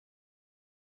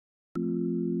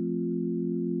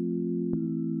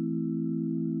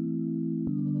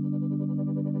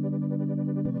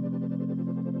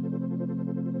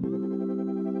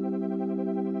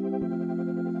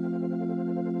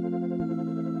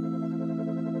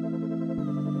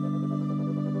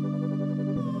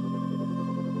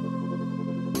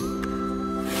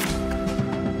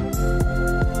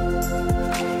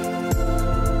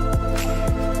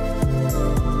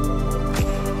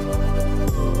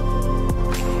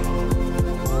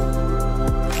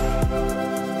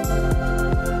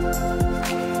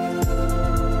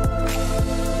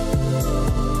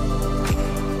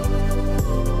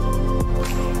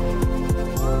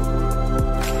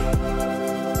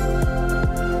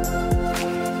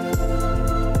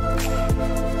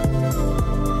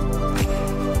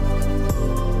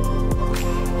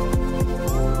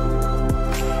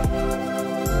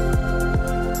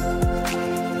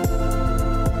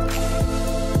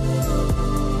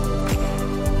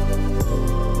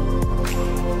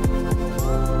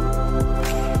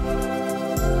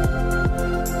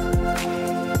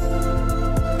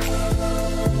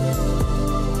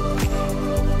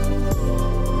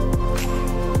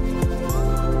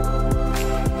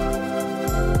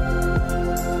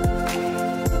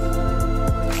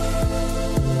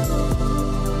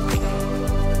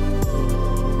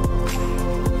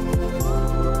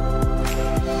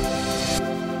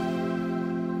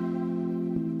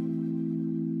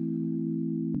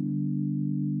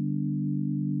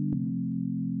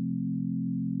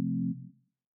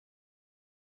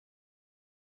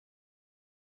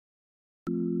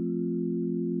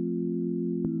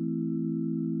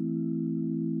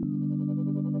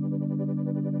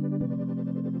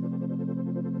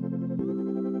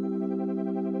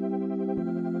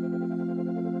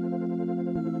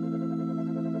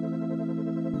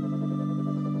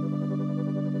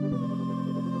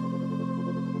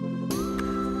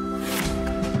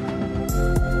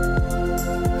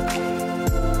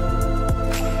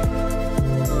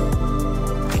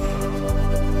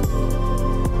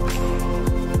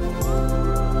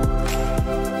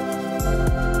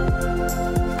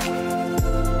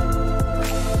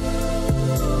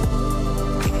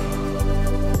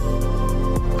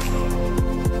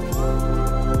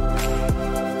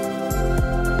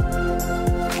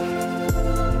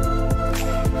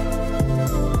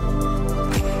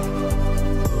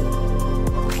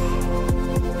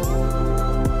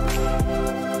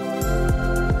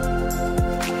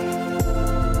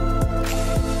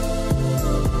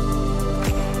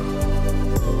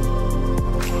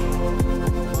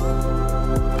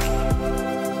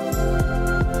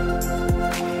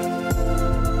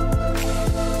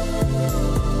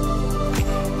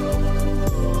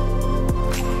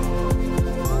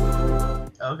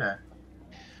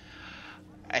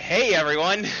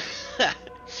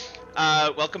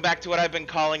Welcome back to what I've been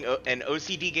calling an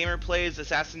OCD gamer plays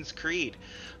Assassin's Creed.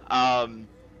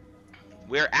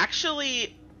 We're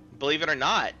actually, believe it or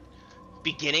not,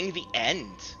 beginning the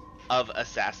end of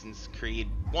Assassin's Creed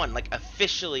 1, like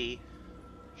officially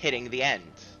hitting the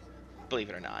end, believe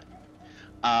it or not.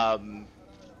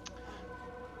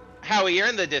 Howie, you're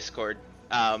in the Discord.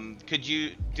 Could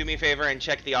you do me a favor and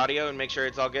check the audio and make sure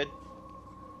it's all good?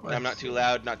 I'm not too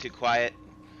loud, not too quiet.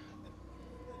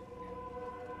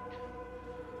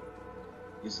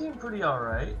 You seem pretty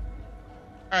alright.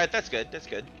 Alright, that's good, that's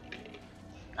good.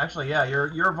 Actually, yeah,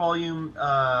 your volume,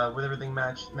 with everything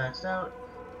maxed out,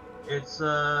 it's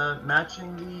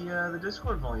matching the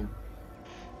Discord volume.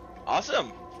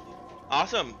 Awesome.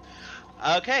 Awesome.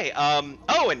 Okay,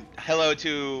 oh, and hello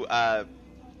to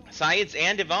Science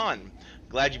and Yvonne.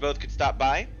 Glad you both could stop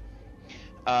by.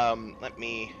 Let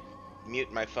me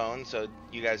mute my phone so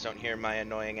you guys don't hear my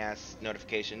annoying ass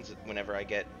notifications whenever I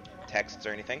get texts or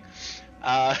anything.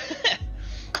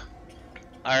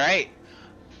 Alright.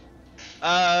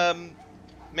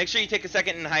 Make sure you take a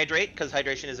second and hydrate, because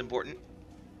hydration is important.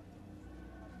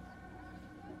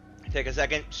 Take a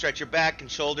second, stretch your back and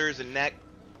shoulders and neck.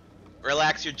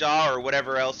 Relax your jaw or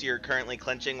whatever else you're currently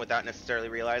clenching without necessarily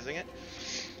realizing it.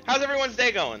 How's everyone's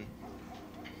day going?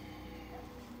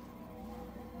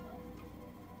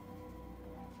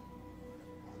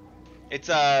 It's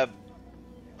a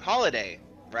holiday,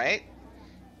 right?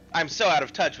 I'm so out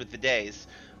of touch with the days.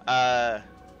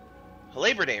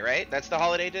 Labor Day, right? That's the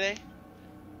holiday today?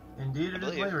 Indeed, it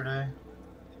is Labor Day.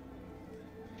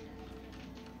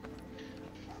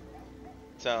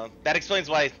 So that explains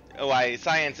why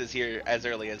Science is here as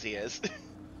early as he is.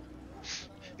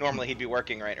 Normally he'd be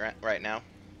working right now.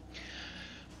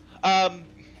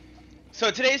 So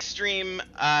today's stream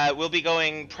will be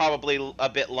going probably a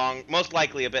bit long, most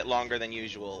likely a bit longer than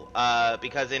usual,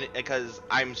 because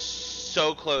I'm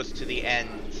so close to the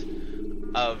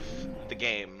end of the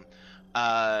game.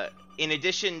 In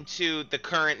addition to the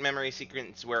current memory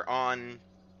sequence we're on,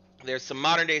 there's some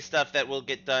modern day stuff that will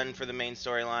get done for the main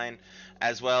storyline,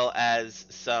 as well as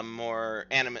some more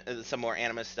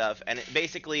anima stuff. And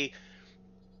basically,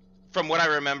 from what I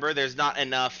remember, there's not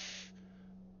enough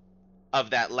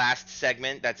of that last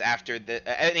segment that's after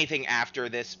anything after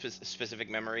this specific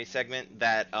memory segment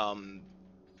that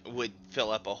would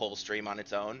fill up a whole stream on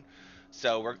its own.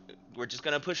 So we're just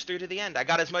gonna push through to the end. I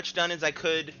got as much done as I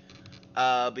could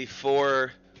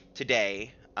before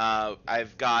today.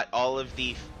 I've got all of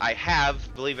I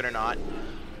have, believe it or not,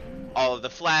 all of the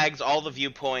flags, all the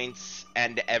viewpoints,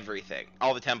 and everything.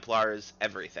 All the Templars,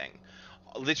 everything.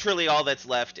 Literally all that's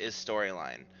left is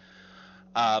storyline.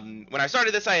 When I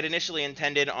started this, I had initially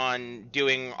intended on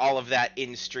doing all of that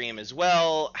in stream as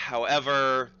well.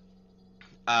 However,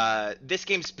 this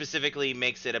game specifically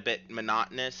makes it a bit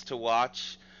monotonous to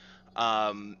watch.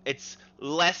 It's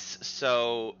less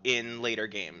so in later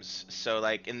games. So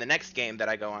like in the next game that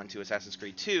I go on to, Assassin's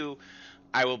Creed 2,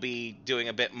 I will be doing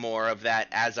a bit more of that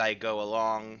as I go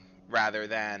along rather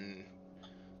than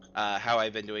how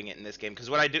I've been doing it in this game.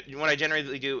 Because what I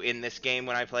generally do in this game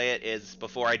when I play it is,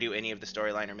 before I do any of the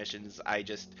storyline or missions, I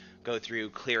just go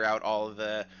through, clear out all of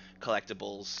the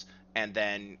collectibles, and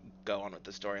then go on with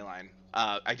the storyline.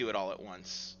 I do it all at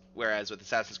once. Whereas with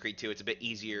Assassin's Creed 2, it's a bit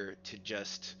easier to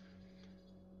just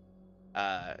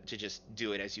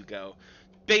do it as you go,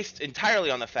 based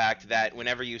entirely on the fact that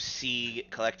whenever you see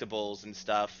collectibles and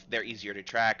stuff, they're easier to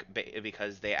track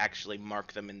because they actually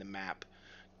mark them in the map.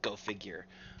 Go figure.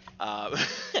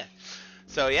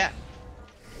 So yeah,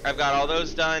 I've got all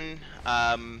those done,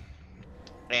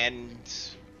 and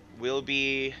we'll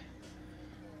be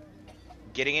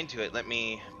getting into it. Let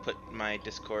me put my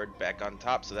Discord back on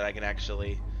top so that I can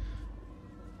actually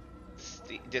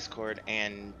Discord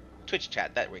and Twitch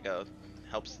chat. There we go.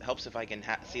 Helps if I can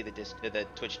see the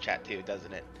Twitch chat too,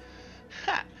 doesn't it?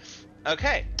 Ha!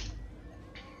 Okay.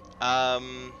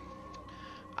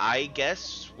 I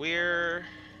guess we're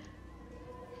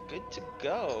good to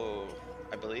go,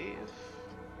 I believe.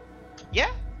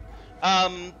 Yeah.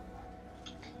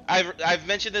 I've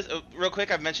mentioned this real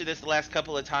quick. I've mentioned this the last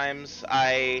couple of times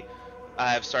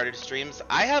I've started streams.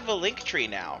 I have a link tree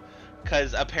now,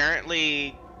 because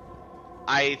apparently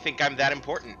I think I'm that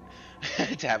important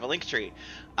to have a link tree.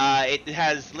 It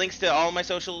has links to all my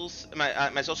socials,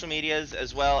 my social medias,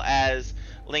 as well as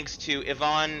links to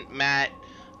Yvonne, Matt,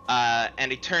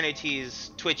 and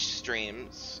Eternity's Twitch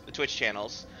streams, Twitch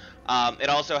channels. It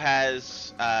also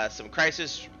has some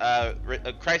crisis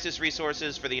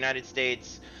resources for the United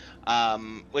States,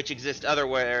 which exist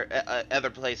other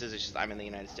places. It's just I'm in the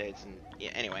United States, and yeah,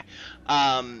 anyway.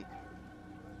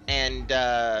 And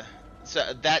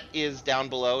So that is down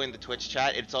below in the Twitch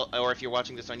chat. It's all, or if you're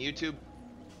watching this on YouTube,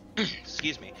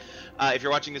 excuse me. If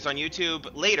you're watching this on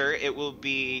YouTube later, it will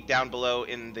be down below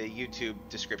in the YouTube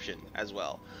description as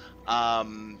well.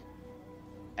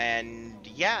 And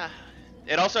yeah,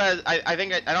 it also has. I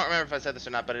think I don't remember if I said this or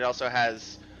not, but it also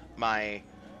has my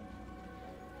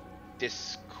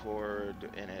Discord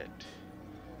in it.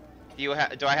 Do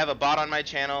I have a bot on my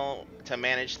channel to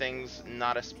manage things?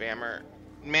 Not a spammer.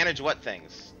 Manage what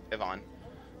things, Yvonne?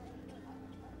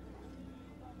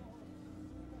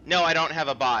 No, I don't have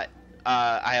a bot.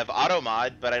 I have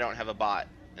AutoMod, but I don't have a bot.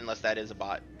 Unless that is a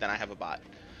bot, then I have a bot.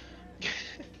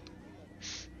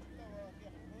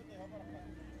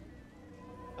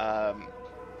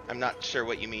 I'm not sure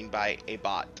what you mean by a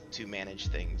bot to manage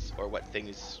things, or what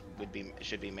things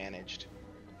should be managed.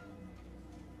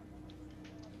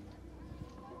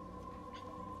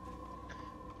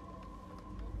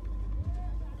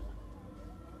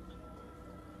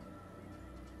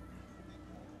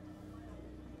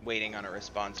 Waiting on a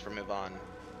response from Yvonne.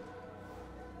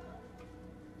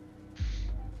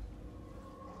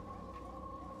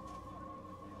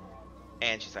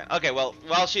 And she's fine. Okay, well,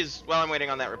 while I'm waiting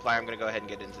on that reply, I'm gonna go ahead and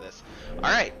get into this.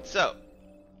 All right, so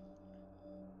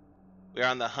we are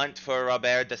on the hunt for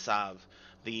Robert de Save,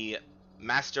 the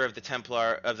master of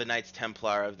the Knights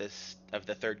Templar of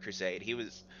the Third Crusade. He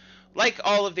was, like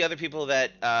all of the other people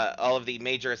that all of the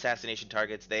major assassination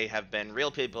targets, they have been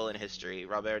real people in history.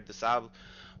 Robert de Save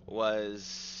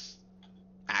was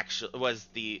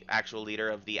the actual leader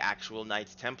of the actual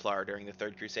Knights Templar during the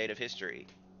Third Crusade of history.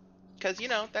 Because, you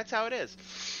know, that's how it is.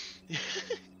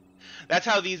 That's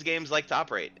how these games like to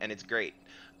operate, and it's great.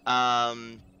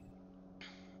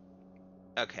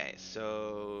 Okay,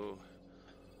 so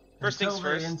first things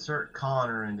first. They insert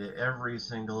Connor into every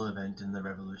single event in the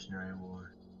Revolutionary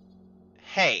War.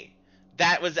 Hey,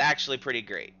 that was actually pretty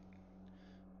great.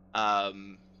 I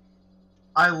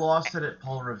lost it at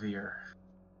Paul Revere.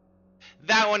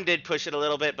 That one did push it a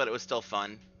little bit, but it was still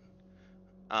fun.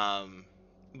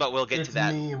 But we'll get to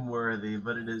that. It's meme worthy,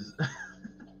 but it is.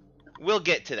 We'll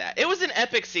get to that. It was an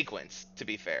epic sequence, to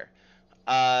be fair.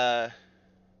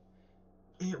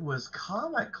 It was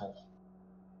comical.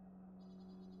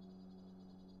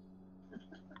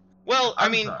 Well, I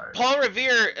mean, sorry. Paul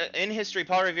Revere, in history,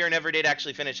 Paul Revere never did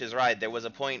actually finish his ride. There was a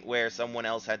point where someone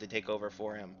else had to take over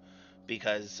for him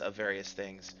because of various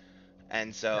things.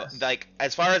 And so, Yes. like,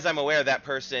 as far as I'm aware, that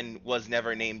person was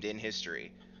never named in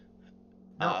history.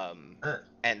 No,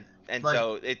 And like,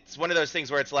 so it's one of those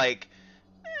things where it's like,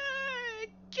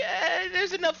 yeah,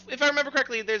 there's enough. If I remember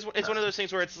correctly, it's one of those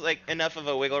things where it's like enough of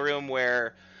a wiggle room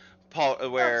where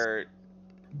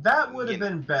that would have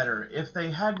been better if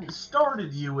they hadn't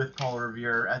started you with Paul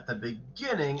Revere at the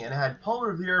beginning and had Paul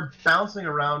Revere bouncing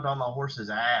around on the horse's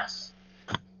ass.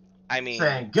 I mean,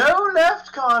 saying, "Go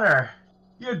left, Connor.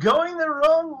 You're going the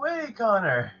wrong way,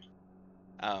 Connor."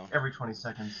 Oh. Every 20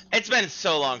 seconds. It's been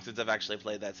so long since I've actually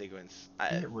played that sequence.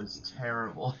 It was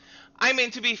terrible. I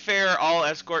mean, to be fair, all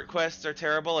escort quests are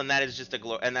terrible, and that is just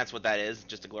and that's what that is,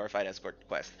 just a glorified escort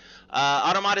quest.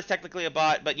 AutoMod is technically a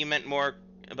bot, but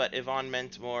Yvonne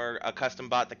meant more a custom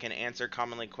bot that can answer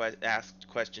commonly asked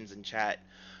questions in chat,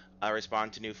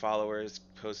 respond to new followers,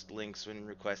 post links when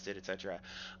requested, etc.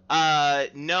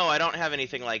 No, I don't have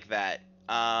anything like that.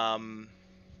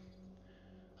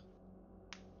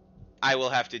 I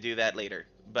will have to do that later.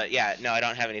 But yeah, no, I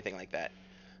don't have anything like that.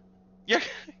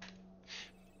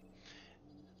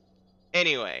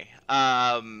 Anyway,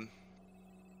 alright,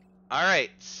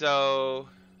 so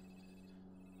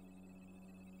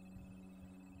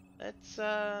let's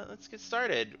get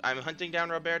started. I'm hunting down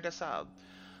Robert de Save.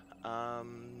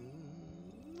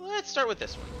 Let's start with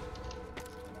this one.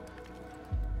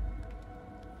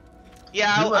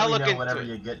 Yeah, I'll look into whenever it.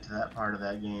 you get to that part of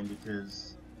that game,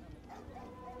 because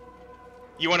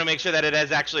you want to make sure that it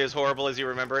is actually as horrible as you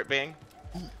remember it being?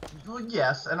 Well,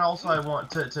 yes, and also I want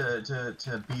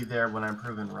to be there when I'm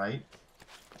proven right.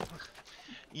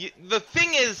 The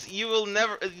thing is, you will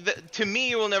never. To me,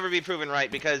 you will never be proven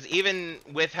right, because even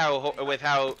with how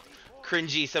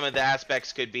cringy some of the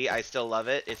aspects could be, I still love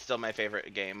it. It's still my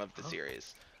favorite game of the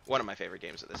series. One of my favorite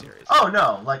games of the series. Oh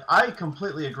no, like I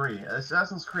completely agree.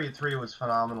 Assassin's Creed 3 was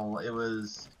phenomenal. It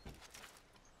was,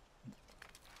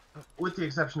 with the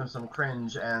exception of some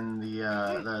cringe and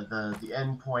the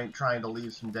end point trying to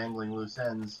leave some dangling loose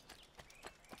ends,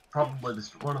 probably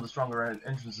one of the stronger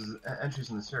entries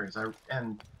in the series.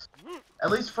 And at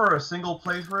least for a single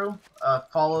playthrough,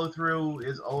 follow through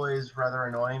is always rather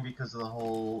annoying because of the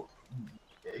whole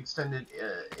extended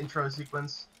intro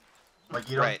sequence. Like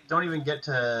you don't even get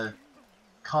to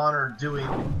Connor doing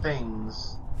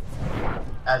things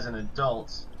as an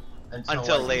adult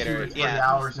until like later. 2 or 3 Yeah.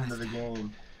 hours into the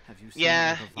game.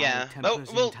 Yeah, yeah.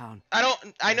 Well,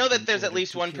 I know that there's at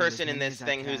least one person in this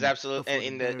thing who's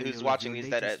who's watching these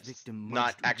that has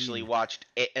not actually watched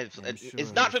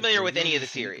is not familiar with any of the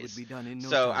series.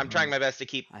 So I'm trying my best to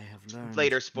keep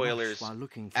later spoilers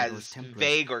as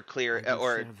vague or clear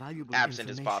or absent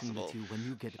as possible.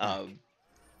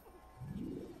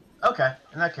 Okay,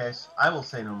 in that case, I will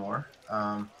say no more.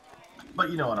 But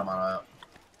you know what I'm on about.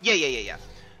 Yeah.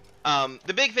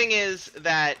 The big thing is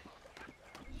that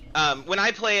when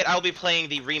I play it, I'll be playing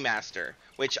the remaster,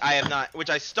 which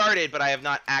I started, but I have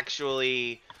not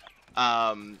actually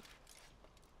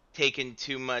taken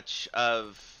too much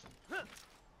of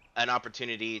an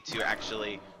opportunity to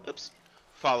actually,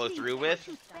 follow through with.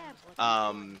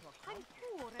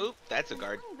 Oop, that's a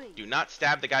guard. Do not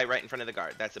stab the guy right in front of the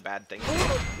guard. That's a bad thing.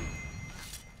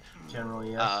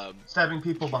 Generally, yes. Stabbing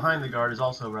people behind the guard is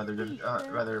also rather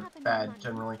bad,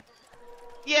 generally.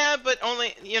 Yeah, but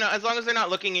only, as long as they're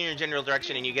not looking in your general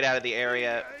direction and you get out of the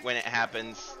area when it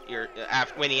happens,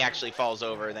 when he actually falls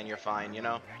over, then you're fine,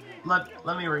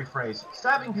 Let me rephrase.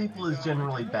 Stabbing people is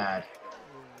generally bad.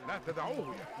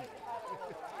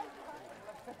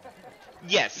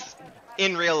 Yes.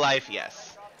 In real life,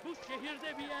 yes.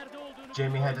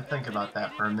 Jamie had to think about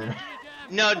that for a minute.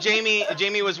 No,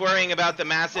 Jamie was worrying about the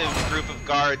massive group of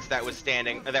guards that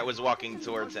was walking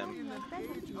towards him.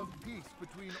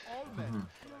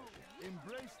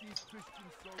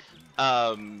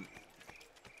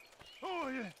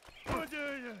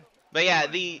 But yeah,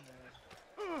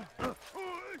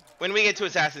 when we get to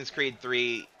Assassin's Creed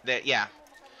 3, the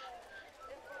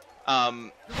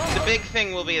big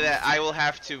thing will be that I will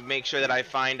have to make sure that I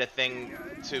find a thing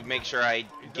to make sure I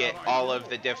get all of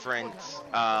the different,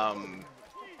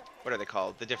 what are they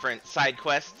called? The different side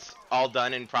quests all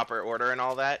done in proper order and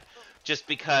all that. Just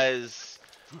because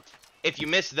if you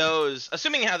miss those,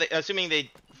 assuming they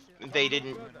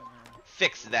didn't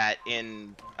fix that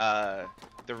in the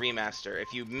remaster,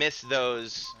 if you miss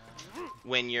those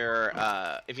when you're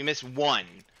if you miss one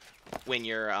when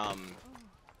you're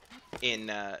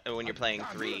when you're playing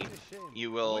 3,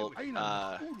 you will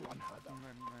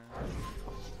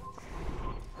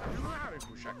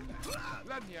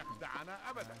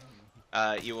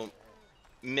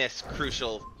miss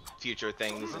crucial future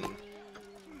things and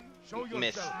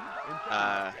miss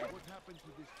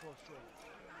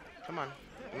come on,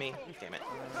 me, damn it.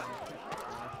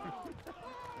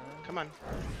 Come on.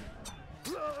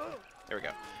 There we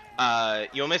go.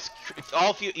 You'll miss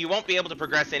you won't be able to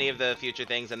progress any of the future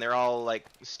things, and they're all like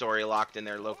story locked in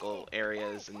their local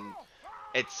areas, and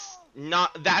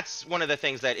that's one of the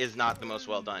things that is not the most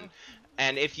well done.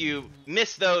 And if you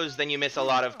miss those, then you miss a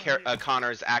lot of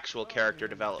Connor's actual character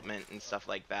development and stuff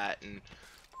like that, and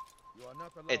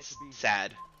it's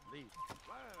sad.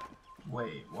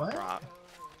 Wait, what?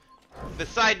 The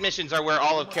side missions are where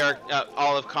all of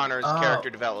Connor's character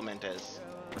development is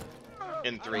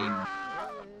in 3.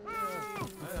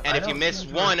 And if you miss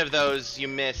one of those, you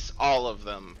miss all of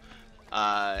them.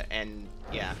 And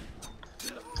yeah.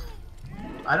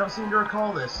 I don't seem to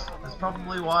recall this. That's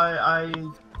probably why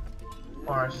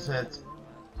or I should say it's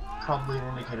probably an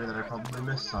indicator that I probably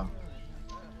missed some.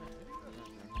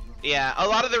 Yeah, a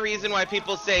lot of the reason why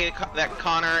people say that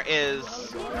Connor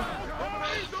is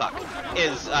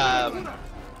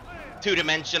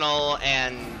two-dimensional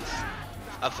and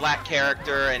a flat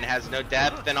character and has no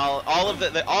depth, and all of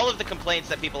the complaints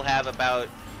that people have about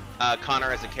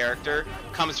Connor as a character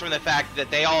comes from the fact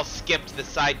that they all skipped the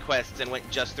side quests and went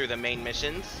just through the main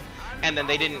missions, and then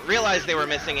they didn't realize they were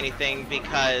missing anything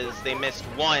because they missed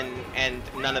one and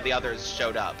none of the others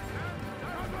showed up.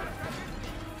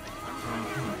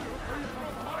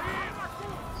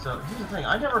 So here's the thing,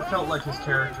 I never felt like his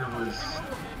character was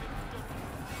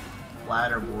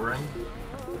flat or boring.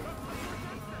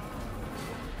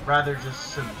 Rather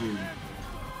just subdued.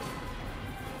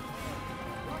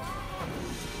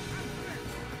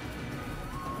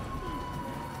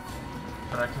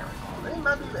 But I can't recall.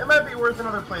 It might be worth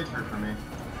another playthrough for me.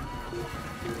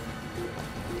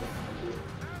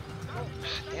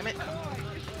 Damn it.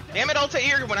 Damn it,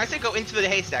 Altair! When I say go into the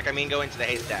haystack, I mean go into the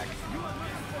haystack.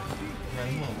 Yeah,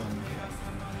 he ain't gonna do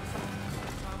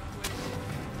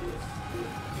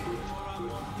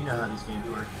that. You know how these games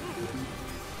work.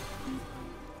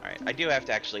 Alright, I do have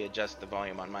to actually adjust the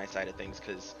volume on my side of things,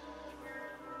 because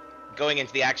going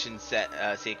into the action set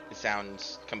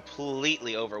sounds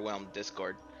completely overwhelmed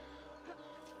Discord.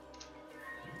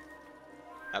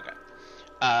 Okay.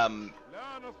 I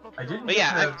didn't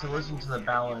get to listen to the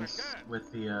balance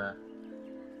with the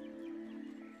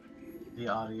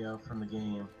audio from the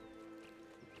game.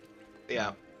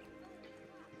 Yeah.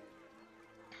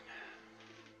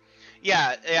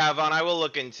 Yeah, Vaughn, I will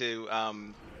look into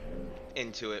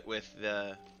it with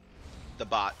the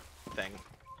bot thing.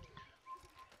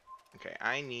 Okay,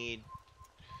 I need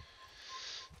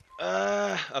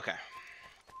okay.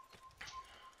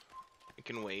 I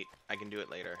can wait. I can do it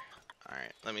later.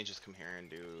 Alright, let me just come here and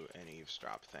do an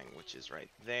eavesdrop thing, which is right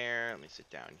there. Let me sit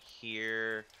down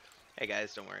here. Hey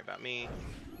guys, don't worry about me.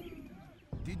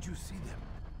 Did you see them?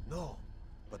 No,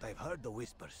 but I've heard the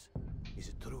whispers. Is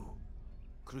it true?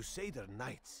 Crusader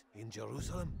Knights in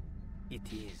Jerusalem? It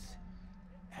is.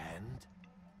 And?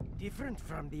 Different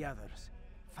from the others.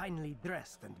 Finely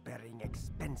dressed and bearing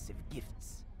expensive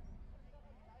gifts.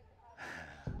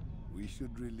 We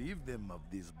should relieve them of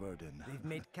this burden. They've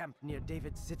made camp near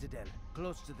David's citadel,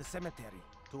 close to the cemetery.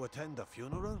 To attend a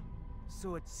funeral?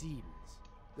 So it seems.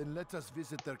 Then let us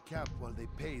visit their camp while they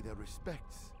pay their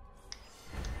respects.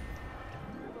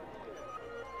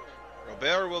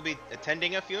 Robert will be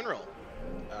attending a funeral.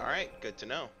 Alright, good to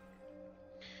know.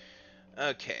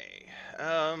 Okay.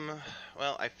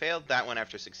 Well, I failed that one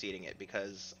after succeeding it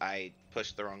because I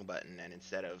pushed the wrong button, and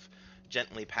instead of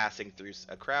gently passing through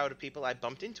a crowd of people, I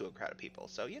bumped into a crowd of people.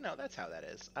 So, you know, that's how that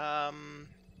is. I'll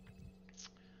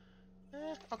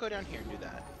go down here and do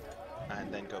that.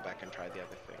 And then go back and try the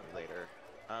other thing later.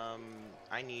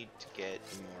 I need to get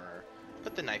more...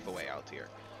 Put the knife away, Altair.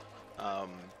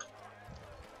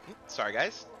 Sorry,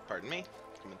 guys. Pardon me.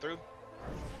 Coming through.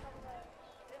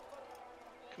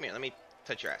 Come here, let me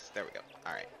touch your ass. There we go.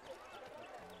 Alright.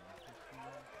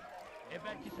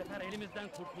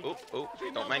 Oh,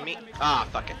 don't mind me. Ah,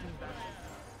 fuck it.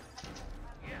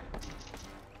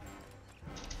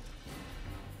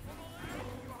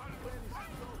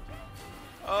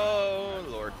 Oh,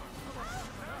 Lord.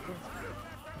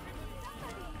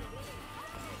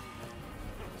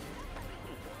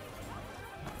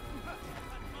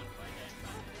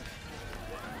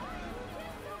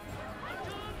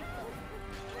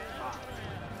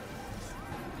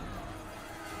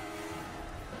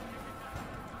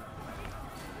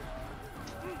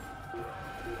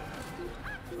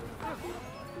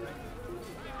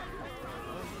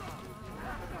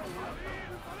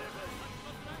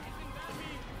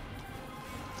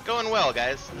 It's going well,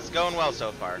 guys. It's going well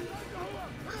so far.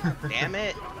 Damn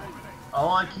it.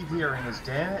 All I keep hearing is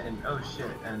damn it and oh shit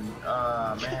and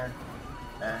man.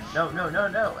 And no,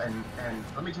 and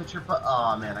let me touch your butt.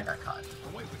 Oh man, I got caught.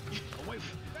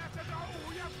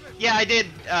 Yeah, I did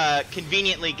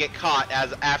conveniently get caught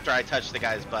after I touched the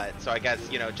guy's butt, so I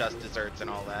guess, you know, just desserts and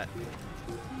all that.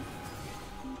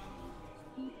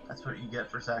 That's what you get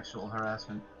for sexual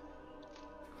harassment.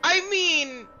 I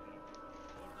mean,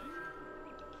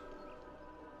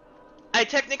 I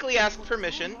technically asked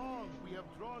permission,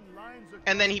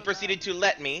 and then he proceeded to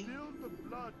let me.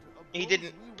 He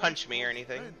didn't punch me or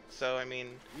anything, so I mean,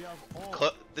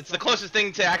 it's the closest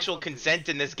thing to actual consent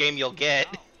in this game you'll get.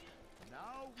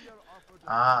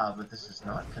 Ah, but this is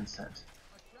not consent.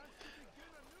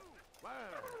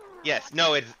 Yes,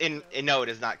 no, it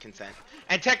is not consent.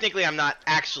 And technically, I'm not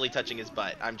actually touching his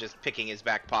butt. I'm just picking his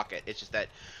back pocket. It's just that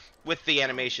with the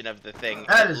animation of the thing,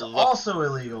 that is also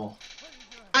illegal.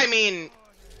 I mean,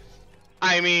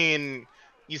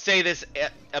 you say this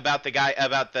about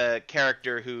the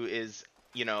character who is,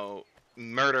 you know,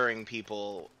 murdering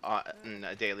people on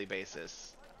a daily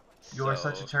basis. You are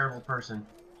such a terrible person.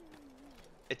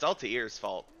 It's Altair's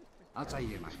fault.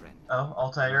 Altair, my friend. Oh,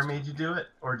 Altair made you do it,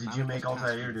 or did you make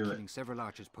Altair do it? Several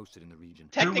archers posted in the region.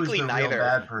 Technically, Who was the neither. real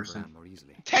bad person?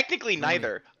 Technically,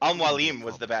 neither. Al-Mualim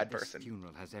was the bad person. This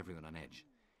funeral has everyone on edge.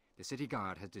 The city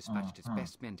guard has dispatched its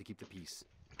best men to keep the peace.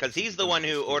 Because he's the one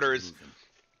who orders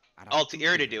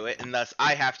Altair to do it, and thus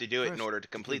I have to do it in order to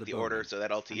complete the order, so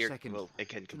that Altair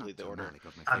can complete the order.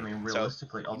 I mean,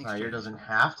 realistically, Altair doesn't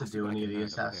have to do any of the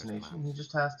assassination. He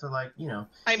just has to, like, you know,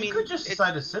 he could just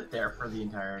decide to sit there for the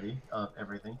entirety of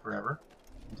everything, forever,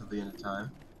 until the end of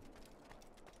time.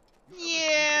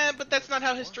 Yeah, but that's not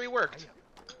how history worked.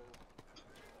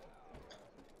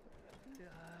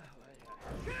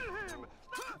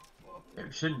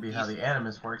 It shouldn't be how the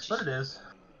Animus works, but it is.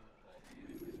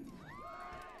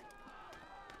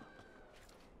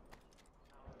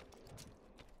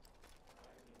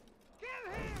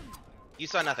 You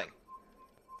saw nothing.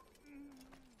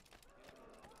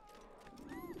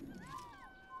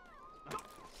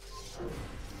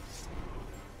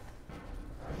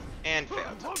 And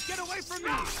failed. Don't get away from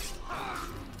me!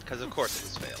 Because of course it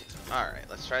was failed. Alright,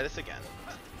 let's try this again.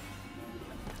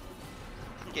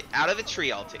 Get out of the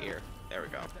tree, Altair. There we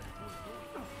go.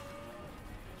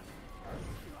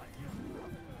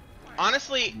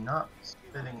 Honestly... I'm not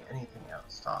spitting anything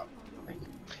out. Stop. Thank you.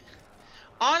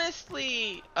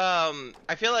 Honestly,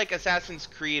 I feel like Assassin's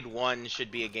Creed 1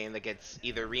 should be a game that gets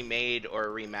either remade or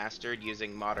remastered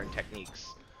using modern techniques.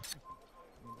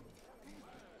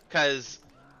 Because,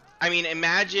 I mean,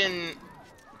 imagine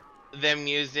them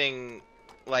using,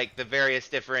 like, the various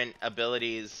different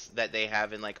abilities that they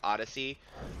have in, like, Odyssey,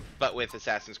 but with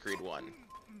Assassin's Creed 1.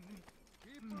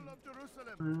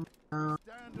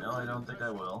 No, I don't think I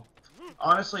will.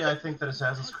 Honestly, I think that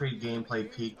Assassin's Creed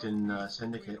gameplay peaked in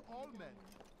Syndicate.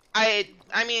 I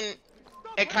mean,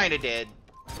 it kind of did.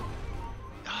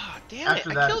 Ah, oh, damn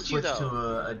After it! that, I killed you switched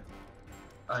though.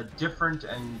 to a different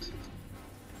and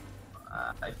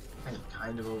I think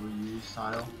kind of overused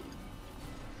style.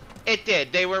 It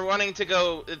did. They were wanting to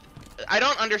go. I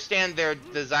don't understand their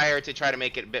desire to try to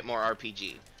make it a bit more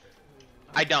RPG.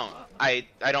 I don't. I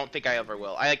don't think I ever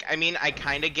will. I mean, I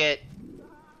kind of get.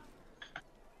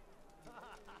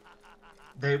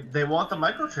 They want the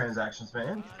microtransactions,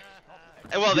 man.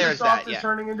 Well, there's that. Ubisoft Yeah. is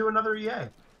turning into another EA.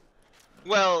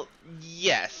 Well,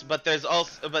 yes, but there's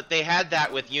also, but they had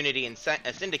that with Unity and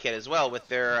Syndicate as well with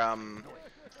their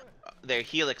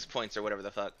Helix points or whatever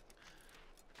the fuck.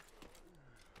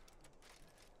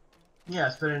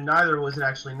 Yes, but in neither was it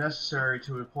actually necessary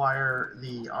to acquire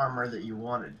the armor that you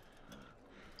wanted,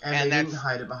 and they didn't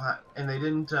hide it behind, and they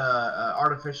didn't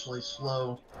artificially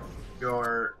slow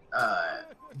your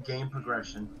game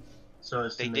progression so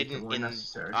as to make it more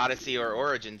necessary. Odyssey or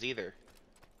Origins either.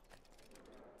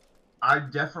 I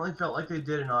definitely felt like they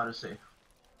did in Odyssey.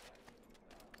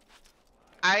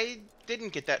 I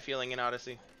didn't get that feeling in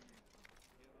Odyssey.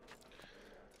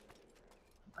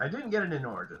 I didn't get it in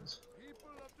Origins.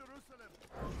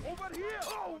 Over here!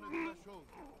 To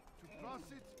cross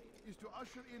it is to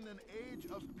usher in an age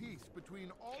of peace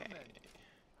between all men.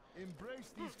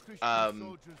 Embrace these Christian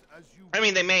soldiers as you I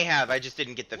mean, they may have. I just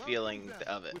didn't get the feeling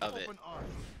of it. In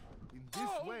this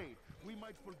way, we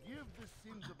might forgive the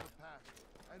sins of the past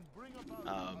and bring about a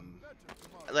better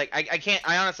tomorrow. Like I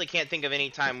honestly can't think of any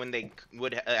time when they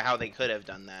would how they could have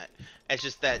done that. It's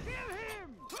just that.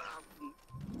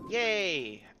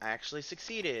 Yay! I actually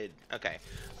succeeded. Okay.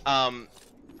 The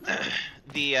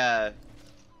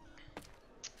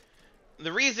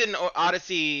reason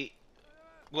Odyssey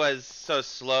was so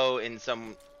slow in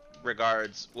some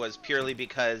regards was purely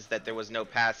because that there was no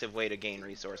passive way to gain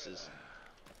resources,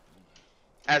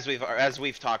 as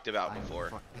we've talked about before.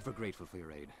 I'm forever grateful for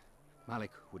your aid.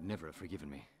 Malik would never have forgiven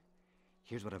me.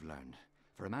 Here's what I've learned: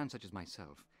 for a man such as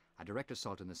myself, a direct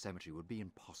assault in the cemetery would be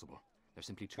impossible. There's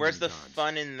simply too Where's many the guards.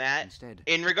 fun in that? Instead,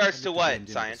 in regards to what,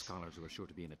 Science? Scholars who are sure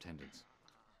to be in attendance.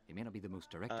 It may not be the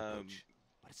most direct approach,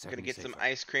 but it's Gonna certainly get safer. some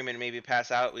ice cream and maybe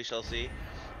pass out. We shall see.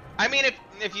 I mean,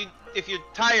 if you're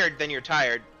tired, then you're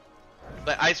tired.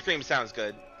 But ice cream sounds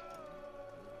good.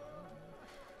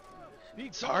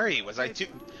 Sorry, was I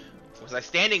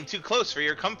standing too close for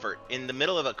your comfort in the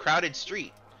middle of a crowded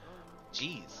street?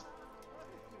 Jeez.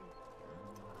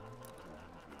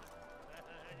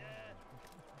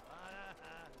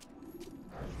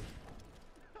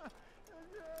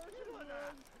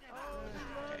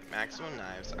 Okay, maximum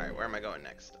knives. Alright, where am I going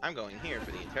next? I'm going here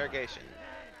for the interrogation.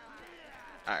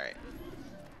 Alright.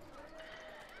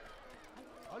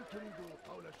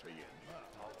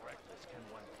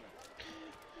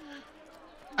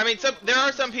 I mean, there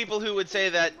are some people who would say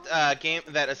that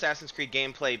that Assassin's Creed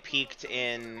gameplay peaked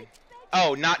in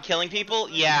not killing people.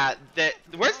 Yeah,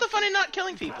 where's the fun in not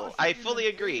killing people? I fully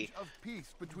agree.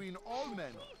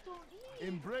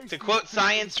 To quote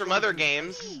Science from other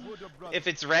games, if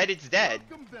it's red, it's dead.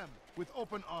 With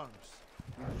open arms.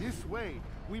 In this way,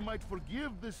 we might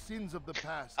forgive the sins of the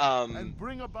past and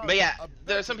bring about. But yeah,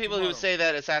 there are some people who say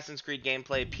that Assassin's Creed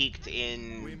gameplay peaked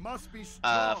in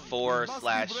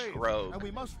 4/Rogue,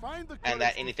 and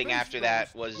that anything after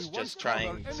that was just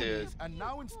trying to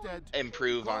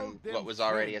improve on what was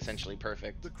already essentially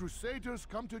perfect. The Crusaders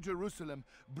come to Jerusalem,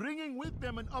 bringing with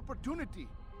them an opportunity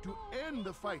to end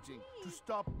the fighting, to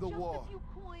stop the war.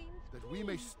 That we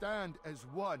may stand as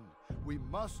one, we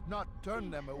must not turn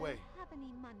them away. Have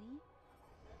any money?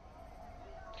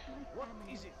 What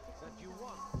is it that you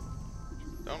want?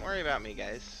 Don't worry about me,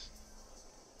 guys.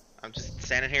 I'm just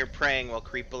standing here praying while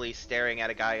creepily staring at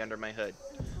a guy under my hood.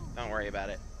 Don't worry about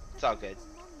it. It's all good.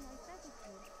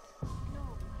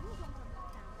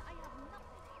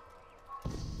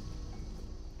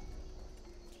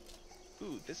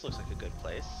 Ooh, this looks like a good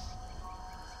place.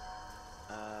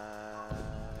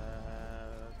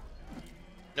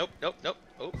 Nope.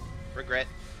 Oh, regret.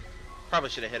 Probably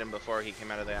should have hit him before he came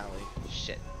out of the alley.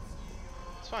 Shit.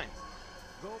 It's fine.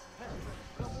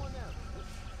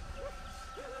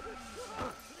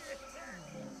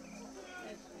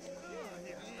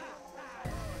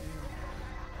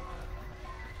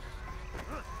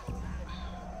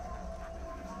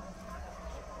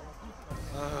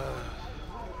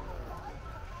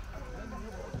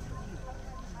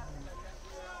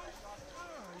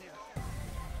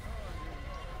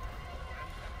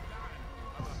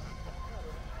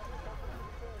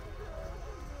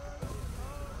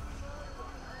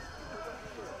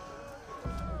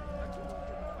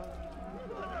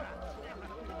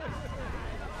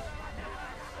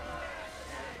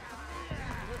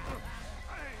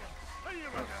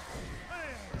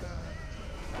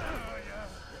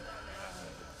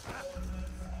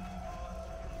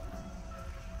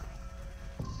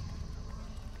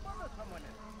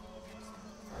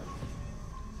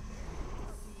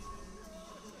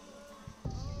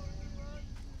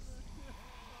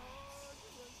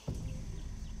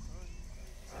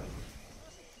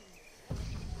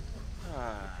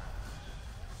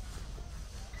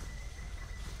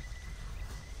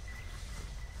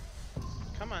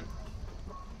 Come on.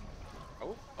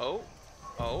 Oh, oh,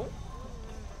 oh.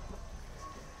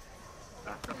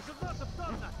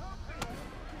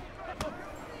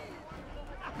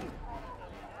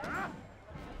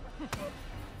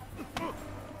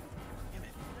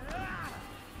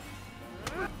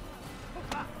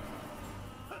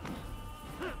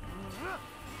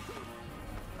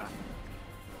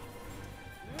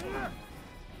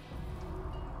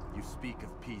 You speak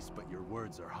of peace, but your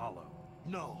words are hollow.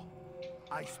 No,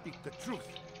 I speak the truth.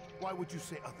 Why would you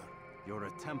say other? You're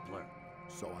a Templar.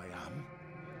 So I am.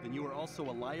 Then you are also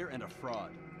a liar and a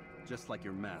fraud, just like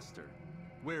your master.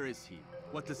 Where is he?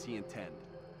 What does he intend?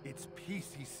 It's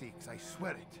peace he seeks, I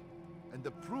swear it. And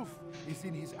the proof is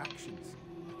in his actions.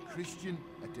 A Christian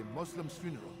at a Muslim's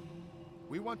funeral.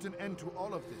 We want an end to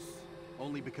all of this.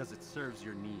 Only because it serves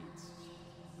your needs.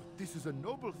 But this is a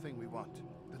noble thing we want.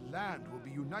 The land will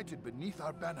be united beneath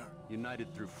our banner.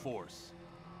 United through force.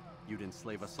 You'd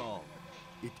enslave us all.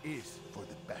 It is for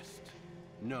the best.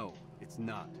 No, it's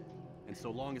not. And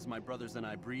so long as my brothers and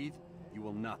I breathe, you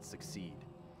will not succeed.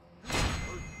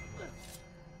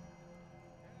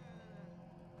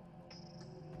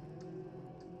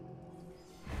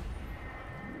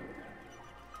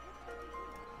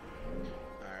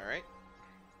 Alright.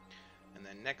 And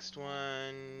then next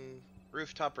one,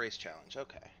 rooftop race challenge.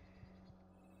 Okay.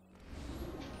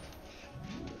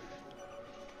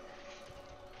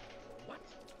 What?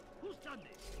 Who's done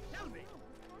this? Tell me.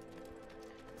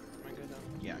 Am I good now?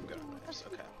 Yeah, I'm good on this.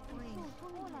 Okay.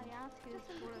 All I ask is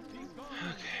for a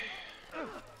Okay.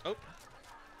 Oh.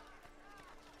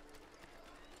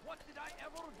 What did I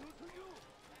ever do to you?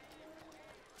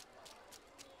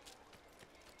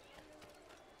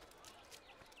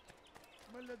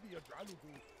 ما الذي يجعله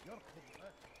يرفض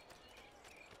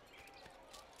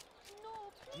No,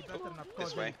 You please better don't not leave. This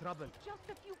cause way. any trouble. Just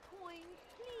a few coins,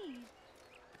 please.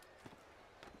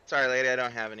 Sorry, lady, I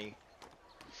don't have any.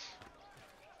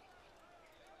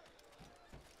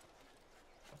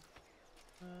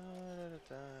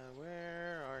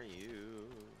 Where are you?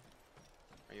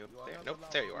 Are you up there?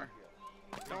 Nope, there you are.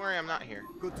 Don't worry, I'm not here.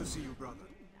 Good to see you, brother.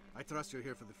 I trust you're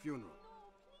here for the funeral.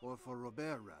 Or for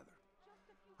Robert, rather.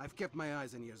 I've kept my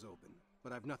eyes and ears open,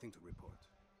 but I've nothing to report.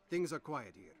 Things are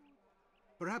quiet here.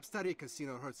 Perhaps Tariq has seen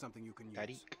or heard something you can use.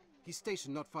 Tariq? He's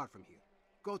stationed not far from here.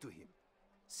 Go to him.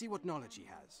 See what knowledge he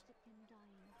has.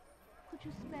 Could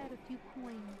you spare a few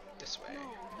coins? This way.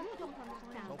 No, you don't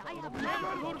understand. I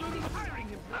have Hiring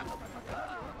him.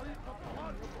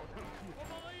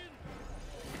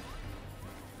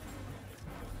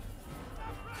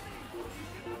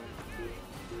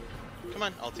 Come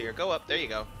on, Altair, go up. There you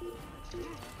go.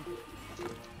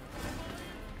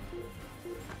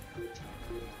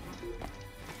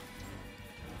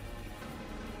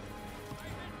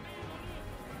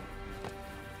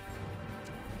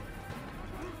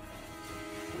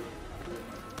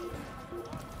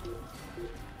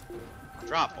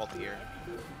 Drop, Altair.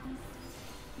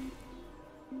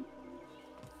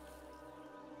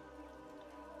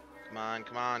 Come on,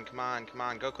 come on, come on, come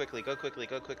on. Go quickly, go quickly,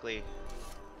 go quickly.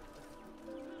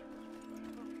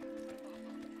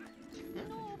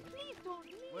 No, please don't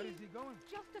leave. Where is he going?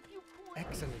 Just a few coins.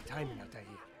 Excellent timing, Altair.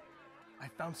 I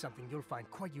found something you'll find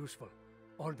quite useful.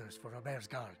 Orders for Robert's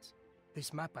guards.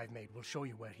 This map I've made will show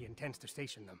you where he intends to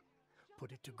station them.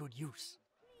 Put it to good use.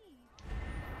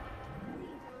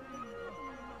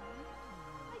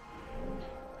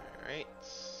 Alright.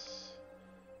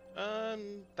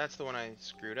 That's the one I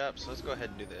screwed up, so let's go ahead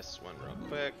and do this one real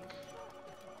quick.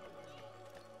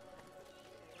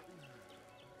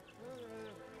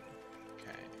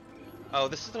 Okay. Oh,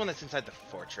 this is the one that's inside the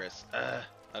fortress.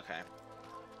 Okay.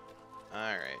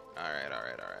 Alright, alright, alright,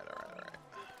 alright, alright, alright.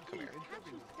 Come here. Can't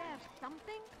you spare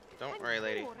something? Don't I'm worry,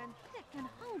 lady. poor and sick and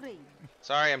hungry.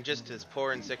 Sorry, I'm just as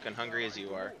poor and sick and hungry as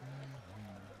you are.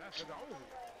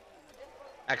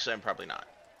 Actually, I'm probably not.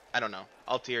 I don't know.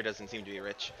 Altair doesn't seem to be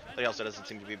rich, but he also doesn't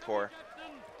seem to be poor.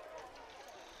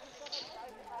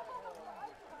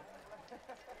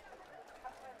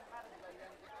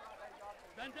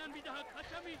 Benden bir daha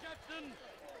kaçamayacaksın.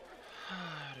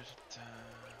 Fine.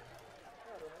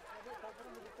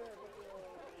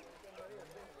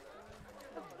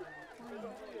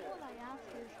 All I ask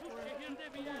is for a few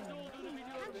Şehirde bir yerde olduğunu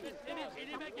biliyorum ve seni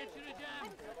elime geçireceğim.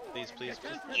 Please, please,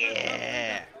 please.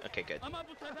 Yeah! Okay, good. Ama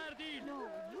bu sefer değil. No,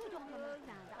 you don't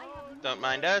understand. I have Don't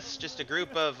mind us. Just a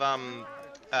group of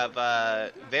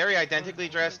very identically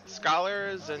dressed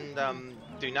scholars, and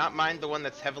do not mind the one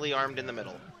that's heavily armed in the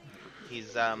middle.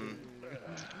 He's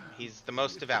the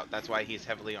most devout. That's why he's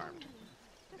heavily armed.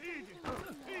 You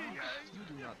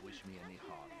do not wish me any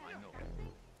harm, I know.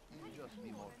 Just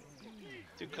be more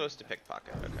Too close to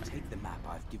pickpocket. Okay. Take the map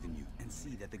I've given you and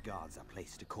see that the guards are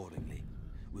placed accordingly.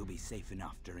 We'll be safe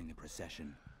enough during the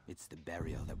procession. It's the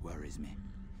burial that worries me.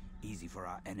 Easy for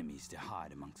our enemies to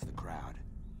hide amongst the crowd.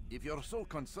 If you're so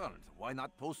concerned, why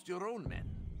not post your own men?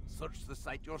 Search the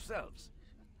site yourselves.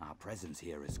 Our presence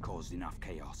here has caused enough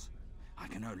chaos. I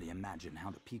can only imagine how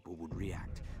the people would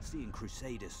react, seeing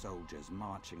Crusader soldiers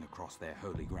marching across their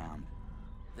holy ground.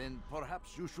 Then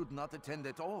perhaps you should not attend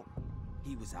at all.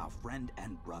 He was our friend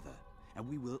and brother, and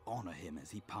we will honor him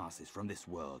as he passes from this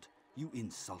world. You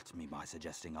insult me by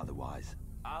suggesting otherwise.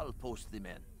 I'll post the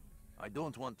men. I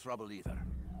don't want trouble either.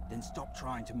 Then stop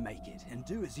trying to make it, and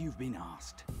do as you've been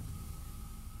asked.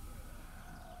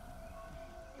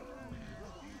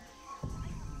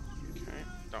 Okay,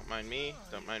 don't mind me,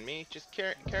 don't mind me. Just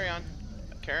carry on.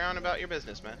 Carry on about your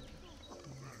business, man.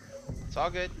 It's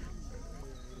all good.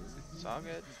 It's all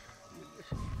good.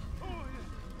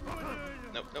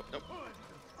 Nope, nope, nope.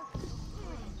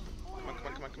 Come on, come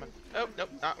on, come on, come on. Oh, nope,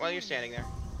 not while you're standing there.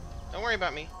 Don't worry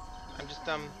about me. I'm just,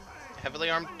 heavily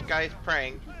armed guy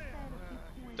praying.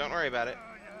 Don't worry about it.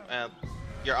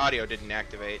 Your audio didn't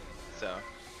activate, so.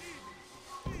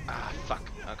 Ah, fuck.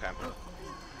 Okay.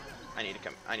 I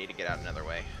need to get out another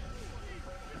way.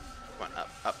 Come on, up,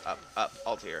 up, up, up.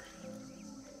 Alt here.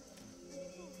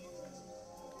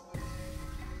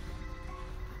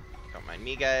 Don't mind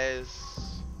me, guys.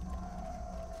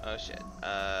 Oh shit.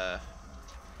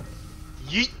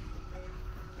 Yeet.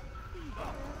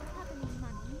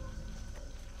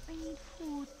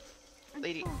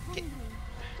 Lady, get...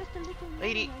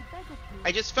 Lady,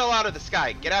 I just fell out of the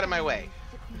sky. Get out of my way.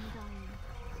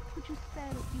 Could you spare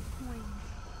a few coins?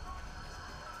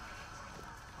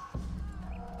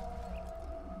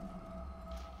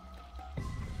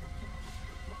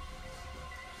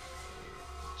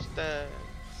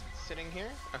 Just sitting here?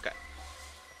 Okay.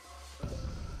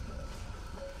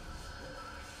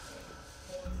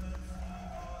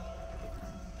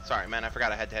 Sorry, man, I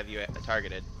forgot I had to have you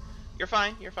targeted. You're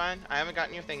fine, you're fine. I haven't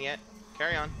gotten your thing yet.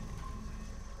 Carry on.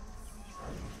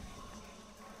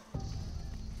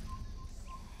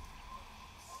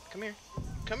 Come here.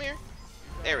 Come here.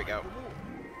 There we go.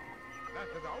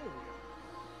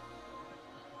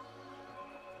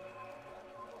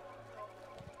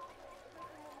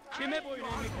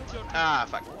 Ah,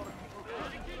 fuck.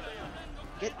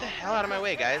 Get the hell out of my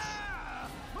way, guys.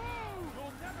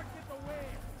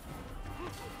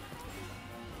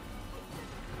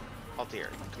 Altair,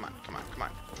 come on, come on, come on.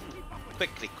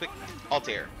 Quickly, quick.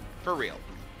 Altair, for real.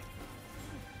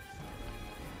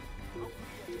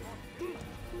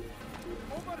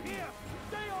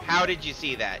 How did you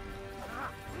see that?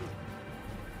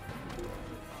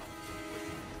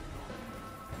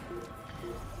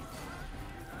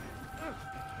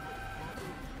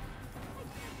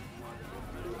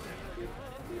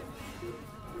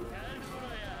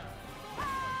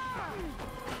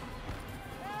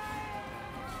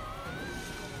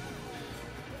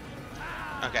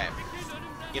 Okay.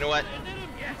 You know what?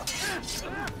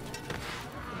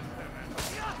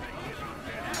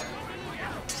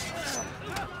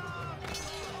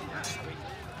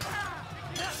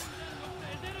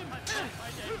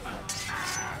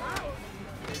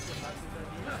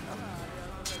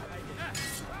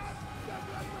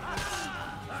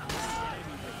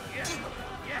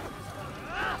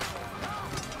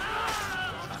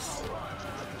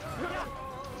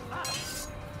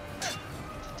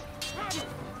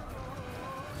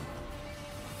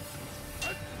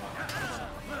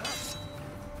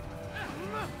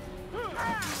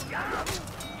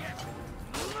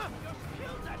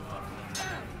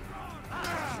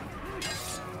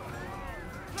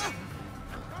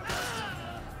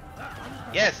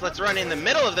 Yes, let's run in the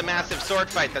middle of the massive sword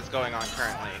fight that's going on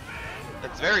currently.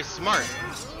 That's very smart.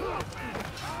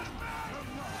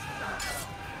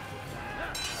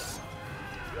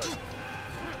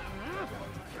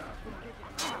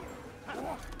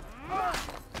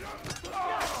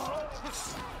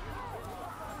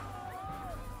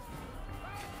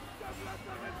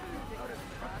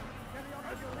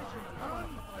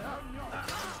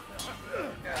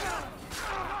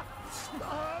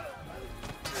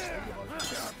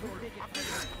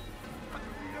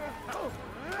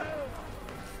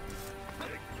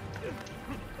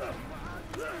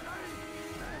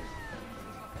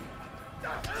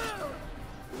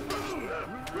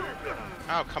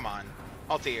 Oh, come on.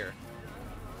 Altair.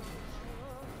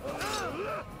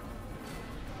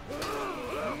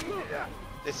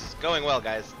 This is going well,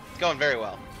 guys. It's going very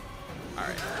well.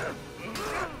 Alright.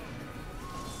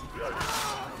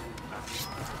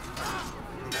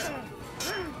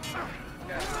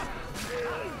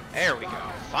 There we go.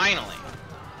 Finally.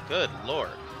 Good lord.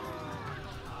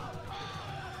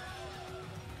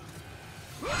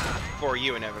 Before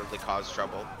you inevitably cause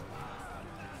trouble.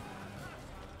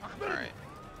 Alright.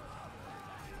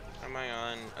 Am I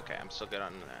on? Okay, I'm still good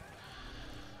on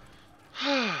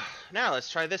that. Now let's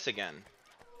try this again.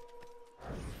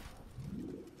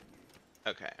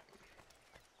 Okay.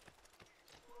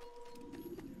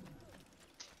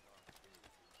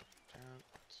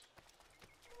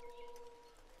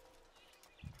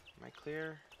 Am I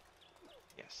clear?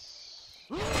 Yes.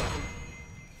 There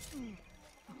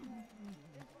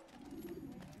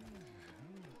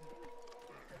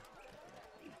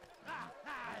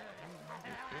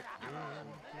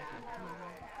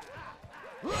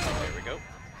we go.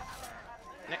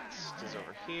 Next is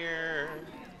over here.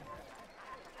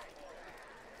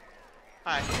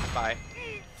 Hi. Bye.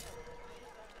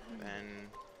 Then...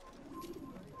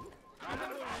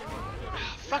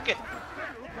 Fuck it!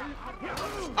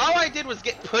 All I did was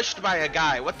get pushed by a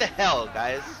guy. What the hell,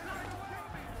 guys?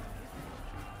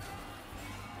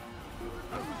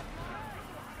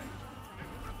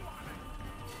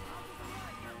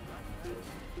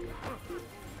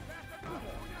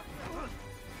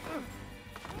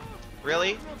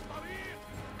 Really?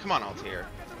 Come on, Altair.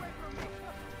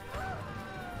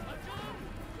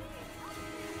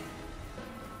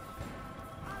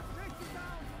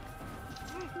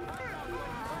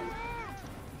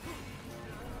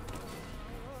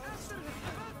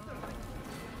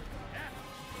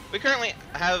 We currently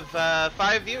have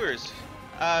 5 viewers.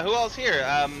 Who else here?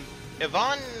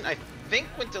 Yvonne, I think,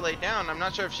 went to lay down. I'm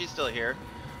not sure if she's still here.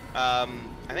 I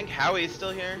think Howie's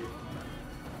still here.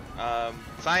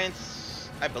 Science,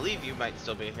 I believe you might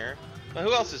still be here. But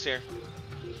who else is here?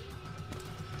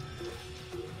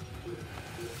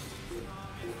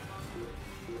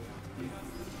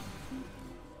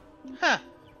 Huh.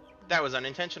 That was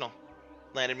unintentional.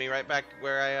 Landed me right back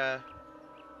where I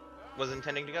was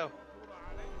intending to go.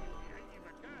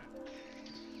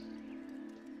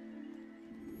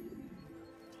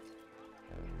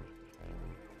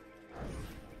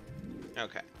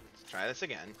 Okay, let's try this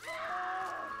again.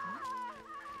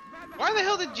 Why the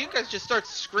hell did you guys just start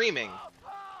screaming?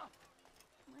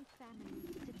 My family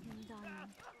is sick and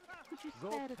dying. Could you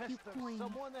spare a few coins? I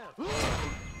beg of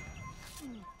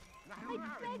you. I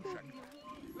beg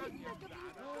of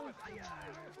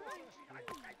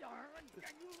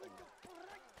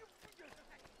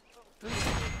you.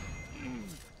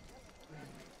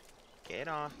 Get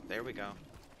off. There we go.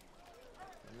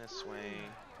 And this way.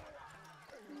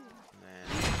 And then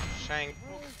shank.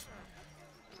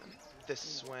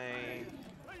 This way.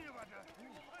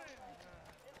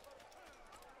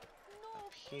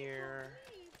 Up here.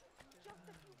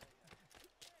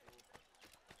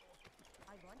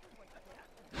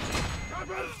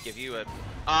 Give you a...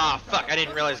 Ah, fuck, I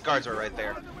didn't realize guards were right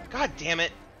there. God damn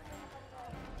it.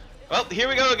 Well, here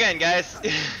we go again, guys.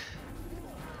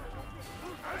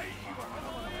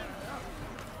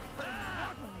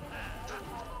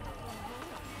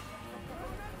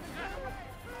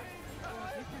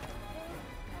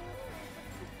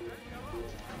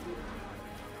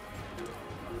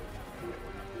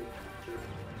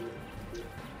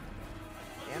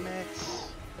 Damn it.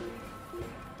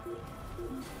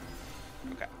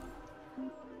 Okay.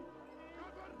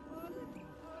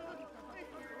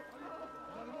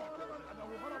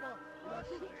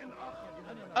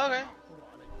 Okay.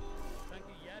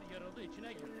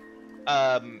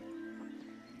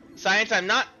 Science, I'm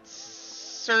not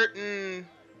certain.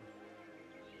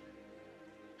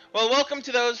 Well, welcome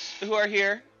to those who are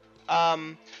here.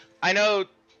 I know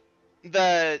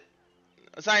the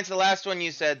Science, the last one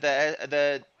you said,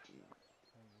 the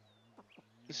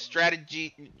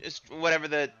strategy, whatever,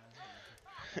 the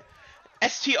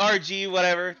STRG,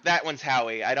 whatever, that one's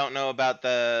Howie. I don't know about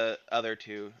the other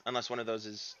two, unless one of those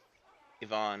is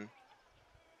Yvonne.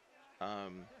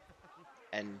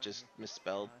 And just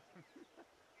misspelled.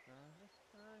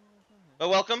 But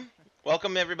welcome.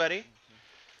 Welcome, everybody.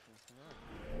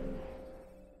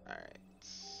 Alright.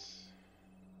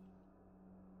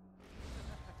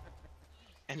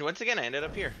 And once again, I ended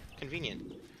up here.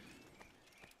 Convenient.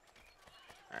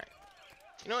 Alright.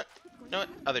 You know what? You know what?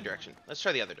 Other direction. Let's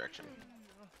try the other direction.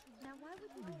 Now, why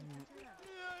would you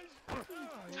God,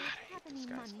 I hate these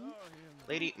guys.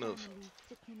 Lady, move.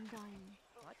 sick and dying?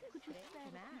 Could you spare a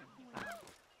few coins?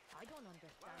 I don't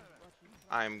understand what you...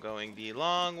 I'm going the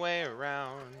long way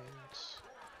around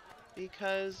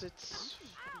because it's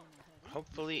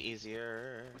hopefully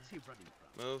easier.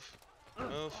 Move,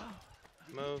 move,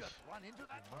 move,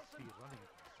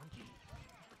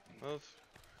 move.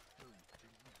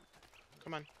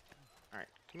 Come on. All right,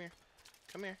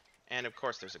 come here, And of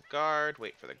course there's a guard.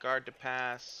 Wait for the guard to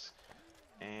pass.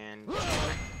 And...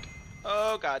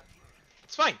 oh god.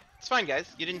 It's fine. It's fine,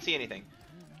 guys. You didn't see anything.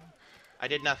 I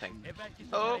did nothing.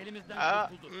 Oh,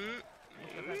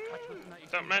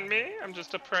 don't mind me. I'm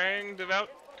just a praying, devout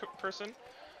person.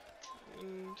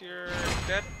 And you're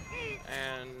dead.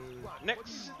 And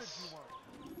next.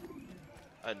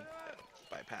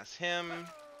 Bypass him.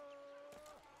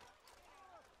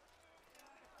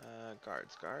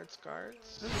 Guards.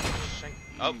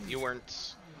 Oh, you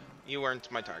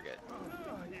weren't my target.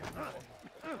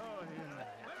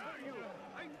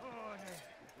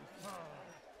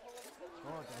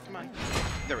 Come on.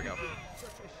 There we go.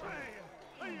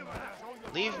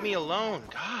 Leave me alone,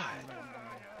 God.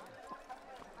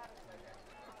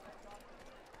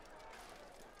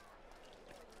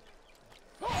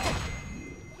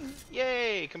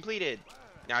 Yay, completed.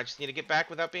 Now I just need to get back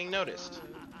without being noticed.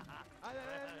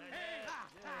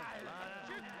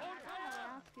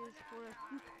 Ask is for a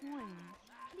few coins.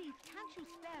 Please, can't you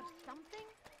spare something?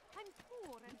 I'm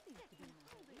poor and sick and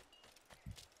hungry.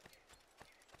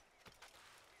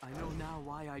 I know now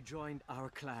why I joined our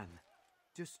clan.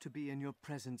 Just to be in your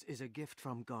presence is a gift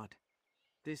from God.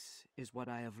 This is what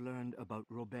I have learned about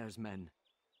Robert's men.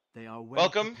 They are well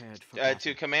welcome prepared for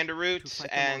to Commander Root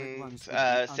and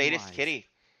Sadist Kitty.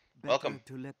 Welcome.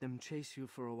 To let them chase you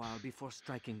for a while before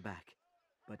striking back.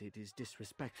 But it is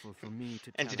disrespectful for me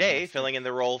to and today, filling in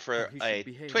the role for a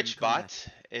Twitch bot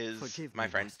is my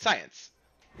friend Science.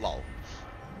 Lol.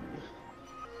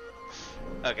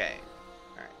 Okay.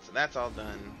 Alright, so that's all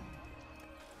done.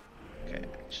 Okay,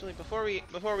 actually, before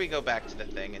we go back to the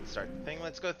thing and start the thing,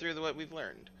 let's go through what we've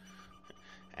learned.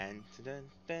 And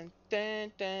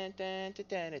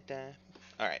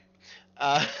alright.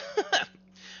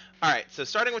 Alright, so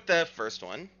starting with the first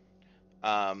one.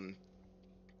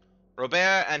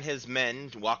 Robert and his men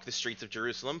walk the streets of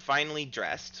Jerusalem, finely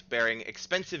dressed, bearing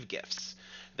expensive gifts.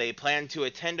 They plan to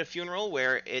attend a funeral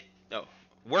were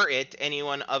it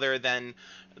anyone other than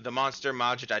the monster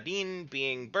Majd ad-Din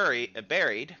being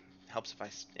buried. Helps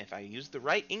if I use the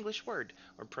right English word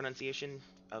or pronunciation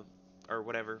of or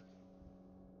whatever.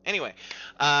 Anyway,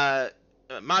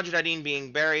 Majd ad-Din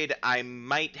being buried, I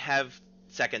might have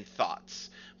second thoughts,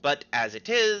 but as it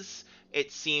is,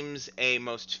 it seems a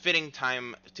most fitting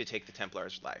time to take the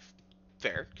Templar's life.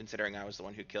 Fair, considering I was the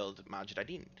one who killed Majd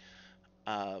ad-Din.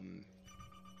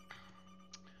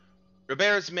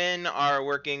 Robert's men are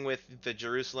working with the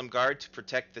Jerusalem Guard to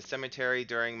protect the cemetery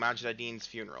during Majd ad-Din's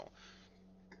funeral.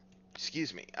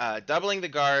 Excuse me. Doubling the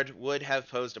guard would have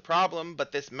posed a problem,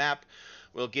 but this map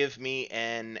will give me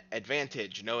an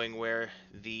advantage. Knowing where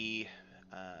the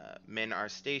men are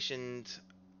stationed,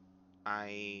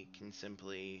 I can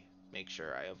simply make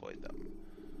sure I avoid them.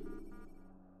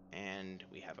 And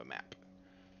we have a map.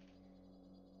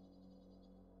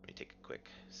 Let me take a quick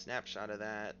snapshot of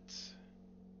that.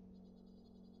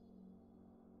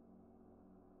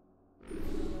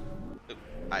 Oop,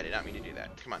 I did not mean to do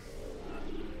that. Come on.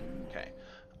 Okay.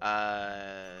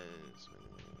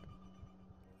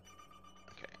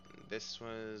 Okay, this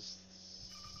was...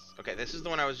 Okay, this is the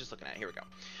one I was just looking at. Here we go.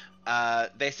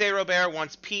 They say Robert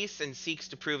wants peace and seeks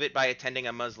to prove it by attending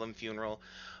a Muslim funeral.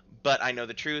 But I know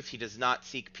the truth. He does not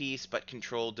seek peace, but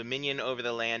control dominion over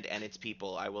the land and its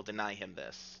people. I will deny him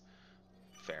this.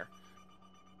 Fair.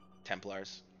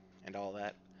 Templars and all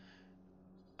that.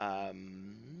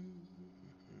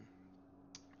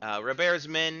 Robert's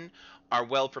men are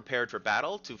well prepared for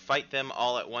battle. To fight them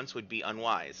all at once would be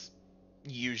unwise.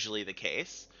 Usually the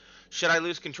case. Should I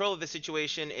lose control of the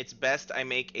situation, it's best I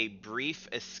make a brief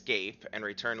escape and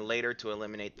return later to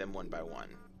eliminate them one by one.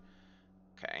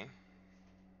 Okay.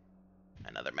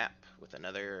 Another map with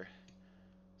another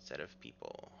set of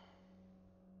people.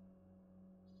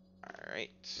 Alright.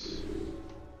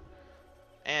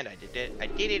 And I did it. I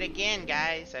did it again,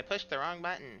 guys. I pushed the wrong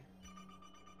button.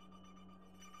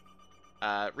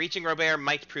 Reaching Robert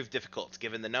might prove difficult,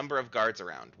 given the number of guards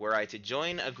around. Were I to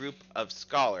join a group of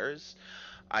scholars,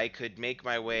 I could make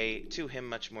my way to him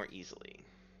much more easily.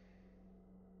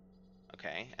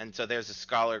 Okay, and so there's a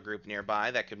scholar group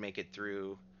nearby that could make it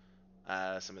through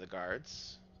some of the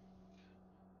guards,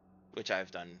 which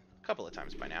I've done a couple of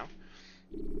times by now.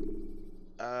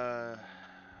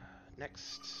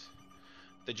 Next.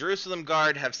 The Jerusalem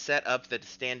Guard have set up the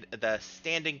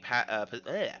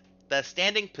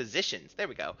standing positions. There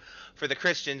we go, for the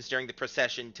Christians during the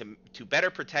procession to better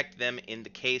protect them in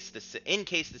case the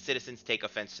citizens take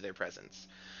offense to their presence.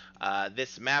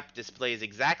 This map displays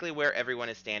exactly where everyone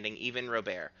is standing, even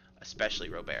Robert, especially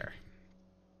Robert.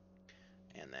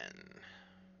 And then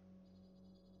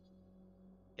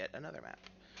yet another map.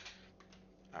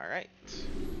 All right.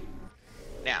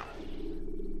 Now,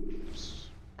 oops,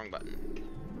 wrong button.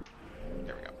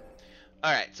 There we go.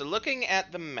 All right, so looking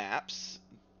at the maps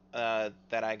that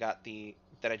I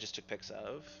just took pics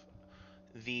of,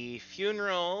 the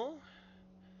funeral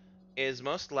is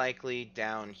most likely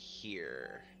down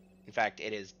here. In fact,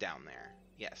 it is down there.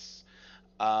 Yes.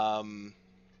 Okay,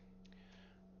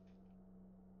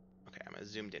 I'm as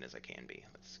zoomed in as I can be.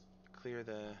 Let's clear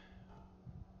the.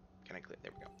 Can I clear?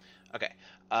 There we go. Okay.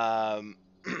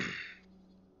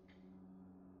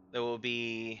 There will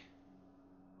be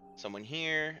someone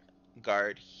here,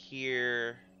 guard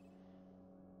here.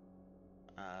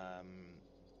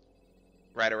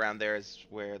 Right around there is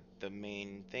where the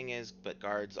main thing is, but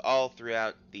guards all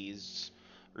throughout these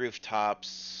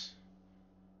rooftops.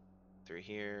 Through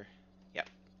here. Yep.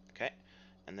 Okay.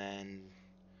 And then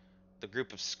the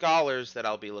group of scholars that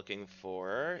I'll be looking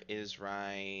for is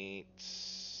right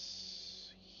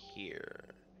here,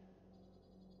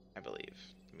 I believe.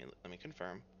 Let me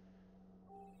confirm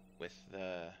with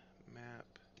the map.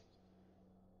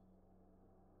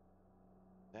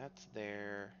 That's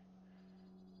there.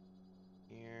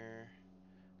 Here.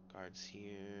 Guards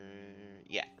here.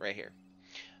 Yeah, right here.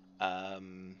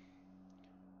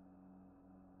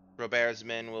 Robert's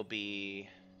men will be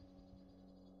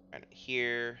right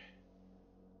here.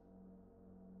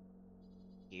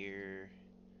 Here.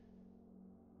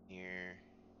 Here.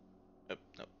 Oh,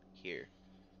 no. Here.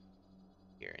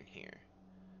 Here and here.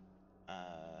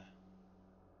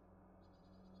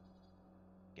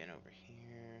 Again over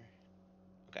here.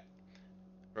 Okay.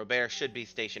 Robert should be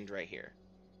stationed right here.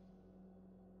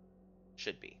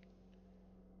 Should be.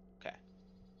 Okay.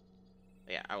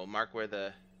 Yeah, I will mark where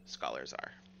the scholars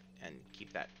are and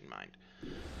keep that in mind.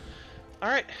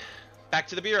 Alright. Back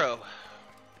to the bureau.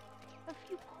 A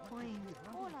few coins.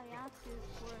 All I ask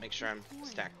is for Make sure I'm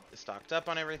stocked up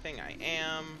on everything. I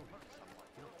am.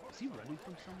 Is he running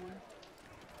from someone?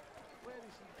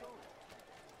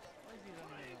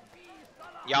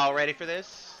 Y'all ready for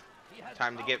this?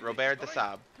 Time to get Robert the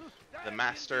Sab, the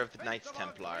master of the Knights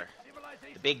Templar,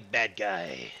 the big bad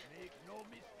guy. Make no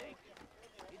mistake.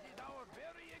 It is our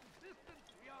very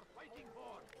existence we are fighting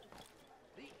for.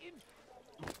 The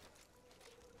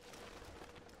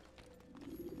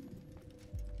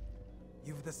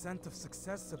You've the scent of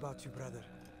success about you, brother.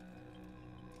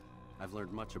 I've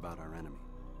learned much about our enemy.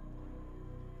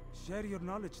 Share your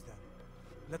knowledge then.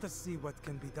 Let us see what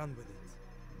can be done with it.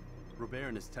 Robert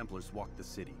and his Templars walked the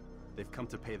city. They've come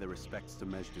to pay their respects to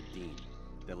Majd-ud-Din.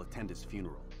 They'll attend his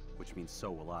funeral, which means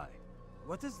so will I.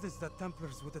 What is this that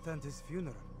Templars would attend his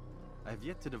funeral? I have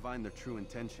yet to divine their true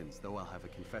intentions, though I'll have a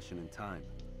confession in time.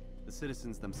 The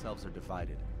citizens themselves are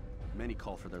divided. Many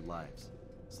call for their lives.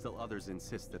 Still others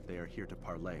insist that they are here to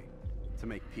parley, to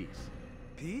make peace.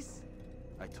 Peace?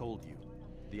 I told you.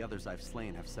 The others I've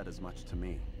slain have said as much to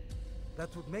me.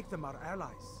 That would make them our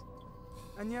allies.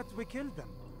 And yet we killed them.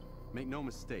 Make no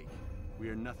mistake, we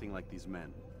are nothing like these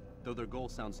men. Though their goal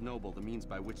sounds noble, the means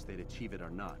by which they'd achieve it are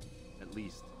not. At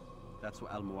least, that's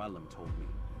what Al-Muallim told me.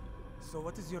 So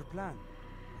what is your plan?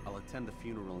 I'll attend the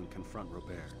funeral and confront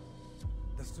Robert.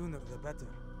 The sooner the better.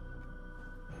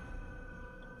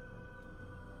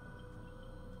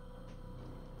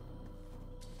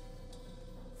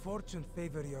 Fortune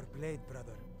favor your blade,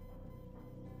 brother.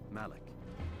 Malik,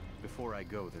 before I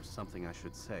go, there's something I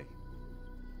should say.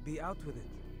 Be out with it.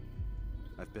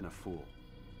 I've been a fool.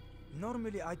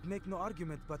 Normally I'd make no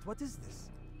argument, but what is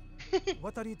this?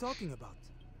 What are you talking about?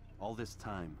 All this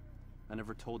time, I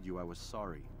never told you I was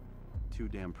sorry. Too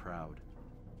damn proud.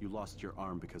 You lost your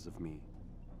arm because of me.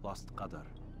 Lost Qadar.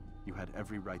 You had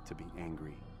every right to be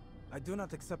angry. I do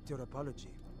not accept your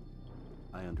apology.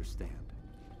 I understand.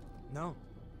 No,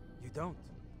 you don't.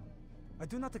 I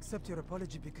do not accept your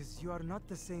apology because you are not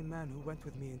the same man who went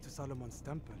with me into Solomon's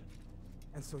temple.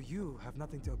 And so you have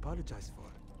nothing to apologize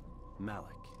for.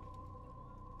 Malik.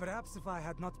 Perhaps if I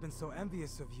had not been so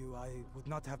envious of you, I would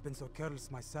not have been so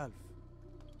careless myself.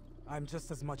 I'm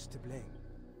just as much to blame.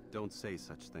 Don't say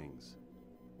such things.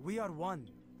 We are one.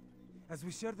 As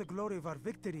we share the glory of our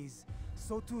victories,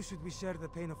 so too should we share the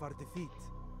pain of our defeat.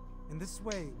 In this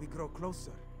way, we grow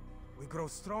closer. We grow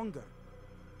stronger.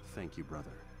 Thank you,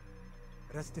 brother.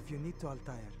 Rest if you need to,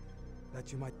 Altair,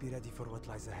 that you might be ready for what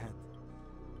lies ahead.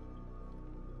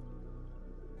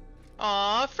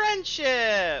 Aw,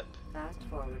 friendship! Fast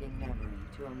forwarding memory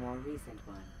to a more recent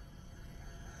one.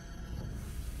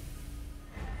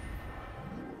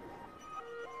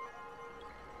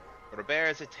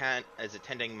 Robert is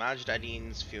attending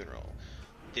Majd-ud-Din's funeral.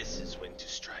 This is when to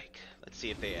strike. Let's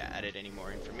see if they added any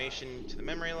more information to the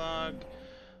memory log.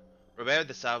 Robert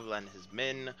de Sable and his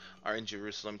men are in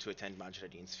Jerusalem to attend Majd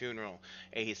ad-Din's funeral.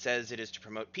 He says it is to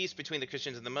promote peace between the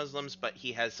Christians and the Muslims, but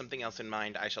he has something else in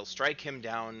mind. I shall strike him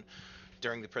down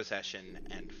during the procession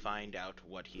and find out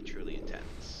what he truly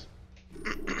intends.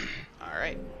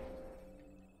 Alright.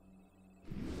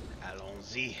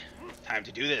 Allons-y. Time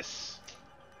to do this.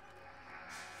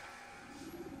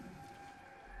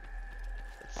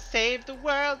 Let's save the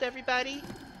world, everybody!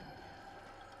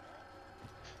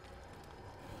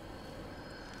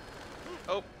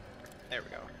 Oh, there we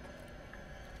go.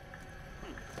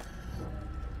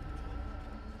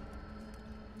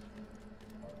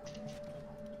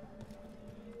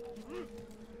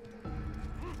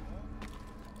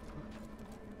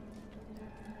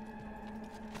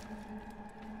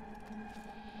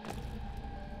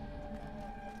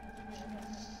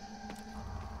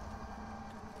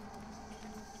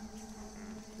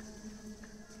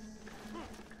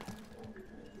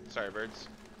 Sorry, birds.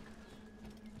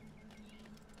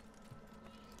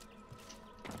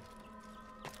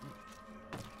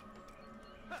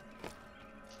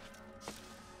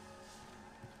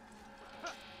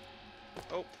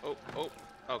 Oh.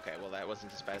 Okay, well that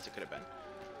wasn't as bad as it could have been.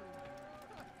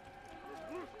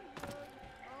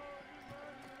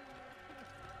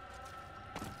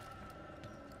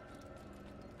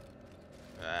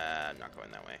 I'm not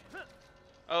going that way.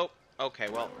 Oh, okay,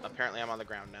 well, apparently I'm on the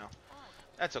ground now.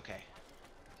 That's okay.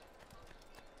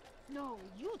 No,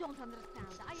 you don't understand.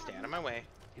 Stay out of my way.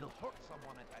 He'll hurt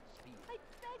someone at that speed. I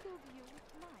beg of you.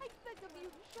 I beg of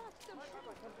you, just a minute.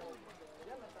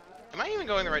 Am I even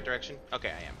going the right direction? Okay,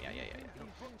 I am. Yeah.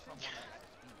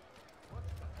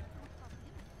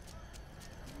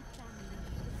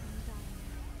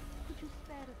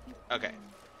 Okay.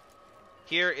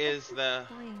 Here is the...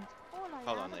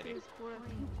 Hold on, lady.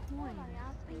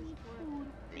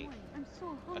 Me.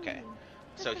 Okay.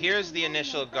 So here's the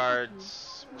initial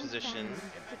guard's position.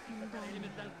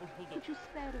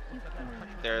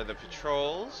 There are the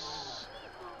patrols.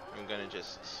 I'm gonna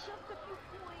just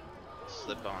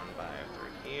slip on by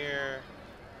through here.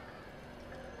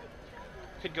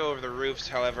 Could go over the roofs,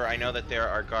 however, I know that there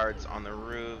are guards on the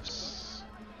roofs.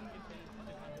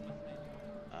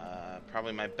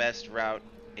 Probably my best route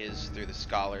is through the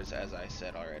scholars, as I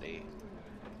said already.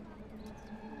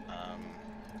 Okay.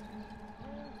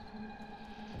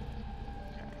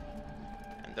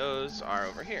 And those are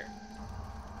over here.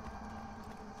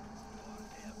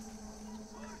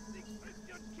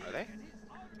 Are they?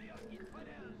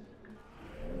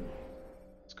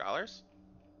 Scholars?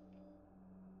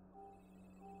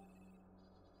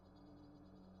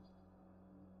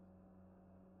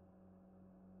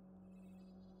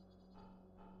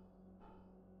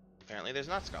 Apparently there's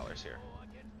not scholars here.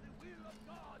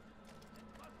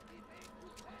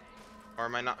 Or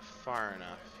am I not far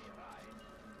enough?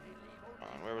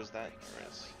 Hold on, where was that? There it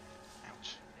is.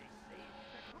 Ouch.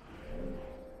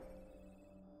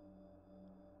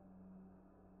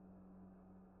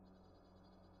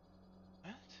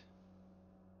 What?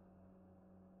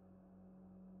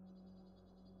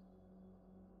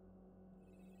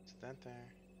 Is that there?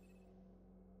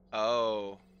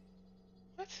 Oh.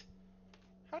 What?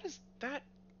 How does that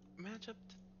match up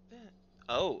to that?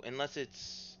 Oh, unless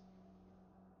it's...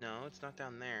 No, it's not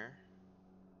down there.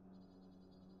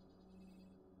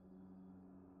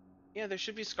 Yeah, there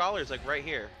should be scholars, like, right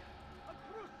here.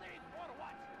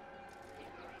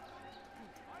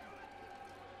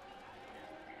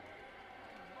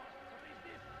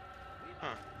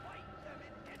 Huh.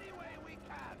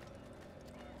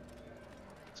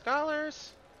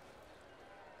 Scholars?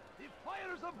 The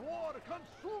fires of war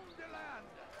consume the land.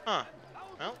 Huh.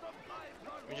 Well,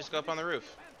 let me just go up on the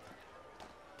roof.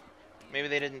 Maybe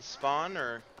they didn't spawn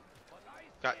or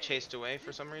got chased away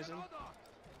for some reason. I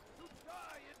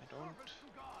don't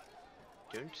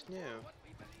know.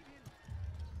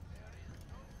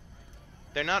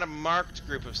 They're not a marked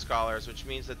group of scholars, which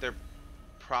means that they're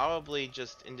probably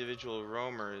just individual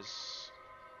roamers.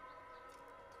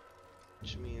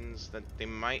 Which means that I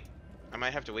might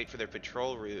have to wait for their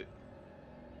patrol route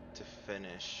to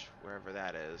finish, wherever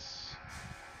that is.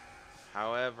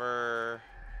 However,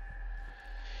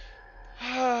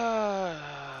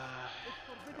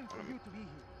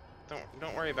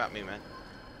 don't worry about me, man.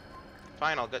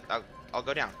 Fine, I'll go down. I'll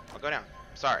go down.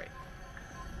 Sorry.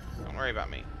 Don't worry about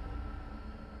me.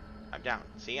 I'm down.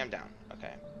 See, I'm down.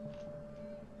 Okay.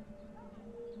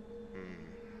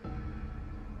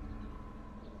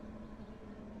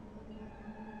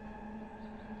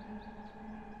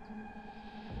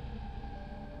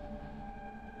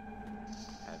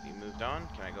 Have you moved on?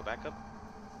 Can I go back up?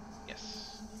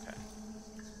 Yes. Okay.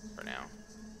 For now.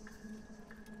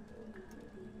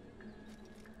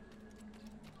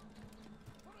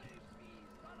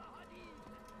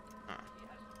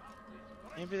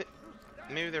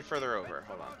 Maybe they're further over.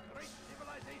 Hold on.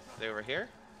 Are they over here?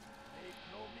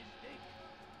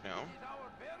 No.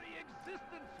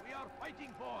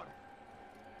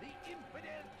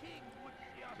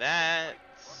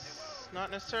 That's not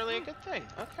necessarily a good thing.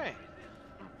 Okay.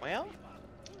 Well,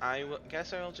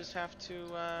 guess I will just have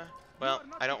to, well,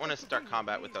 I don't want to start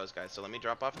combat with those guys, so let me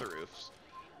drop off the roofs.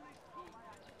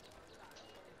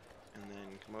 And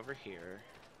then come over here.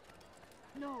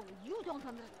 No, you don't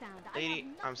understand. Lady,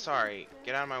 I'm sorry.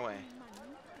 Get out of my way.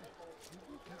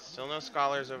 Still no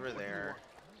scholars over there.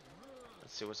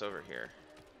 Let's see what's over here.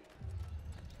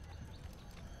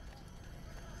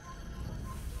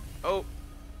 Oh,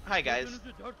 hi guys.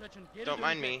 Don't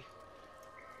mind me.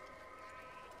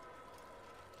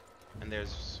 And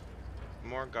there's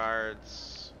more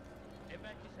guards.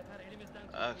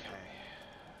 Okay.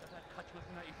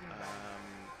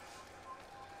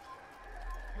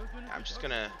 I'm just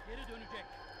gonna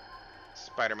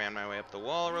Spider-Man my way up the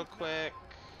wall real quick.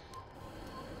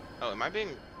 Oh, am I being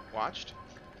watched?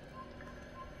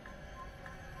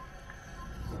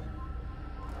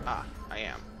 Ah, I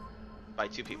am. By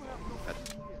 2 people.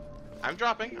 I'm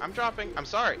dropping. I'm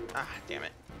sorry. Ah, damn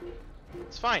it.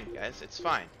 It's fine, guys. It's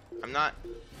fine. I'm not...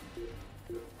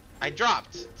 I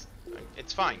dropped.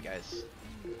 It's fine, guys.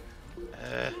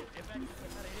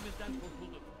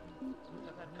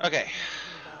 Okay.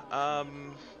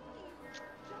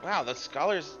 Wow, the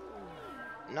scholars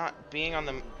not being on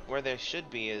them where they should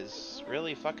be is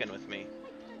really fucking with me.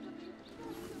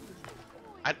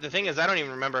 The thing is, I don't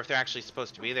even remember if they're actually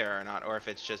supposed to be there or not, or if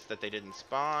it's just that they didn't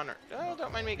spawn, or... Oh,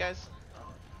 don't mind me, guys.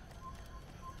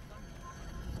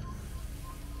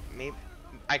 Maybe...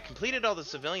 I completed all the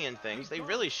civilian things. They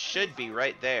really should be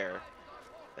right there.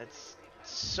 That's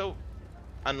so...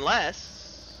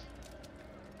 Unless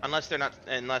they're not...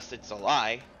 Unless it's a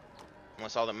lie.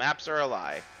 Unless all the maps are a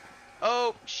lie.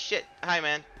 Oh, shit. Hi,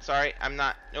 man. Sorry, I'm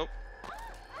not... Nope.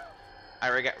 I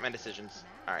regret my decisions.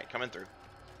 Alright, coming through.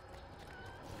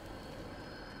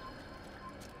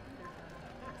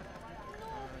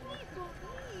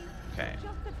 Okay.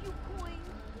 Just a few coins,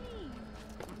 please.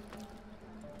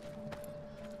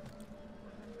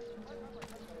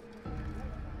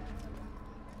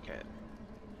 Okay.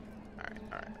 Alright.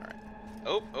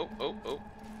 Oh.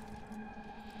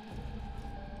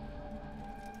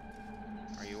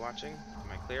 Are you watching?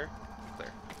 Am I clear? I'm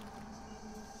clear.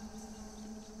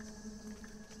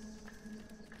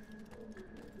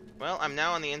 Well, I'm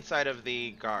now on the inside of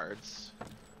the guards.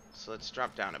 So let's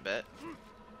drop down a bit.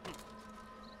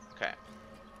 Okay.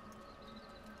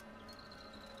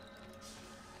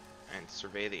 And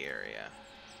survey the area.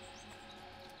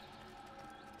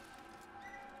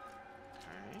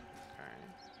 Okay.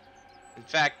 In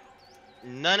fact,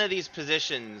 none of these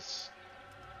positions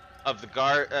of the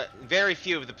guard, very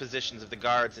few of the positions of the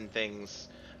guards and things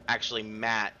actually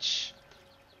match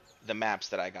the maps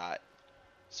that I got.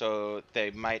 So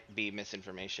they might be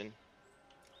misinformation.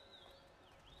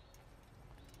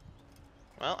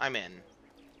 Well, I'm in.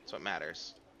 That's what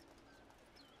matters.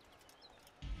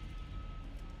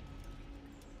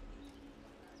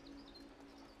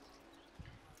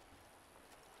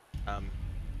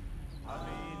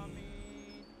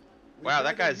 Wow,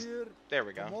 that guy's... There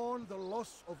we go. Mourn the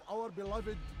loss of our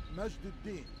beloved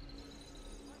Majduddin.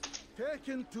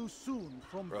 Taken too soon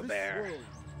from Robert. This world.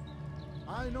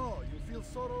 I know you feel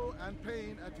sorrow and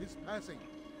pain at his passing,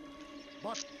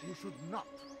 but you should not.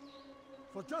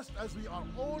 For just as we are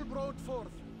all brought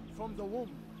forth from the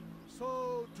womb,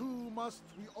 so too must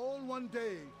we all one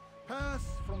day pass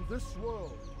from this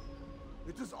world.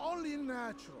 It is only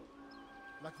natural,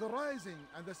 like the rising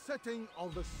and the setting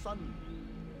of the sun.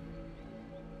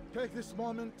 Take this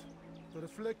moment to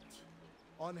reflect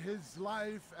on his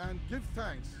life and give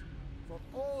thanks for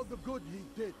all the good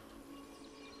he did.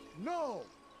 Know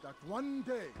that one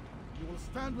day you will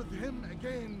stand with him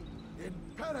again in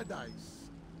paradise.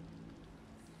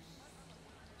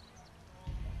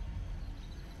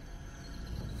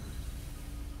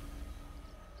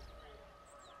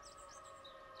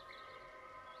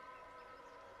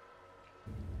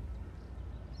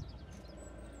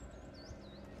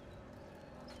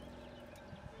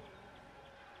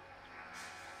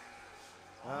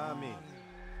 Amen.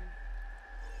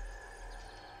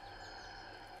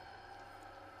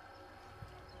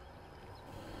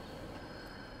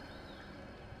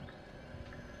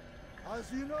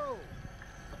 As you know,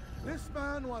 this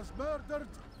man was murdered.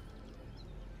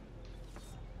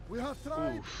 We have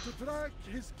tried to track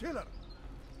his killer,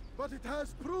 but it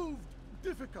has proved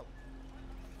difficult.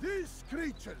 These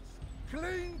creatures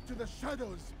cling to the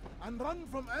shadows and run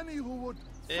from any who would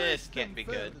This can't be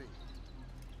good.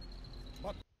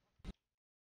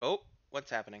 Oh,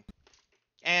 what's happening?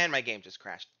 And my game just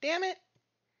crashed. Damn it.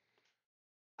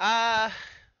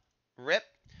 Rip.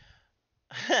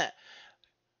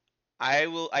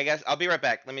 I guess I'll be right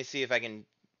back. Let me see if I can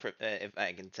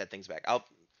set things back.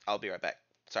 I'll be right back.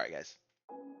 Sorry, guys.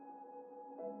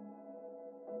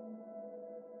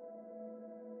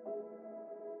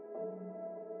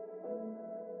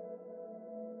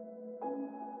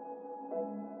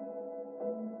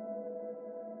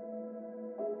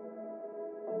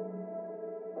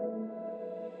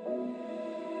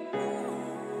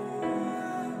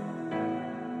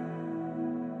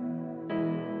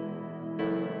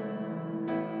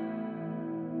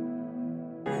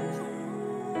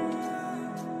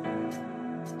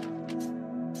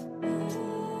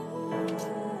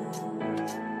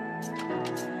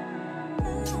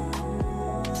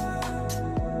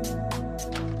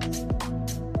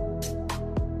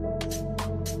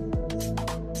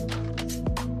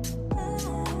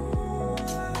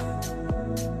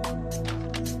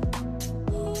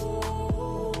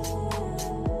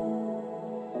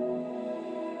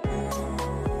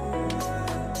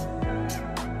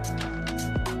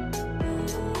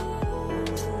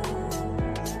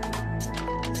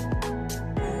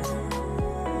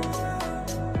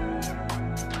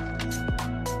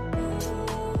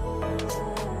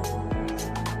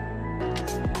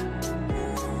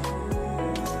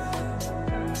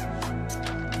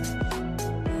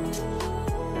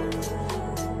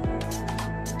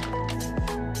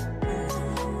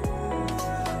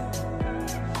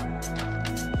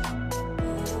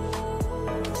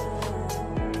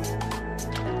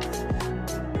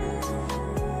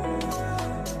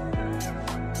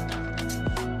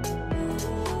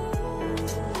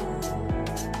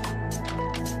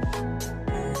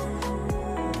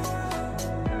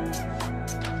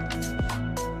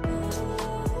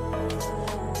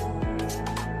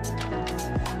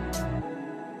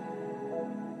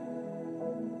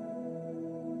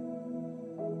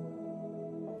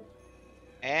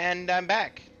 And I'm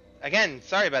back. Again,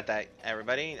 sorry about that,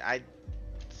 everybody. I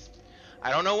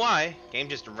don't know why. Game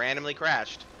just randomly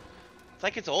crashed. It's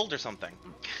like it's old or something.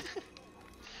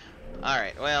 All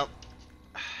right. Well,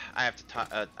 I have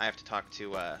to talk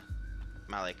to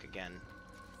Malik again.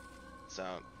 So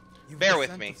bear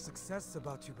with me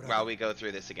while we go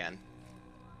through this again.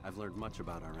 I've learned much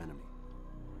about our enemy.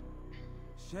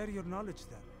 Share your knowledge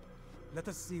then. Let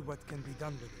us see what can be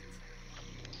done with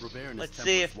it. Robert and Let's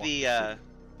see if the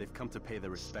they've come to pay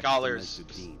their respects scholars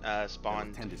to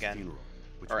spawned again, funeral,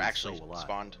 or actually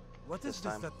spawned. What is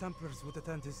this that Templars would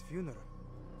attend his funeral?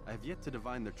 I have yet to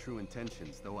divine their true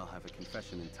intentions, though I'll have a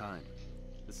confession in time.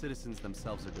 The citizens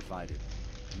themselves are divided.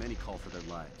 Many call for their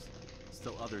lives.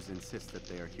 Still others insist that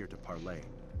they are here to parley,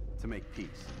 to make peace.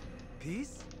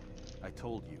 Peace? I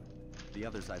told you. The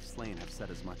others I've slain have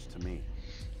said as much to me.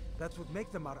 That would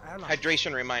make them our allies.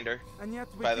 Hydration reminder, and yet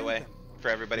by the way, for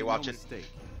everybody watching. No mistake.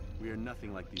 We are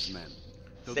nothing like these men.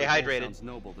 Though Stay hydrated. Sounds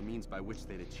noble, the means by which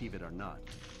they'd achieve it are not.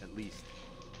 At least,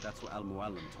 that's what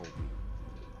Al-Muallim told me.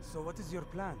 So what is your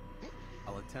plan?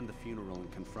 I'll attend the funeral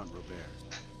and confront Robert.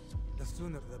 The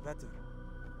sooner the better.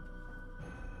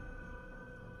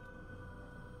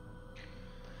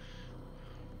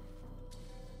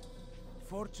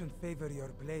 Fortune favor your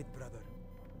blade, brother.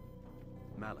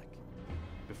 Malik,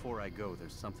 before I go,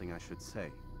 there's something I should say.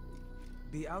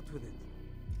 Be out with it.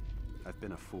 I've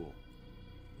been a fool.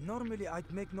 Normally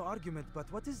I'd make no argument,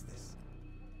 but what is this?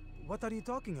 What are you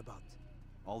talking about?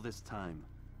 All this time,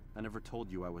 I never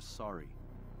told you I was sorry.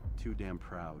 Too damn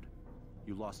proud.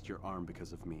 You lost your arm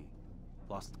because of me.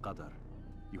 Lost Qadar.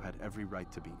 You had every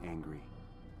right to be angry.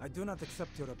 I do not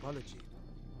accept your apology.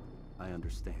 I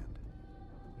understand.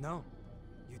 No,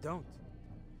 you don't.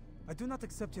 I do not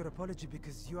accept your apology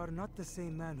because you are not the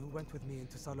same man who went with me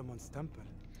into Solomon's temple.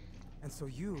 And so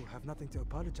you have nothing to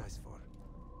apologize for.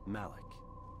 Malik.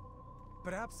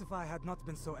 Perhaps if I had not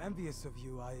been so envious of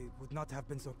you, I would not have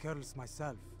been so careless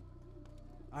myself.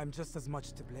 I'm just as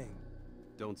much to blame.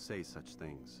 Don't say such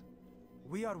things.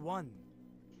 We are one.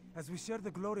 As we share the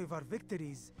glory of our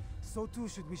victories, so too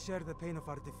should we share the pain of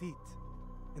our defeat.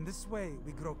 In this way,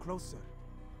 we grow closer.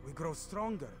 We grow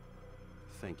stronger.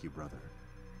 Thank you, brother.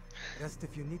 Rest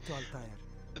if you need to, Altair.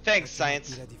 Thanks,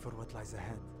 Science. Be ready for what lies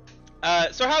ahead.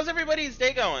 So how's everybody's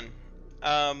day going?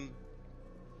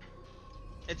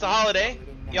 It's a holiday.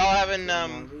 Y'all having,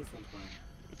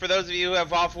 for those of you who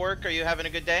have off work, are you having a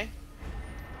good day?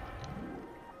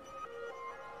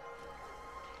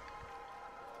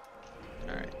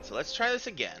 Alright, so let's try this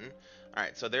again.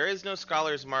 Alright, so there is no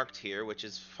scholars marked here, which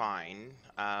is fine.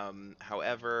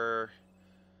 However,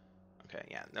 okay,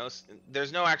 yeah,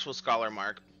 there's no actual scholar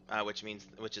mark.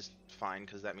 which is fine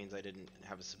because that means I didn't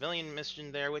have a civilian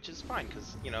mission there, which is fine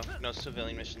because you know no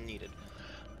civilian mission needed.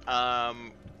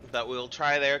 But we'll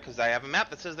try there because I have a map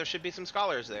that says there should be some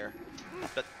scholars there.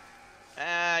 But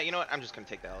you know what? I'm just gonna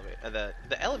take the elevator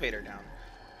the elevator down.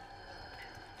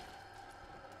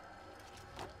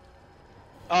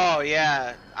 Oh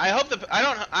yeah. I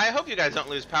hope you guys don't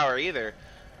lose power either.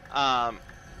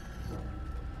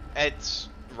 It's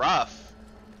rough.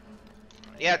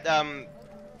 Yeah,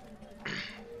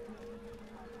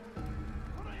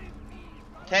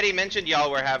 Teddy mentioned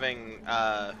y'all were having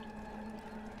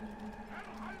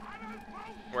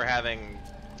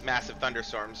massive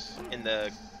thunderstorms in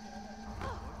the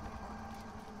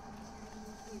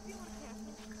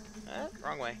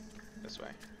wrong way. This way.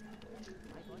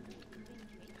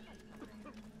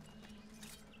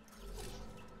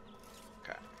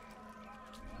 Okay.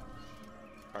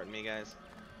 Pardon me, guys.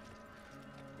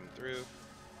 Come through.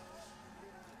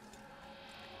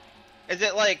 Is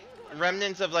it like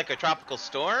remnants of like a tropical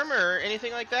storm or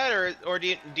anything like that, or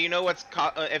do you know what's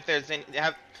if there's any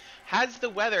has the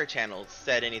Weather Channel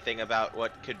said anything about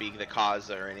what could be the cause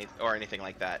or anything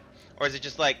like that, or is it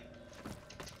just like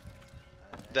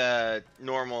the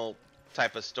normal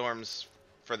type of storms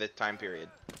for the time period?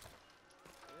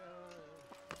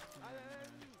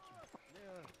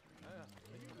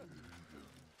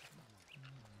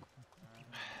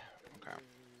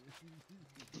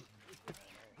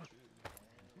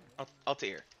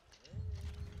 Altair.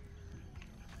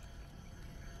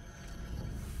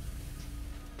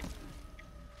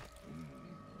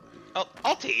 Oh,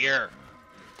 Altair!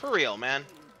 For real, man.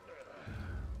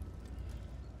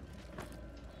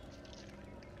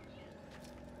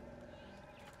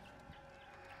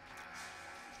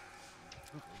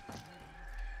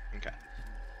 Okay.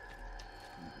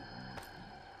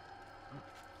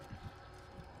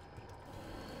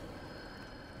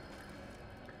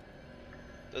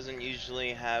 Doesn't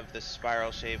usually have the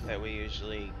spiral shape that we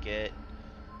usually get.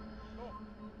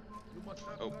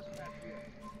 Oh.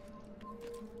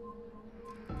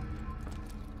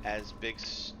 As big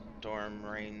storm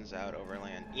rains out over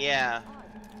land. Yeah.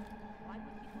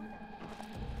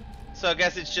 So I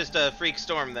guess it's just a freak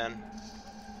storm then.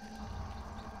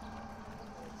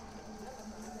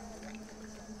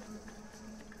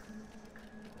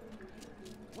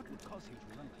 What would cause him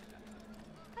to run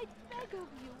like that? I beg of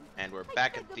you. And we're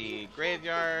back at the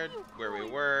graveyard where we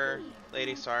were.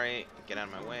 Lady, sorry. Get out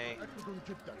of my way.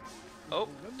 Oh,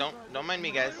 don't mind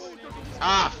me, guys.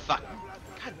 Ah, fuck.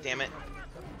 God damn it.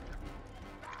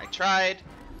 I tried.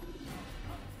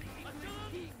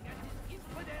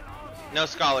 No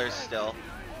scholars still.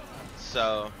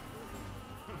 So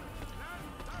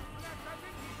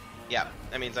yeah,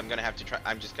 that means I'm gonna have to try.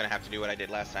 I'm just gonna have to do what I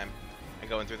did last time and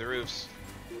go in through the roofs.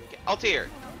 Altair.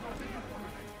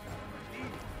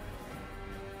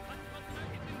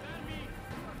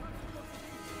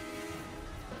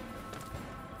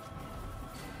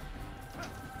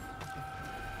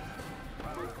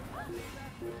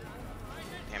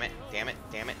 Damn it, damn it,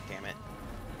 damn it, damn it.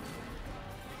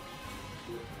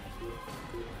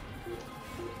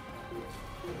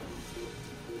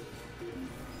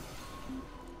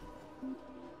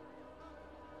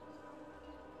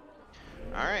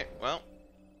 Alright, well,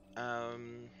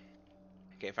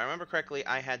 okay, if I remember correctly,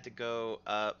 I had to go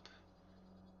up,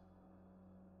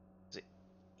 was it,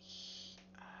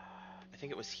 I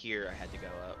think it was here I had to go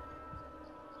up.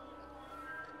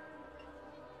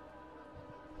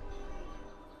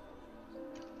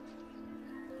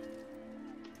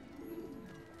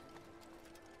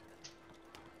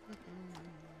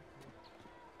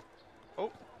 Oh.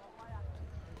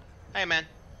 Hey man,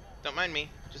 don't mind me,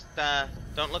 just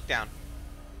don't look down.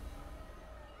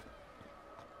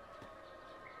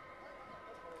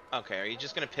 Okay, are you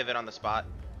just gonna pivot on the spot?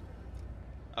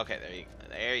 Okay, there you go,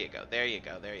 there you go, there you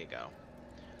go, there you go.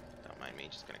 Don't mind me,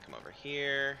 just gonna come over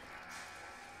here.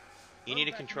 You need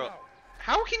to control.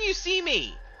 How can you see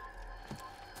me?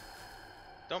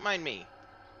 Don't mind me.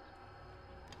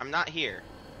 I'm not here.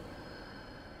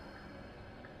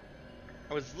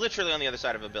 I was literally on the other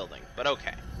side of a building, but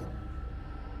okay.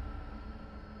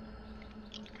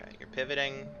 Okay, you're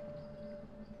pivoting.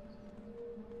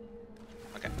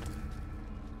 Okay.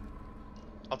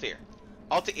 Altair.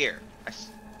 Altair.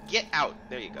 Get out.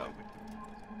 There you go.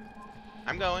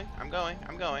 I'm going. I'm going.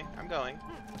 I'm going. I'm going.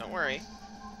 Don't worry.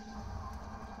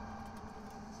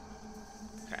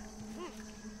 Okay.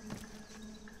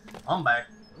 I'm back.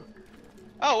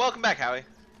 Oh, welcome back, Howie.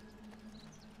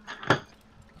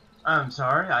 I'm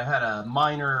sorry, I had a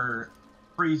minor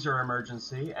freezer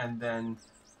emergency, and then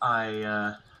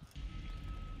I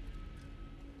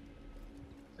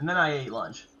ate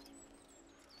lunch.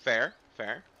 Fair,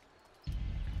 fair.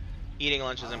 Eating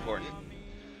lunch is important.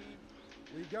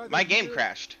 My game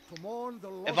crashed.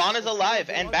 Yvonne is alive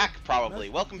and back, probably.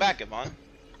 Welcome back, Yvonne.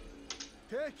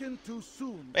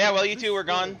 Yeah, well, you two were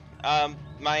gone.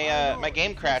 My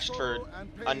game crashed for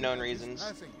unknown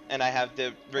reasons, and I have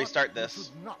to restart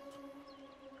this.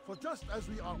 For just as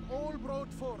we are all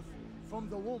brought forth from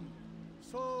the womb,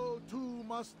 so too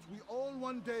must we all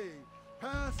one day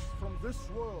pass from this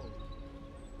world.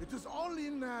 It is only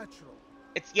natural.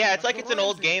 It's like it's an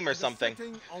old game or something.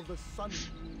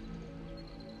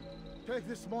 Take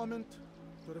this moment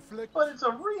to reflect. But it's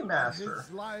a remaster.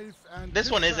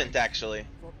 This one isn't actually.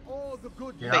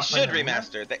 They They should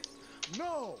remaster.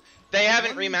 They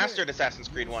haven't remastered Assassin's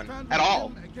Creed 1 at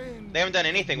all. They haven't done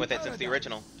anything with it since the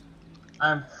original.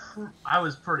 I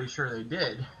was pretty sure they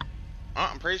did.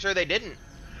 I'm pretty sure they didn't.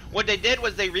 What they did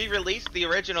was they re-released the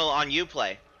original on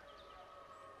Uplay.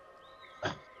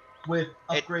 With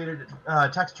upgraded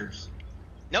textures.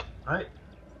 Nope. Right?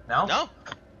 No? No.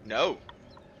 No.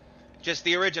 Just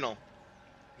the original.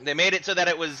 They made it so that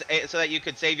it was so that you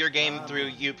could save your game through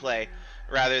Uplay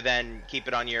rather than keep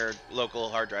it on your local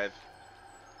hard drive.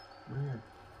 Weird.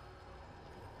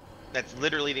 That's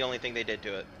literally the only thing they did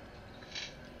to it.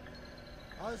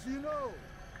 As you know,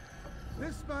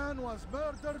 this man was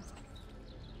murdered.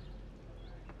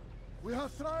 We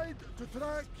have tried to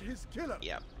track his killer.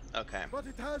 Yep. Okay. But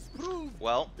it has proved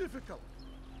difficult.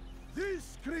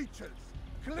 These creatures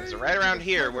it's right around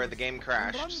here where the game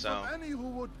crashed, so any who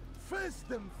would face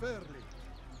them fairly.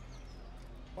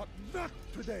 But not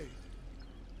today.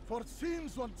 For it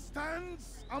seems one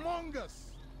stands among us.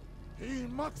 He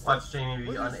mocks Watch us Jamie be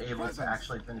with his unable to presence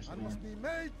actually finish the and must game. be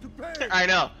made to pay. I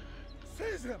know.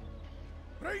 Seize him.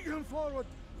 Bring him forward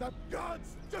that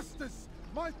God's justice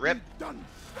might Rip. be done.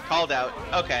 Called out.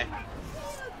 Okay.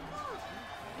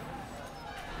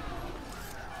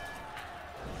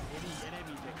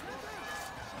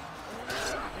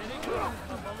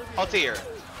 Altair.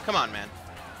 Come on, man.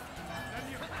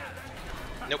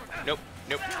 Nope, nope,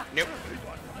 nope, nope.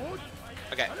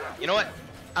 Okay, you know what?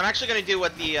 I'm actually gonna do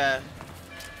what the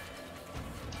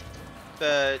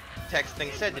text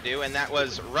thing said to do, and that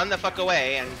was run the fuck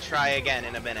away and try again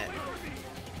in a minute.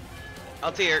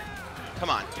 Altair, come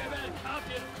on.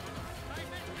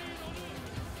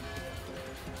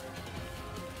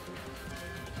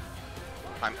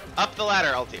 Climb up the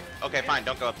ladder, Altair. Okay, fine,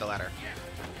 don't go up the ladder.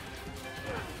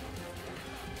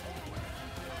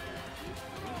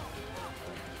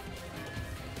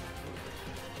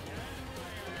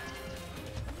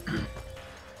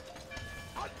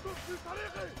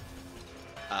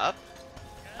 Up.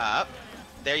 Up.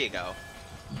 There you go.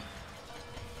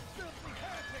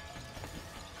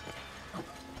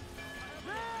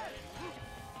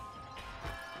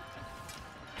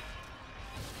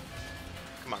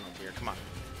 Come on, Altair, come on.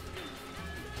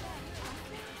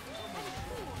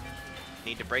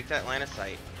 Need to break that line of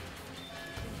sight.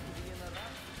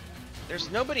 There's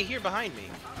nobody here behind me.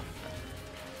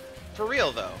 For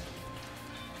real, though.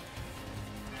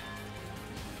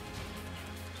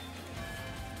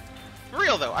 For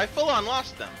real, though. I full-on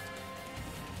lost them.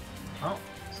 Oh,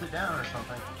 sit down or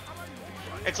something.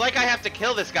 It's like I have to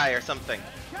kill this guy or something.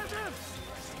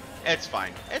 It's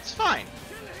fine. It's fine.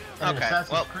 In an Okay,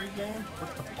 Assassin's well... Creed game?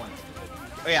 What's the point?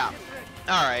 Yeah.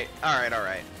 Alright, alright,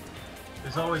 alright.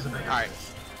 There's always a big Alright.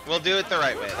 We'll do it the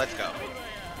right way. Let's go.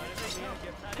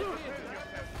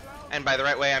 And by the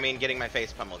right way, I mean getting my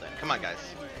face pummeled in. Come on, guys.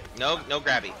 No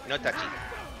grabby. No touchy.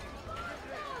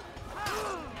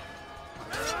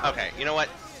 Okay, you know what?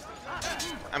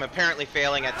 I'm apparently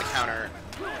failing at the counter,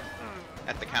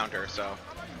 so...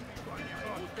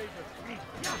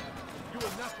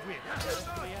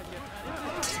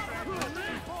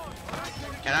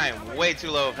 And I am way too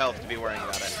low of health to be worrying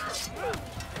about it.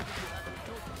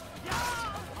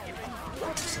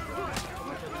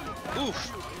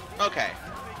 Oof. Okay.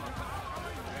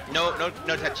 No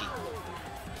touchy.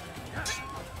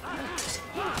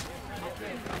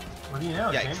 What do you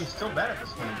know? Yikes. Jamie's still bad at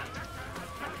this game.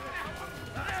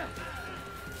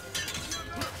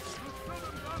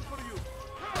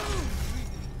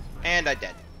 And I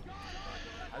dead.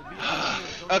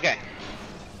 Okay.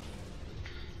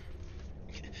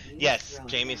 Yes,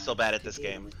 Jamie's still bad at this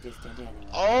game.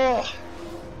 Oh!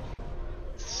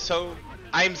 So...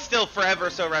 I'm still forever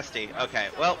so rusty. Okay,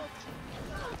 well...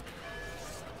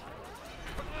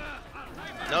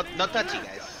 No touchy,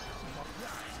 guys.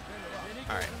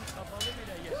 Alright.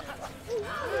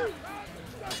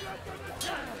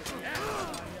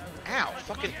 Ow,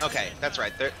 fucking... Okay, that's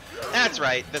right. That's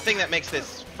right. The thing that makes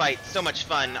this fight so much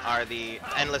fun are the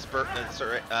endless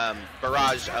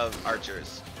barrage of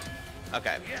archers.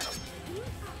 Okay.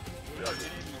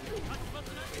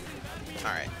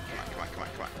 Alright. Come on, come on, come on,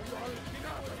 come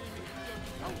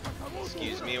on.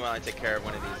 Excuse me while I take care of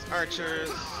one of these archers.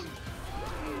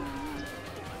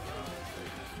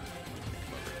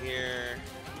 Over here.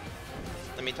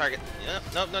 Let me target.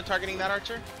 Nope, no targeting that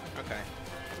archer? Okay.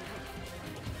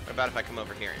 What about if I come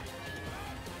over here?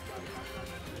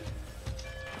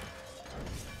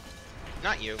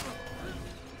 Not you.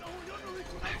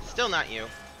 Still not you.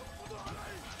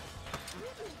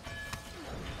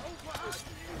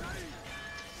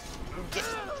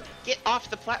 Get off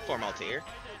the platform, Altair.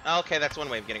 Okay, that's one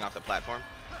way of getting off the platform.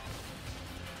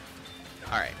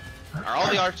 Alright. Are all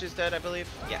the archers dead, I believe?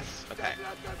 Yes. Okay.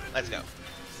 Let's go.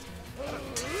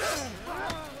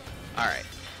 Alright.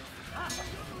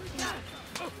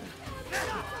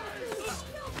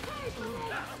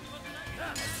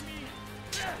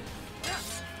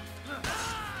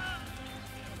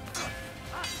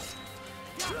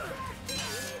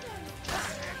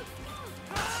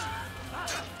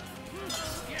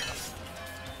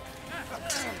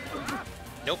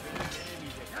 Nope.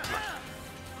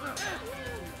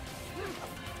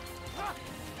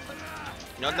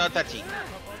 No, not that team.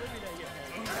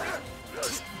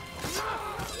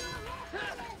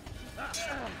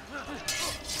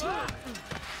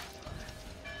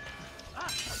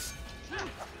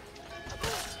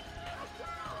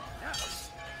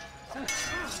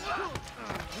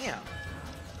 Yeah.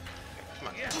 Come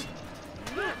on.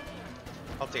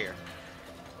 Altair.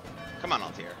 Come on,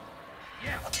 Altair.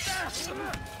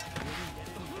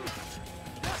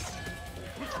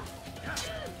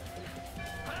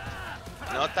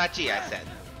 No touchy, I said.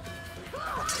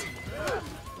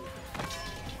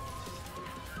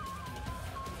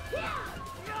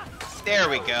 There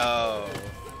we go.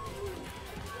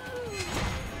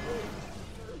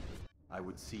 I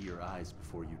would see your eyes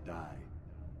before you die.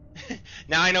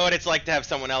 Now I know what it's like to have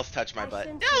someone else touch my butt.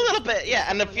 Yeah, a little bit, yeah,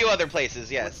 and a few other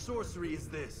places, yes. What sorcery is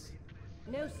this?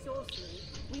 No sorcery.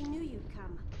 We knew you'd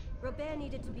come. Robert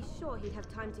needed to be sure he'd have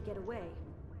time to get away.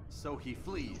 So he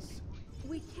flees.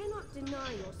 We cannot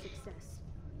deny your success.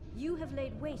 You have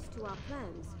laid waste to our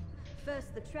plans.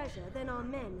 First the treasure, then our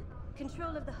men.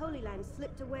 Control of the Holy Land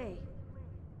slipped away.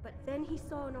 But then he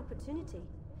saw an opportunity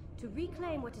to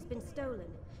reclaim what has been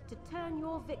stolen, to turn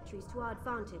your victories to our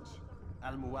advantage.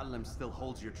 Al-Muallim still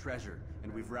holds your treasure,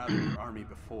 and we've routed your army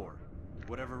before.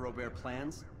 Whatever Robert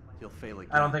plans, he'll fail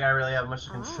again. I don't think I really have much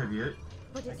to contribute.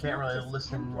 I can't really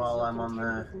listen while I'm on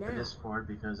the Discord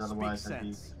because otherwise I'd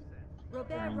be...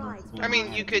 I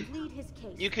mean, you could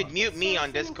mute me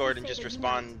on Discord and just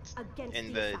respond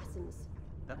in the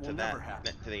to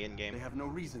the in-game. They have no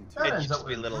reason to. That ends up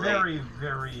with very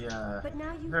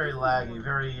laggy,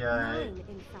 very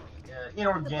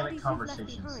inorganic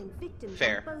conversations.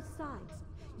 Fair.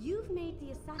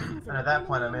 And at that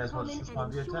point, I may as well just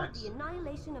respond via text.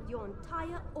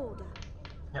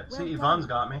 Yep. See, Yvonne's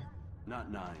got me.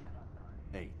 Not 9,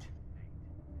 8.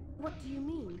 What do you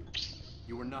mean?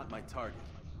 You were not my target.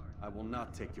 I will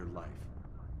not take your life.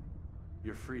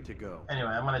 You're free to go. Anyway,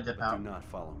 I'm gonna dip out. Do not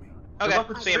follow me. Okay,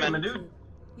 see ya, man. man. Dude.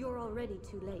 You're already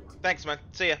too late. Thanks, man.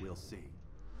 See ya. We'll see.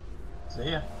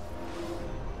 See ya.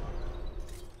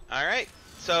 Alright,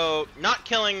 so not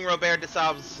killing Robert de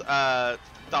Sauve's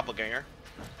doppelganger,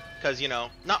 because, you know,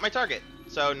 not my target,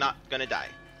 so not gonna die.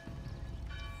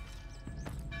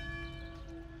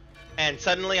 And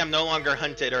suddenly I'm no longer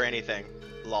hunted or anything.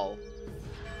 Lol.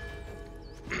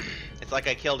 It's like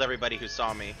I killed everybody who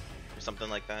saw me, or something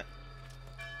like that.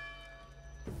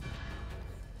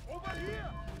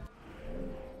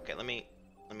 Okay, let me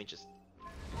just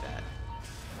do that.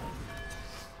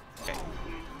 Okay.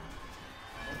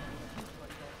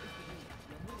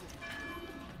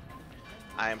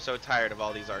 I am so tired of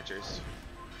all these archers.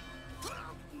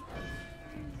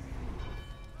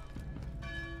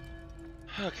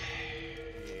 Okay.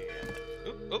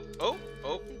 Oop,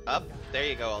 oh, up. There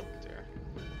you go, Altair.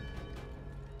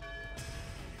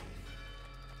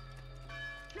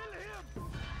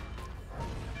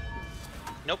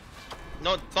 Nope.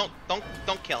 No, don't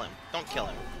kill him. Don't kill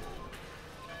him.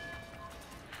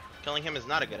 Killing him is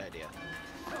not a good idea.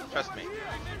 Trust me.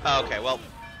 Oh, okay, well.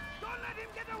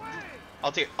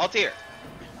 Altair.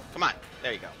 Come on.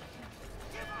 There you go.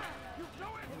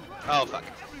 Oh, fuck.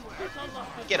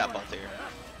 Get up, Altair.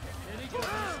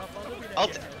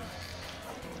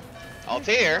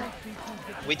 Altair.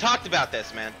 We talked about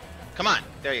this, man. Come on.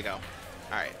 There you go.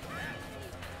 Alright.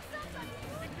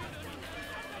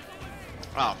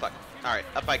 Oh, fuck. Alright,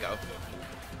 up I go.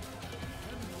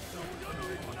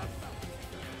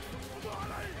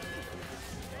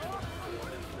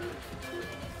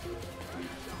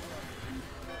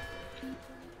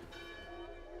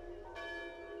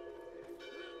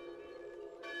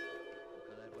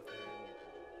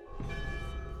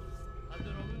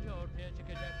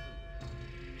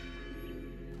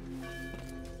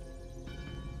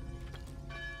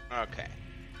 Okay.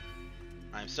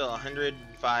 I'm still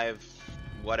 105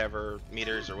 whatever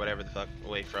meters or whatever the fuck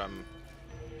away from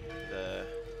the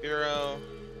Bureau.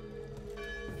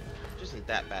 Which isn't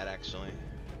that bad, actually.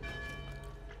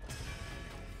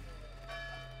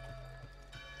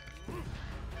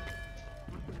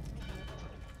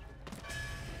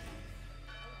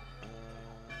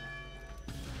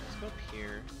 Let's go up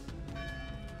here.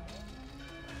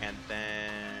 And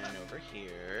then over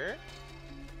here.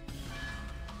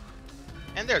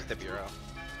 And there's the Bureau.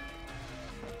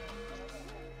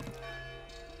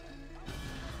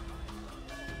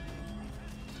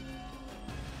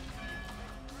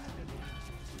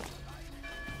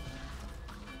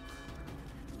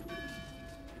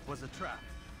 It was a trap.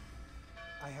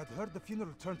 I had heard the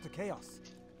funeral turned to chaos.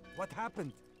 What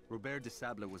happened? Robert de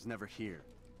Sable was never here.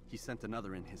 He sent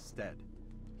another in his stead.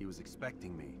 He was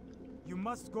expecting me. You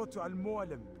must go to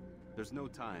Al-Mu'alim. There's no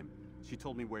time. She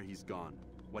told me where he's gone,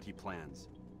 what he plans.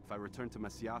 If I return to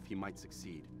Masyaf, he might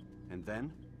succeed. And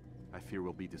then, I fear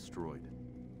we'll be destroyed.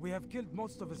 We have killed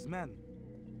most of his men.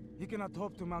 He cannot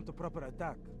hope to mount a proper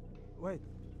attack. Wait,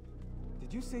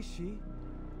 did you say she?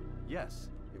 Yes,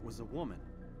 it was a woman.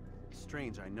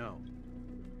 Strange, I know.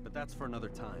 But that's for another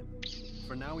time.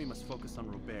 For now, we must focus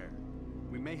on Robert.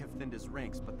 We may have thinned his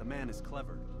ranks, but the man is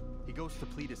clever. He goes to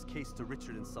plead his case to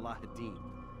Richard and Salah ad-Din,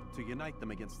 to unite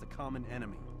them against the common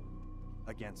enemy.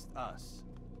 Against us.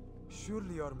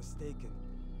 Surely you're mistaken.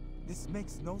 This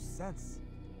makes no sense.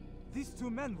 These two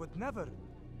men would never...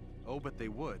 Oh, but they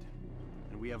would.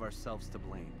 And we have ourselves to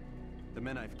blame. The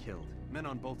men I've killed, men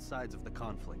on both sides of the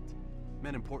conflict.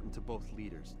 Men important to both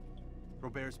leaders.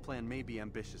 Robert's plan may be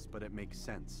ambitious, but it makes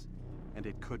sense. And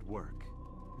it could work.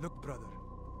 Look, brother.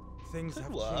 Things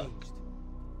have changed.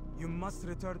 You must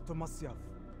return to Masyaf.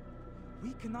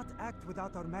 We cannot act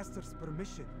without our master's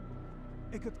permission.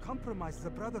 It could compromise the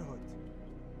Brotherhood.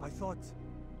 I thought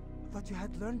you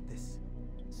had learned this.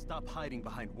 Stop hiding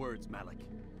behind words, Malik.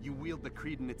 You wield the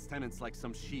creed and its tenets like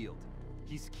some shield.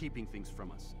 He's keeping things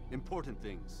from us. Important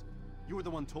things. You were the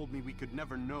one told me we could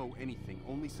never know anything,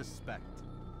 only suspect.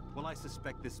 Well, I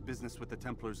suspect this business with the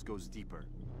Templars goes deeper.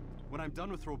 When I'm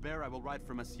done with Robert, I will ride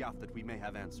for Masyaf that we may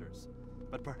have answers.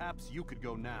 But perhaps you could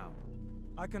go now.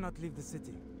 I cannot leave the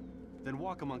city. Then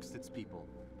walk amongst its people.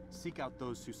 Seek out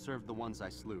those who served the ones I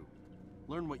slew.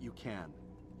 Learn what you can.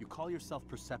 You call yourself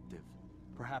perceptive.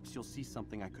 Perhaps you'll see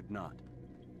something I could not.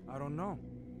 I don't know.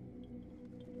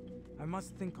 I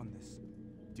must think on this.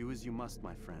 Do as you must,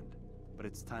 my friend. But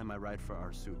it's time I ride for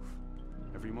Arsuf.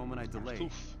 Every moment I delay,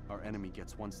 our enemy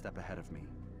gets one step ahead of me.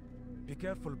 Be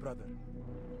careful, brother.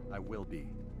 I will be.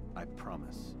 I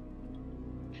promise.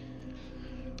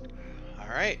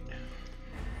 Alright.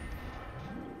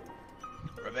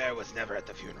 Robert was never at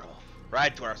the funeral.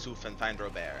 Ride to Arsuf and find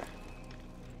Robert.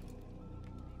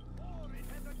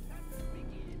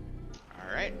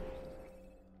 Alright.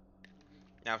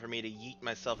 Now for me to yeet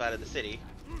myself out of the city.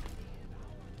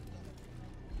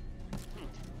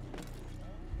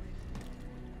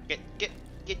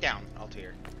 Get down,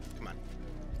 Altair. Come on.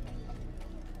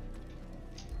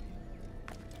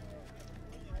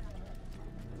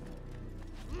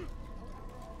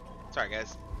 Sorry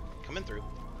guys. Coming through.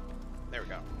 There we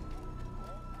go.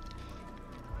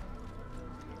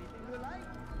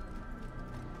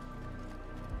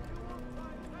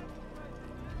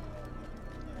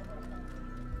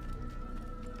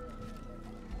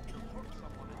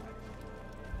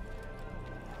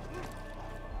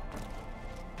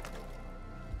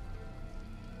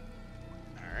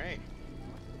 Alright.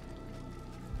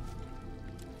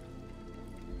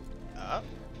 Up.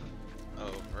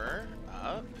 Over.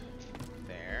 Up.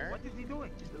 There. What is he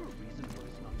doing? Is there a reason for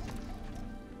his nonsense?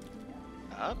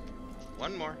 Up.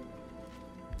 One more.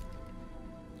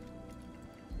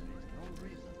 There is no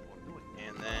reason for doing it.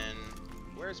 And then,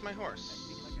 where's my horse?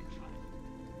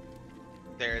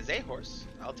 There's a horse.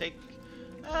 I'll take,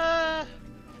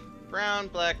 brown,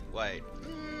 black, white.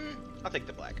 I'll take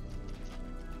the black.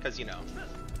 Because, you know,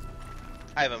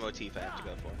 I have a motif I have to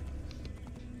go for.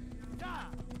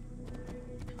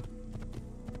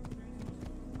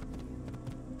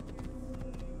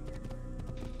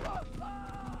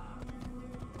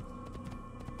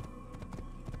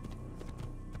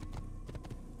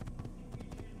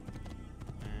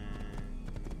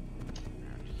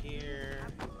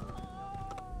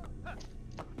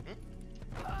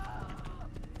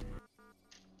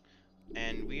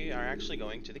 And we are actually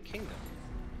going to the kingdom.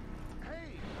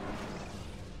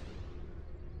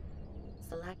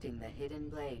 Selecting the hidden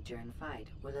blade during fight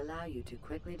will allow you to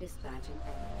quickly dispatch an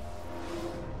enemy.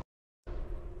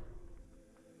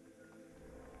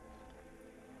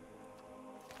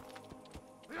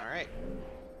 Alright.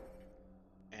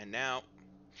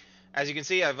 As you can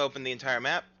see, I've opened the entire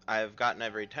map. I've gotten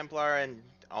every Templar and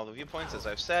all the viewpoints, as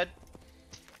I've said.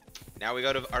 Now we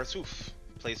go to Arsuf,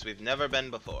 a place we've never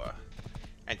been before,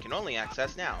 and can only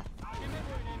access now.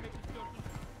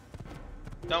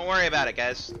 Don't worry about it,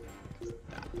 guys.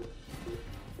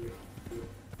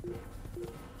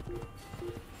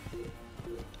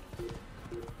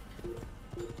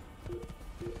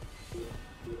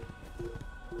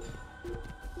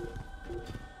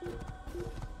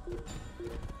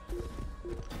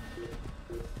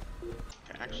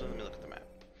 Actually, let me look at the map.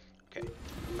 Okay,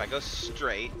 if I go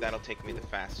straight, that'll take me the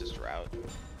fastest route.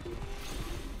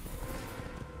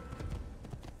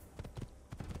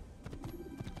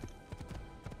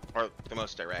 Or the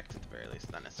most direct, at the very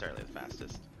least, not necessarily the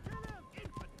fastest.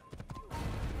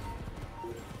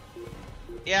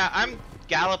 Yeah, I'm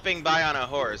galloping by on a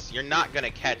horse. You're not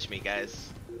gonna catch me, guys.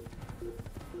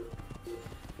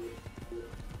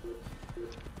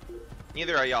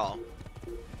 Neither are y'all.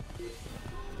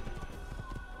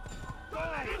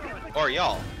 Or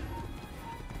y'all.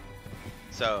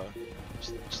 So,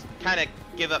 just kind of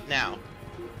give up now.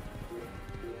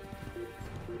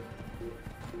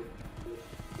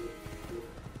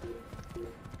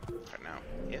 Right now,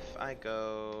 if I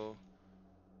go...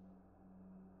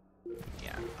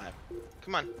 Yeah,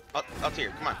 come on.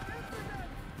 Altair, come on.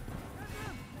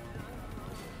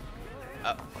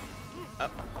 Up.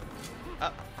 Up.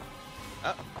 Up.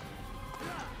 Up.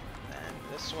 And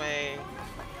this way.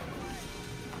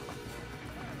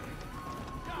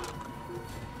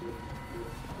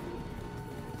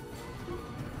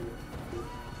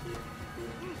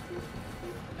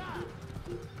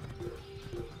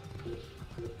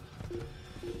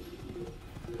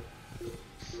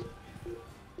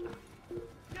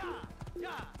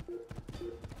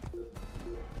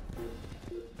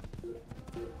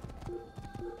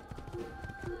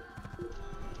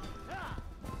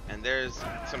 And there's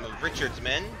some of Richard's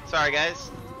men. Sorry, guys.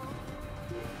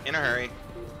 In a hurry.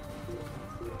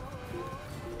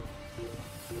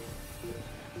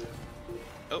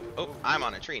 Oh, I'm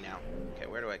on a tree now. Okay,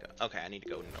 where do I go? Okay, I need to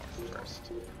go north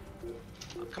first.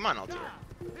 Oh, come on, Altair.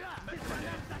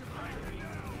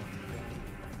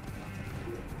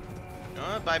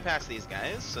 Bypass these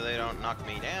guys so they don't knock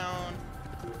me down.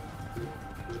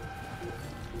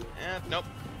 Nope.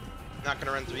 Not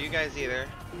gonna run through you guys either.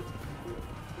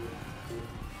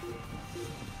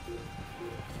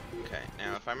 Okay,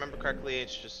 now if I remember correctly,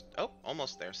 it's just... Oh,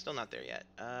 almost there. Still not there yet.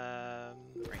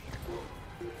 Right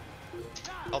here.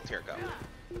 Altair, go.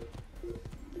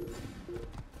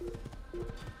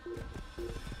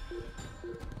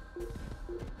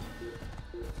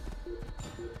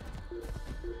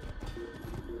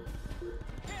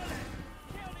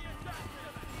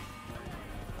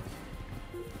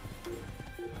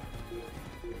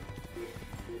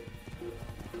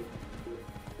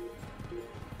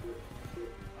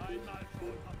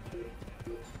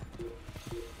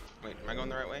 Wait, am I going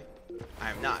the right way?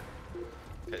 I am not.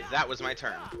 Because that was my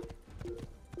turn.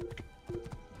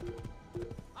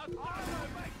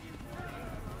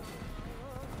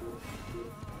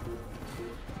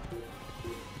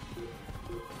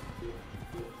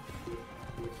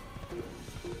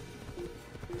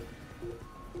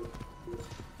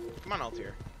 Come on,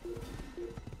 Altair.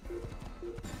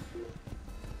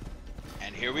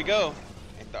 And here we go.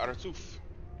 At the Arsuf.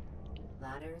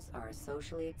 Ladders are a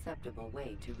socially acceptable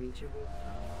way to reach a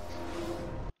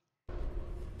rooftop.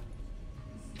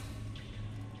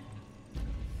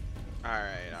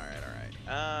 Alright.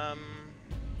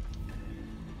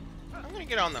 I'm gonna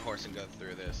get on the horse and go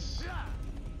through this.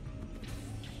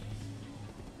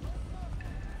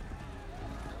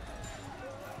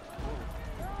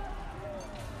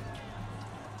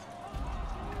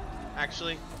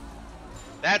 Actually,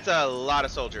 that's a lot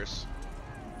of soldiers.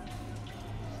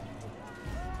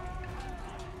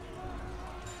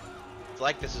 It's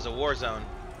like this is a war zone.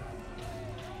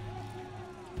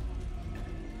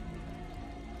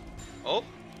 Oh,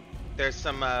 there's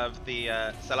some of the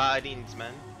Salahadin's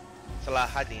men.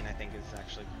 Salahadin, I think, is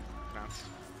actually pronounced.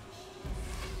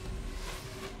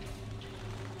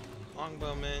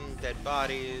 Longbowmen, dead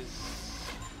bodies.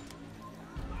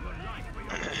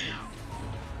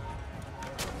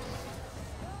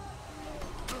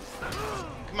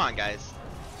 Come on, guys.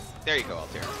 There you go,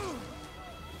 Altair.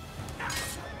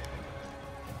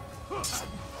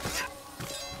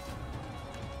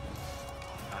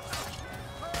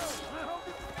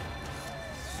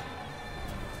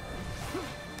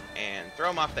 And throw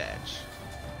him off the edge.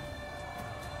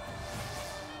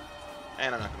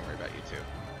 And I'm not going to worry about you two.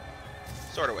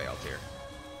 Sword away, Altair.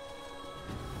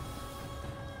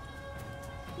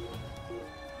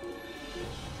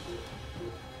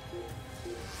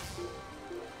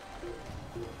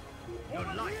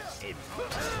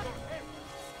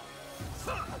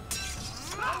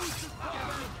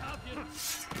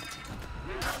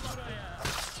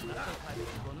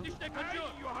 İşte kaçıyor.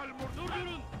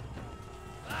 Durdurun.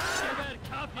 Geber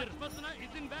kafir. Basına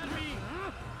izin vermeyin.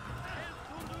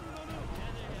 Durdurun onu.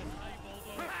 Nereye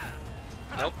kayboldu?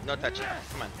 Nope, no touching.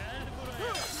 Come on.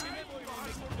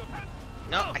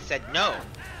 No, I said no.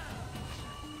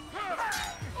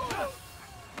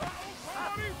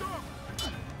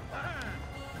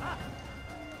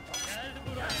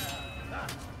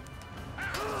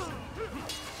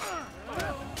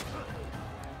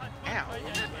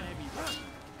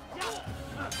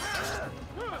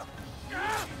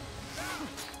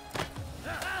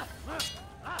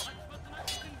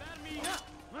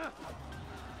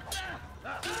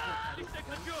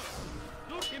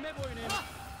 Dur kime boyunayım?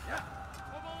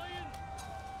 Kovalayın.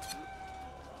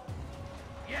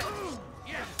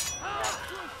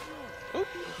 Oop,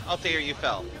 Altair, you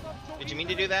fell. Did you mean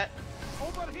to do that?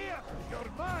 Over here!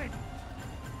 You're mine!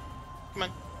 Come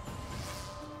on.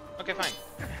 Okay, fine.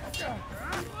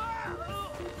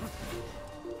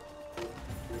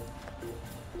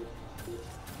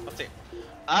 Altair.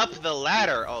 Up the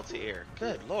ladder, Altair.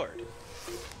 Good lord.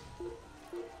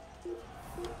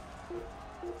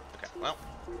 Okay, well.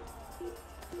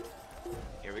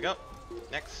 Here we go.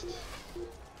 Next.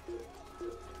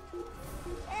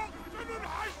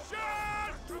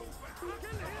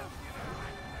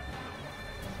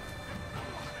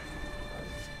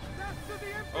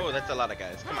 Oh, that's a lot of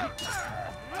guys. Come on.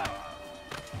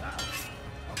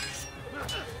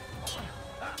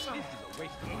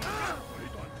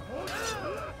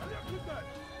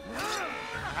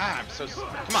 Ah, I'm so...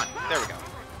 Come on. There we go.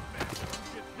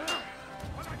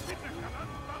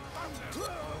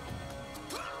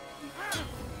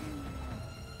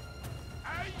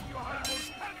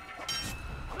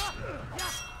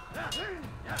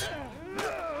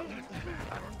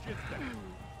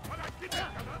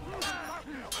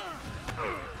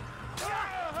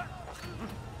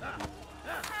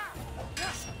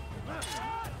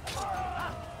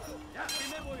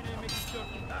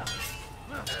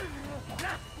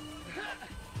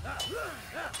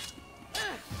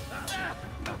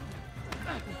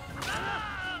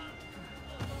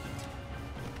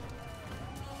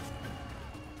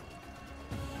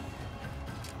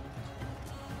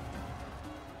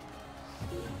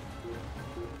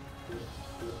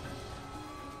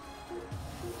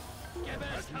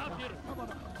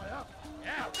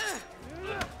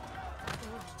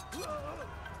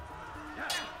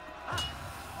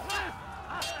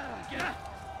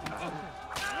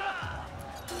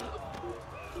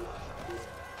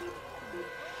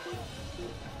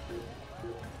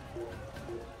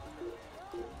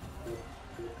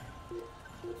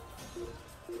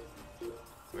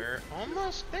 We're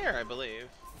almost there, I believe.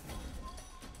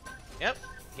 Yep,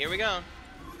 here we go.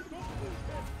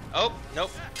 Oh,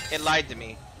 nope, it lied to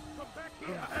me.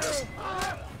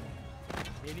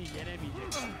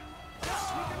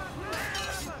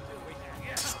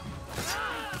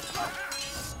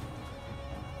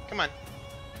 Come on.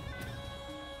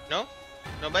 No?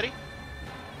 Nobody?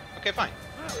 Okay, fine.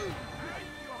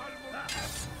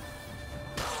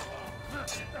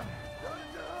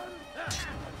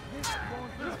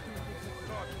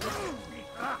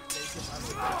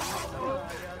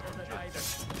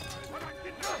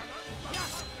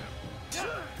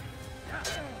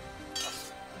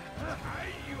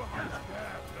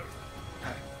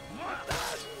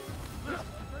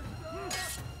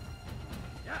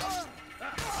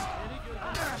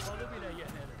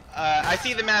 I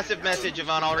see the massive message,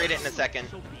 Yvonne. I'll read it in a second.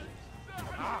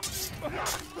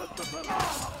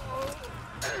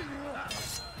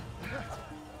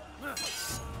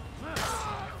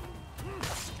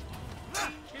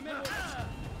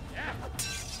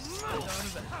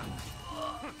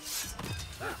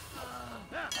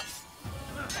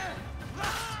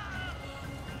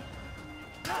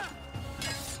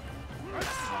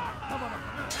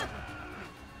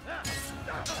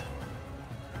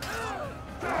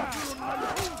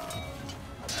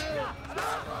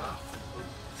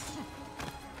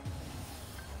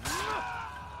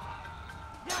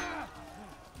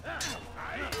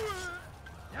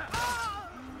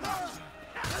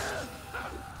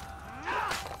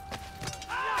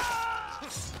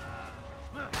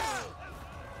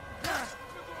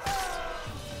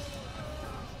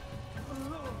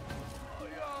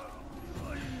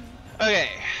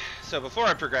 Okay, so before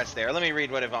I progress there, let me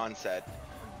read what Yvonne said.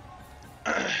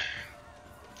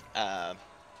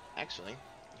 Actually,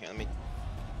 here,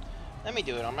 let me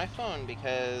do it on my phone,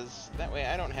 because that way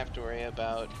I don't have to worry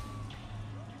about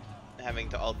having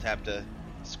to alt-tab to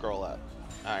scroll up.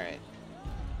 Alright.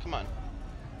 Come on.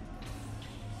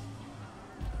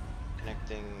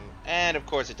 Connecting. And of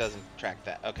course it doesn't track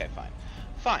that. Okay, fine.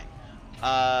 Fine.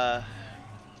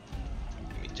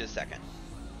 Give me just a second.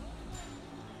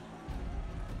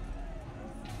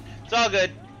 It's all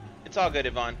good. It's all good,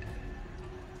 Yvonne.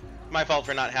 My fault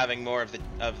for not having more of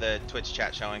the Twitch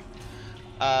chat showing.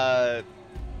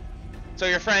 So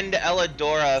your friend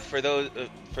Elladora, for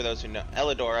those who know,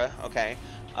 Elladora, okay,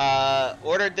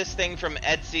 ordered this thing from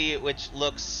Etsy, which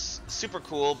looks super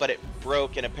cool, but it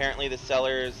broke, and apparently the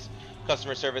seller's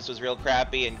customer service was real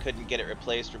crappy and couldn't get it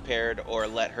replaced, repaired, or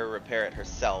let her repair it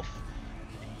herself.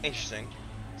 Interesting.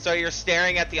 So you're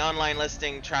staring at the online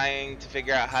listing, trying to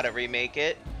figure out how to remake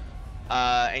it,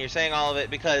 and you're saying all of it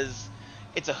because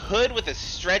it's a hood with a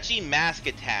stretchy mask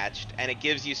attached, and it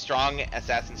gives you strong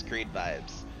Assassin's Creed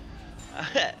vibes.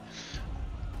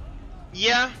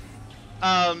 Yeah,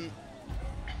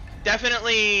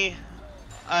 definitely.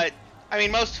 I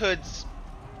mean, most hoods,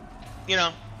 you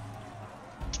know,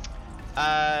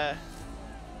 I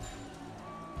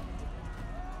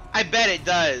bet it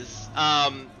does.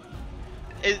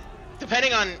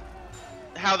 Depending on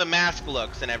how the mask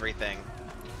looks and everything.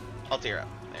 Altira,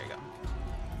 there you go.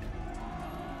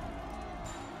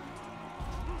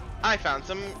 I found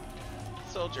some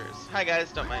soldiers. Hi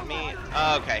guys, don't mind me.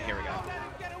 Okay, here we go.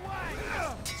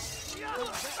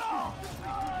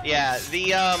 Yeah,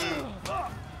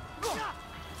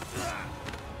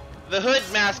 the hood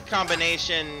mask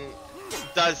combination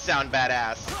does sound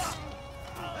badass,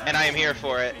 and I am here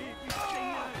for it.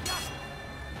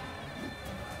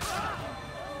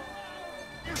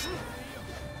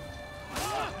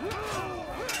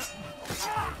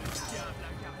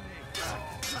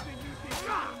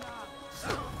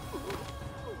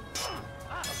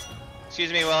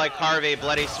 Excuse me while I carve a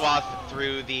bloody swath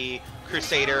through the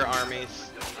Crusader armies,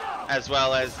 as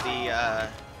well as the,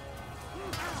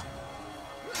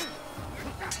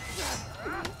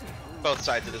 both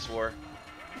sides of this war.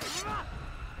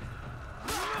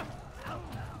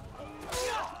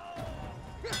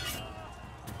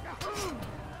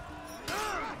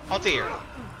 Altair,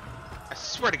 I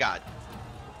swear to God.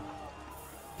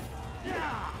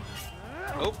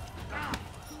 Oh,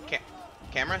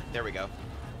 camera, there we go.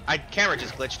 Camera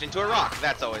just glitched into a rock.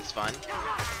 That's always fun.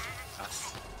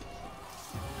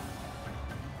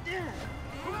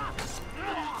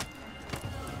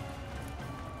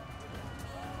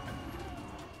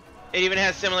 It even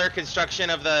has similar construction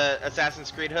of the Assassin's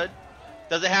Creed hood.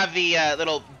 Does it have the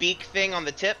little beak thing on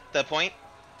the tip, the point?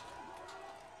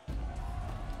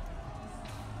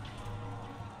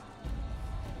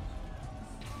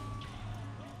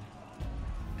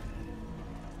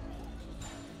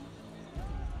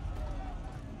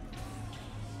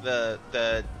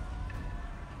 It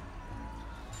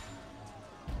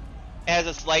has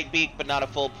a slight beak, but not a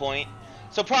full point.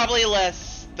 So probably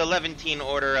less the Levantine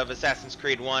order of Assassin's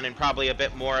Creed 1, and probably a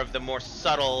bit more of the more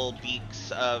subtle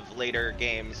beaks of later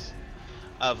games.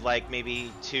 Of like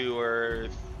maybe 2 or...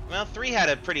 Well, 3 had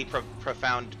a pretty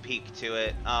profound peak to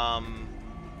it.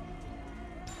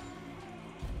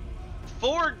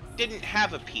 4 didn't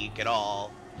have a peak at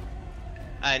all.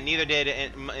 Neither did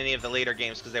any of the later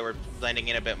games because they were blending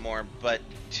in a bit more, but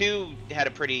 2 had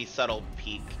a pretty subtle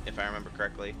peak, if I remember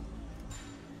correctly.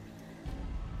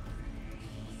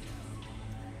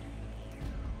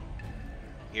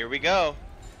 Here we go.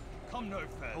 Come no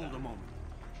further. Hold a moment.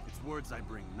 It's words I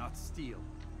bring, not steel.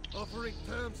 Offering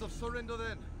terms of surrender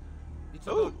then. It's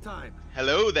about time.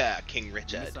 Hello there, King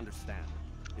Richard. You misunderstand.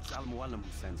 It's Al-Mualim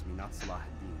who sends me, not Salah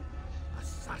ad-Din.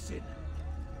 Assassin!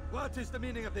 What is the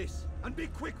meaning of this? And be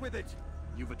quick with it!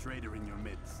 You've a traitor in your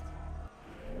midst.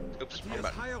 Oops, he has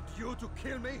hired you to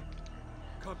kill me?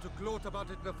 Come to gloat about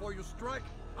it before you strike?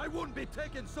 I won't be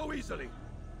taken so easily!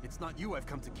 It's not you I've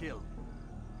come to kill.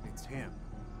 It's him.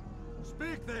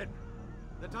 Speak then,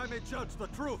 that I may judge the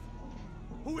truth.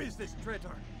 Who is this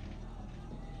traitor?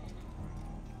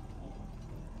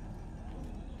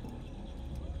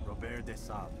 Robert de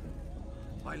Sable.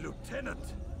 My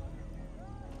lieutenant!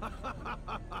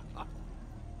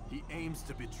 He aims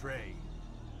to betray.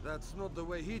 That's not the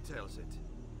way he tells it.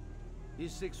 He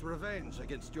seeks revenge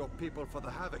against your people for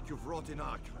the havoc you've wrought in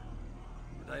Acre.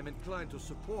 And I am inclined to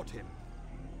support him.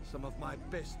 Some of my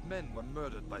best men were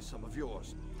murdered by some of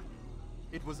yours.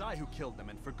 It was I who killed them,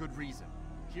 and for good reason.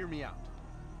 Hear me out.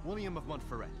 William of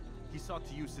Montferrat. He sought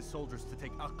to use his soldiers to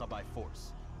take Acre by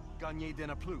force. Gagné de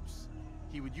Naplouse.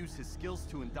 He would use his skills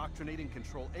to indoctrinate and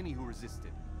control any who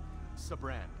resisted.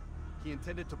 Sabrand. He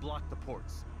intended to block the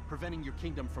ports, preventing your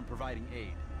kingdom from providing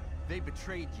aid. They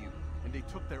betrayed you, and they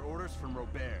took their orders from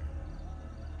Robert.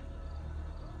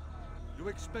 You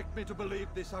expect me to believe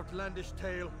this outlandish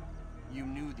tale? You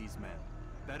knew these men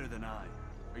better than I.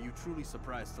 Are you truly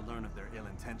surprised to learn of their ill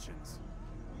intentions?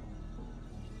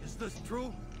 Is this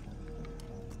true?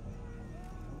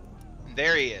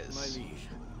 There he is. My liege,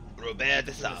 Robert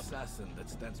de it's an Sable. assassin that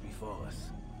stands before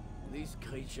us. These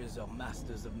creatures are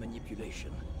masters of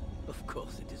manipulation. Of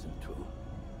course it isn't true.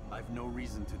 I've no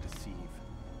reason to deceive.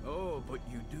 Oh, but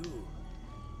you do.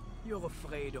 You're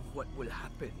afraid of what will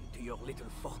happen to your little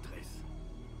fortress.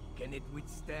 Can it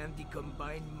withstand the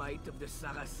combined might of the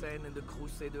Saracen and the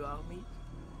Crusader army?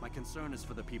 My concern is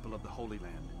for the people of the Holy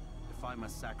Land. If I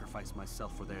must sacrifice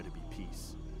myself for there to be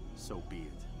peace, so be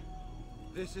it.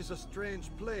 This is a strange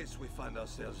place we find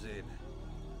ourselves in.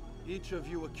 Each of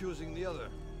you accusing the other.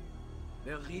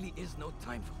 There really is no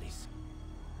time for this.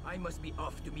 I must be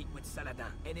off to meet with Saladin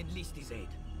and enlist his aid.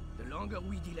 The longer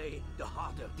we delay, the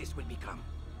harder this will become.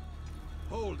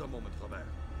 Hold a moment, Robert.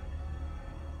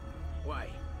 Why?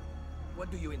 What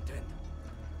do you intend?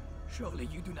 Surely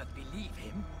you do not believe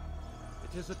him?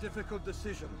 It is a difficult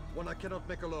decision, one I cannot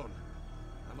make alone.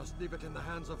 I must leave it in the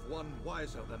hands of one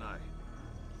wiser than I.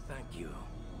 Thank you.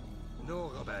 No,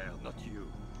 Robert, not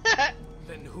you.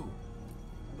 Then who?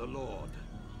 The Lord.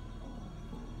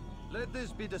 Let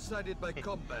this be decided by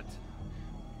combat.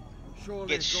 Surely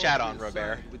Get God shat on, will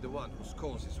Robert. side with the one whose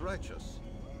cause is righteous.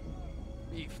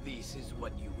 If this is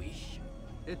what you wish,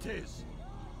 it is.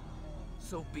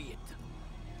 So be it.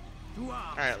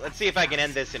 Alright, let's see if I can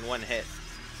end this in one hit.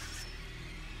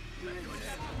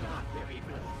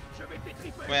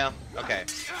 Well, okay.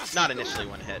 Not initially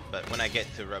one hit, but when I get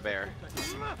to Robert.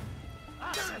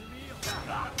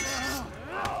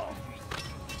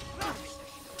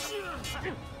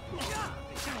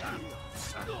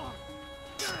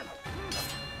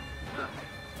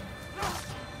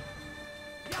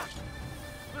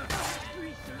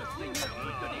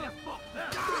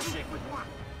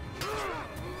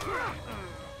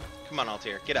 Come on,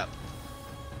 Altair, get up.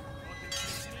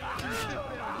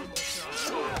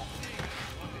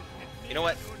 You know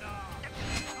what?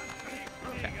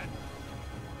 Okay.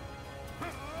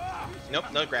 Nope,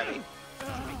 no gravity.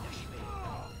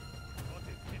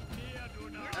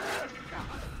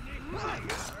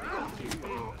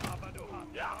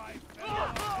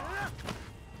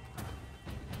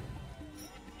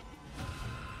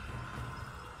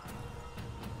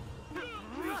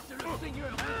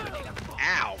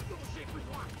 Ow!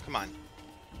 Come on.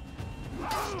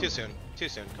 Too soon. Too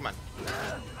soon. Come on.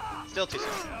 Still too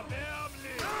soon.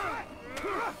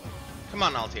 Come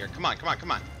on, Altair. Come on, come on,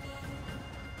 come on.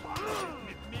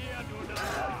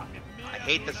 I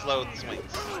hate the slow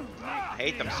swings. I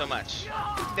hate them so much.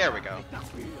 There we go.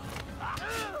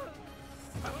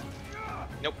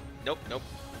 Nope, nope, nope.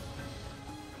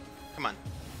 Come on.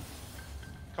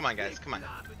 Come on, guys, come on.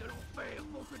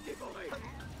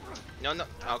 No, no.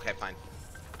 Okay, fine.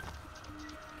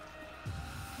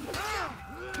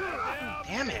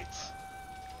 Damn it.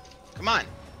 Come on.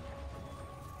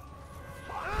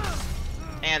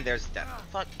 And there's death.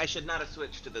 Fuck, I should not have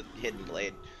switched to the hidden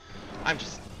blade. I'm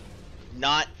just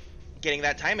not getting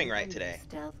that timing right today.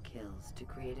 Stealth kills to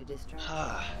create a distraction.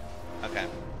 Okay.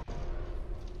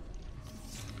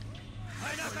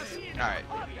 Alright. Alright.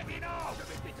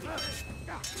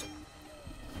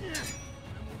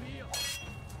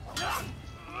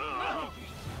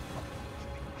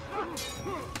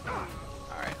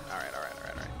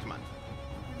 Come on.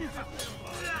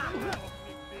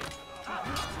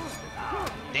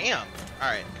 Damn!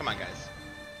 Alright, come on, guys.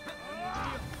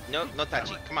 No, no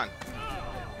touchy. Come on.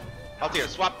 Altair,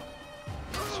 swap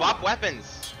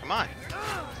weapons. Come on.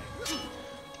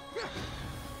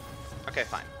 Okay,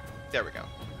 fine. There we go.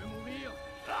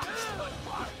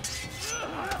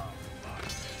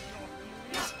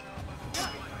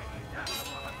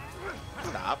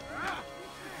 Stop.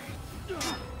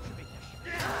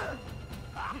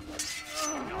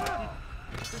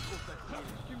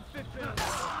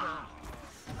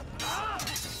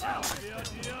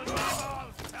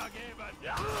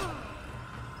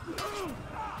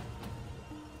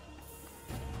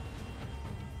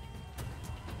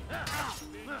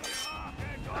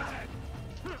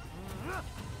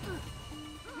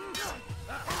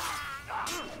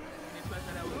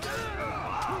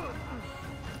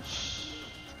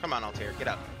 Come on, Altair, get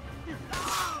up.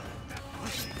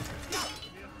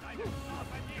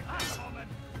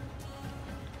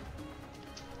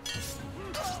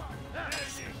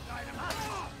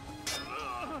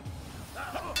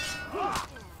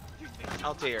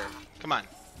 Altair, come on.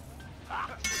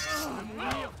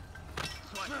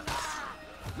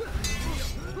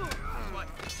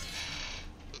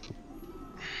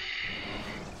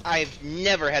 I've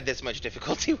never had this much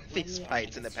difficulty with these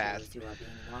fights in the past.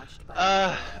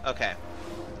 Okay.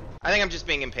 I think I'm just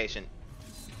being impatient.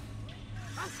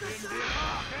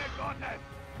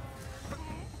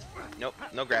 Nope,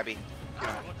 no grabby.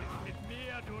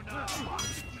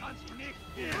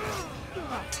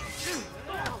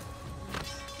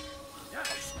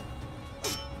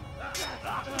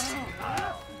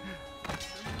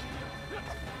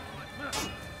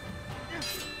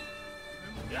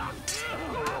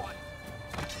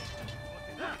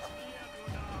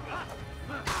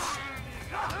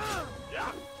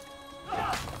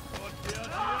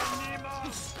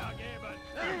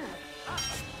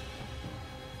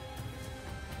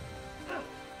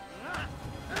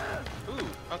 Ooh,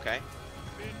 okay.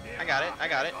 I got it, I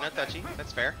got it. No touchy.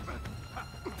 That's fair.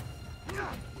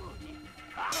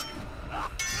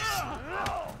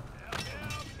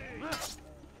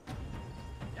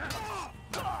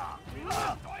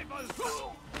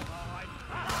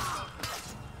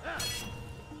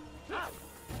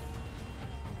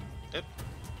 Oop.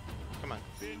 Come on.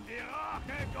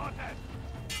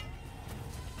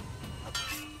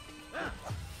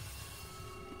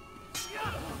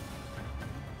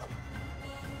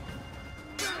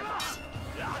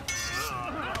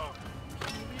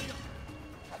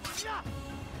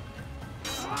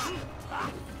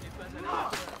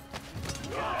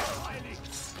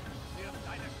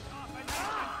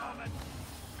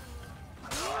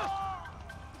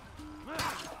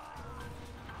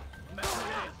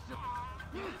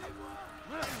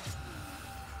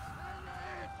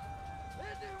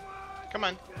 Come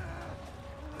on.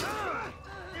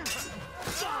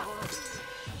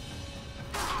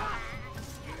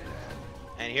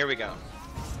 And here we go.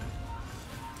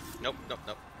 Nope, nope,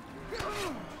 nope.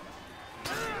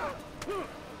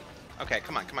 Okay,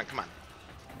 come on, come on, come on.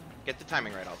 Get the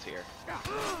timing right, Altair.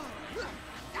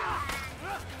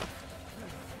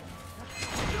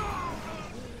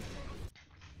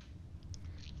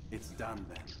 It's done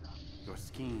then. Your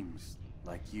schemes,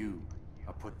 like you,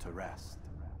 are put to rest.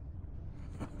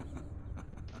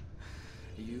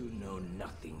 You know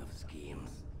nothing of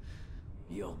schemes.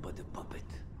 You're but a puppet.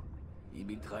 He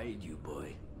betrayed you,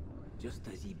 boy. Just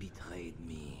as he betrayed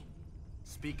me.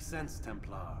 Speak sense,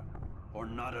 Templar. Or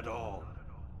not at all.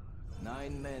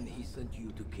 9 men he sent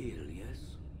you to kill,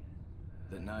 yes?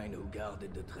 The 9 who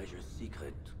guarded the treasure's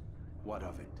secret. What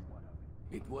of it?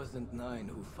 It wasn't 9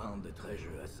 who found the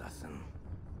treasure, assassin.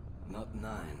 Not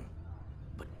 9,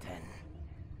 but 10.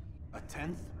 A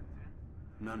 10th?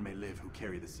 None may live who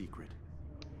carry the secret.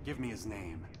 Give me his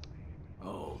name.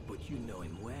 Oh, but you know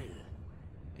him well.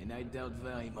 And I doubt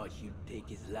very much you'd take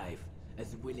his life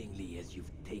as willingly as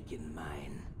you've taken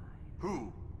mine.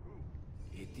 Who?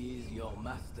 It is your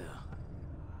master,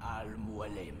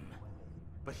 Al-Mualim.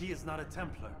 But he is not a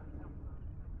Templar.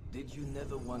 Did you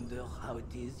never wonder how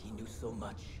it is he knew so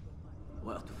much?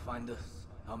 Where to find us,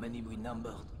 how many we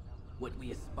numbered, what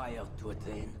we aspired to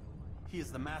attain? He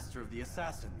is the master of the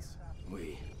assassins.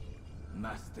 Oui,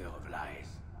 master of lies.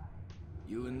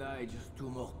 You and I just 2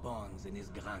 more pawns in his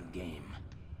grand game.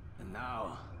 And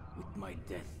now, with my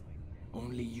death,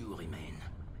 only you remain.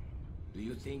 Do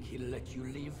you think he'll let you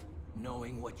live,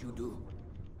 knowing what you do?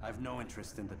 I've no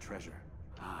interest in the treasure.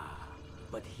 Ah,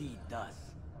 but he does.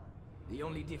 The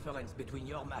only difference between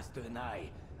your master and I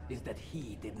is that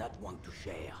he did not want to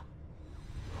share.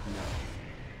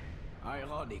 No.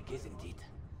 Ironic, isn't it?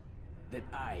 That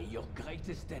I, your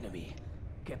greatest enemy,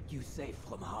 kept you safe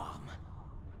from harm.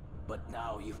 But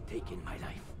now you've taken my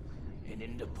life, and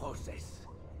in the process,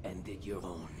 ended your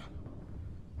own.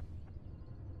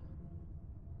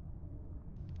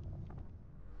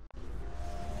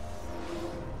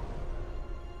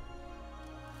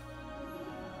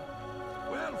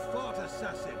 Well fought,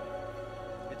 assassin.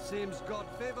 It seems God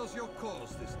favors your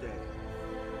cause this day.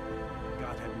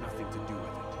 God had nothing to do with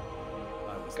it.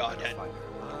 I was God not a had. fighter.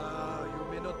 Ah,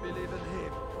 you may not believe in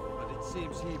him, but it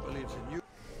seems he believes in you.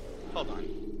 Hold on.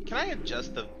 Can I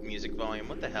adjust the music volume?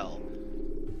 What the hell?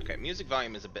 Okay, music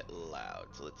volume is a bit loud,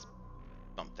 so let's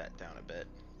bump that down a bit.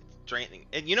 It's draining.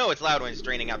 And you know it's loud when it's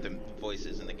draining out the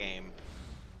voices in the game.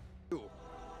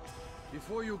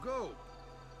 Before you go,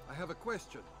 I have a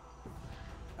question.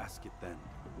 Ask it then.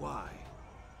 Why?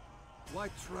 Why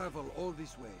travel all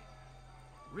this way?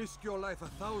 Risk your life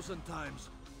 1,000 times,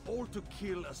 all to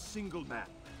kill a single man.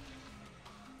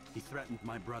 He threatened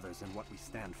my brothers and what we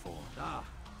stand for. Ah,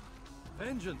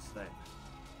 vengeance then.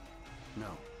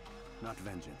 No, not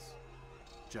vengeance.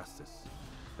 Justice,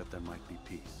 that there might be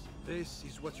peace. This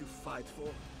is what you fight for?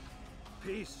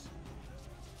 Peace?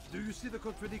 Do you see the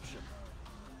contradiction?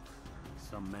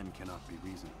 Some men cannot be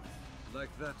reasoned with.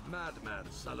 Like that madman,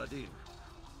 Saladin.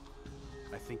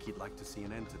 I think he'd like to see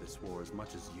an end to this war as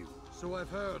much as you. So I've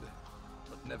heard,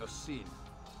 but never seen.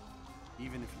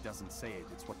 Even if he doesn't say it,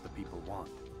 it's what the people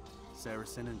want.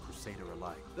 Saracen and Crusader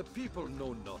alike. The people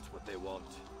know not what they want.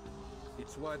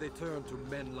 It's why they turn to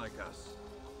men like us.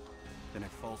 Then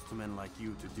it falls to men like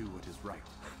you to do what is right.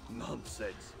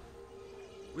 Nonsense.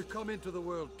 We come into the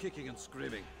world kicking and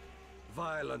screaming,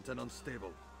 violent and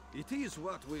unstable. It is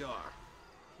what we are.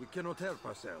 We cannot help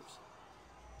ourselves.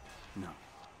 No.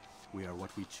 We are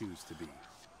what we choose to be.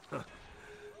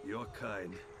 You're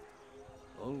kind.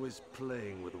 Always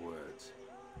playing with words.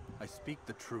 I speak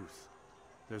the truth.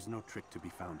 There's no trick to be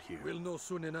found here. We'll know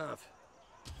soon enough.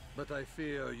 But I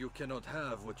fear you cannot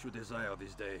have what you desire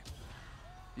this day.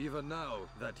 Even now,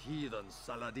 that heathen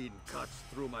Saladin cuts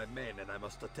through my men and I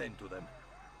must attend to them.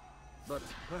 But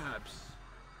perhaps,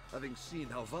 having seen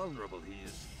how vulnerable he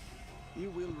is, he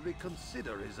will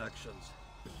reconsider his actions.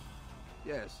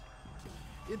 Yes,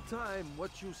 in time,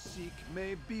 what you seek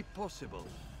may be possible.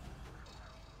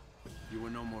 You were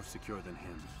no more secure than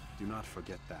him. Do not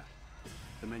forget that.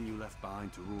 The men you left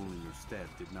behind to rule in your stead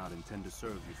did not intend to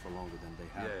serve you for longer than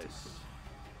they had to.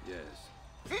 Yes.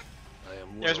 I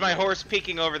am There's my horse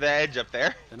peeking over the edge up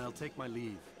there. Then I'll take my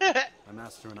leave. My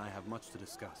master and I have much to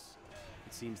discuss.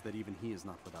 It seems that even he is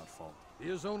not without fault. He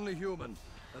is only human,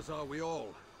 as are we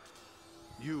all.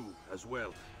 You as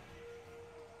well.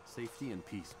 Safety and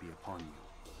peace be upon you.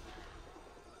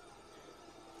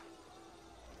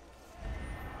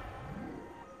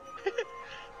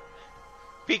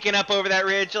 Peeking up over that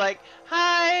ridge like,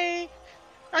 hi,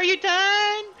 are you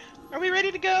done? Are we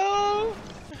ready to go?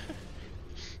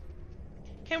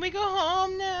 Can we go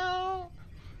home now?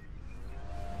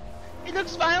 It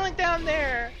looks violent down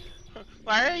there.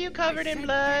 Why are you covered in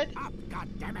blood? Up, God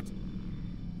damn it!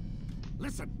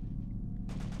 Listen.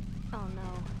 Oh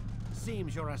no.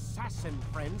 Seems your assassin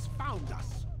friends found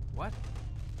us. What?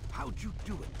 How'd you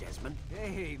do it, Desmond?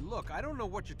 Hey, look, I don't know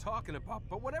what you're talking about,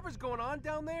 but whatever's going on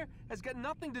down there has got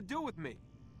nothing to do with me.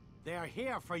 They're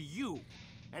here for you,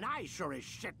 and I sure as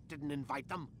shit didn't invite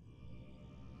them.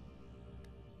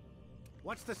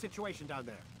 What's the situation down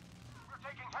there? We're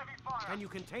taking heavy fire. Can you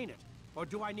contain it, or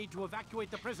do I need to evacuate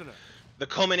the prisoner? The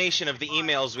culmination of the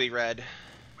emails we read.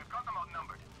 We've got them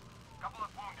outnumbered. Couple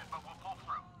of wounded, but we'll pull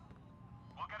through.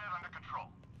 We'll get it under control.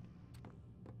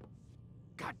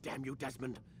 God damn you,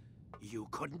 Desmond. You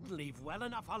couldn't leave well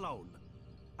enough alone.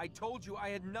 I told you I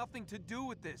had nothing to do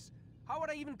with this. How would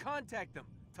I even contact them?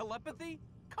 Telepathy?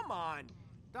 Come on.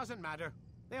 Doesn't matter.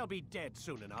 They'll be dead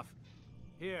soon enough.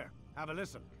 Here, have a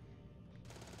listen.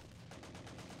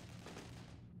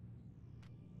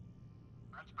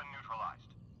 Threat's been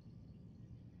neutralized.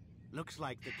 Looks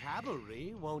like the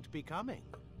cavalry won't be coming.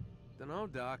 Dunno,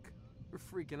 Doc. We're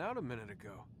freaking out a minute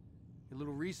ago. Your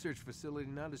little research facility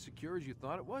not as secure as you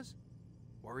thought it was?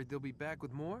 Worried they'll be back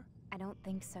with more? I don't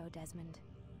think so, Desmond.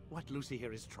 What Lucy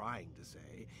here is trying to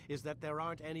say is that there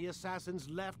aren't any assassins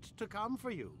left to come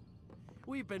for you.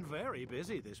 We've been very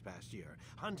busy this past year,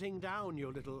 hunting down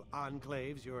your little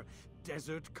enclaves, your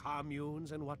desert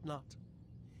communes and whatnot.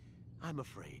 I'm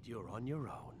afraid you're on your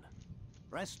own.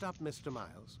 Rest up, Mr.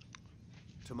 Miles.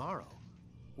 Tomorrow,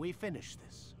 we finish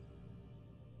this.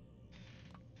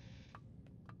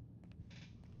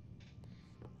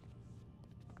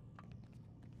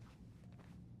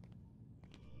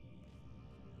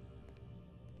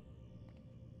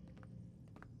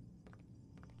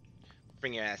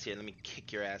 Bring your ass here. Let me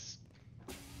kick your ass.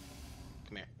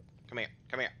 Come here. Come here.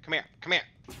 Come here. Come here. Come here.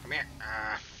 Come here.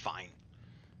 Ah, fine.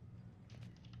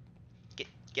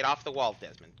 Get off the wall,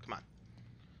 Desmond. Come on.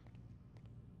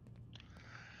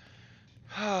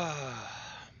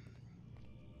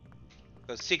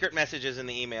 Those secret messages in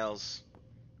the emails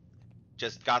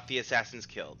just got the assassins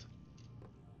killed.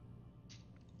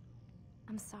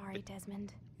 I'm sorry,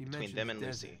 Desmond. Between them and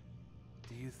Lucy.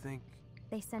 Do you think...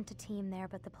 They sent a team there,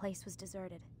 but the place was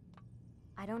deserted.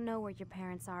 I don't know where your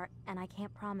parents are, and I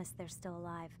can't promise they're still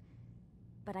alive.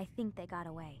 But I think they got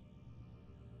away.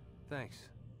 Thanks.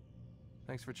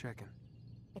 Thanks for checking.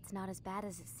 It's not as bad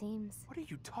as it seems. What are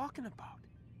you talking about?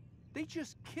 They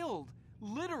just killed,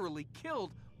 literally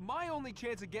killed, my only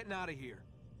chance of getting out of here.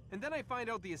 And then I find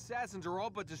out the assassins are all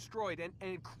but destroyed,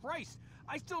 and Christ,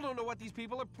 I still don't know what these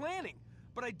people are planning.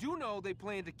 But I do know they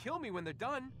plan to kill me when they're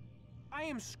done. I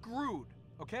am screwed.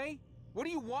 Okay? What do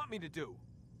you want me to do?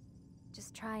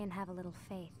 Just try and have a little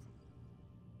faith.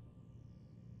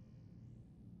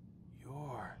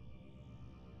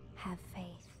 Have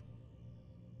faith.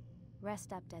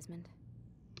 Rest up, Desmond.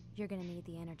 You're gonna need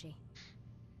the energy.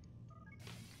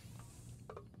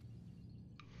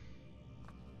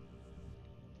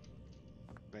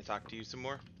 Can I talk to you some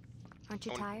more? Aren't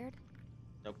you tired?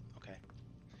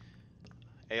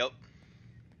 Yep.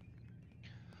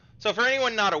 So for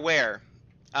anyone not aware,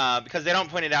 because they don't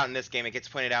point it out in this game, it gets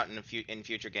pointed out in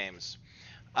future games.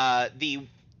 The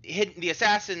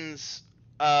assassins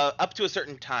up to a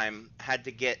certain time had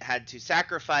to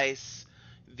sacrifice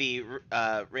the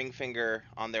ring finger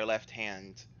on their left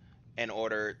hand in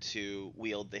order to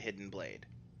wield the hidden blade.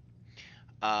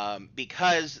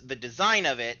 Because the design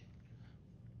of it,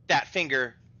 that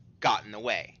finger got in the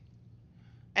way.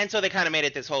 And so they kind of made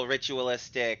it this whole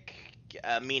ritualistic,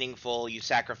 meaningful, you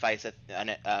sacrifice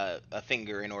a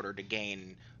finger in order to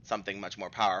gain something much more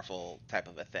powerful type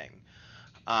of a thing.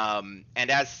 And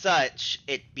as such,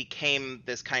 it became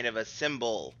this kind of a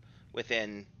symbol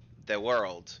within the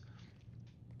world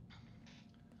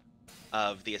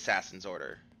of the Assassin's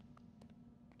Order.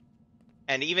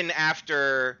 And even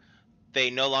after they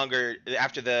modified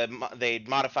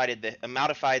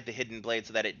the hidden blade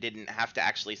so that it didn't have to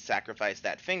actually sacrifice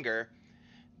that finger,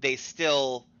 they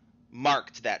still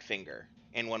marked that finger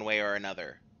in one way or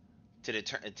another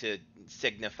to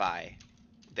signify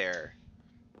their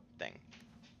thing.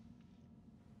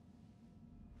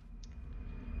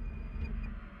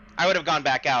 I would have gone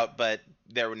back out, but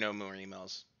there were no more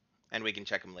emails, and we can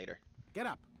check them later. Get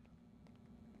up.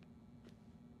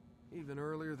 Even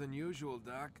earlier than usual,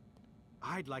 Doc.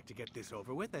 I'd like to get this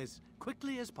over with as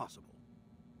quickly as possible.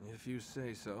 If you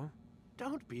say so.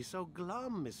 Don't be so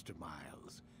glum, Mr.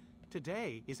 Miles.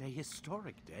 Today is a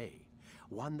historic day.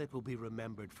 One that will be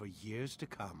remembered for years to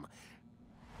come.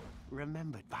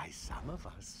 Remembered by some of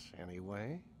us,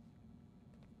 anyway.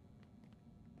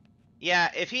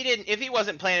 Yeah, if he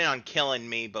wasn't planning on killing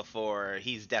me before,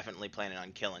 he's definitely planning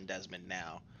on killing Desmond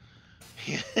now.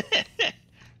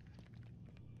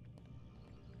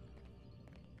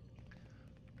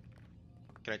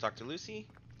 Can I talk to Lucy?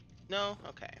 No?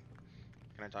 Okay.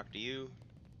 Can I talk to you?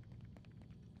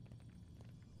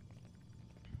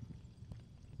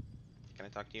 Can I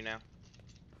talk to you now?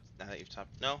 Now that you've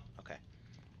talked? No? Okay.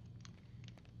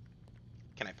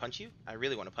 Can I punch you? I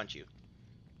really want to punch you.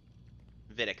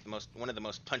 Vidic, one of the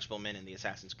most punchable men in the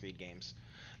Assassin's Creed games.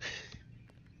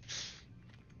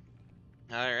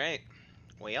 Alright.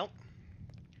 Well.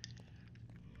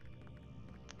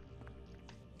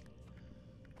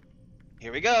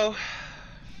 Here we go.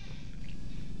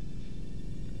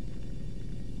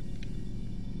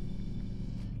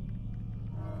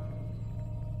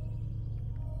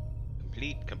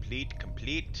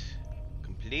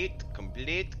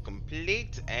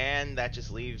 Complete, and that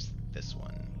just leaves this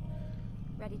one.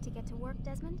 Ready to get to work,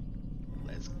 Desmond?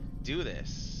 Let's do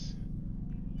this.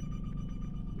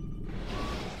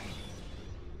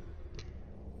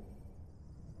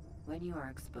 When you are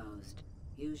exposed,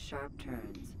 use sharp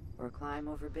turns or climb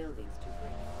over buildings to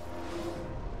break.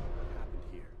 What happened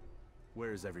here?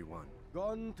 Where is everyone?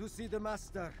 Gone to see the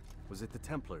Master. Was it the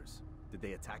Templars? Did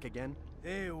they attack again?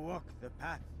 They walk the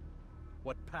path.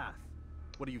 What path?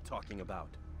 What are you talking about?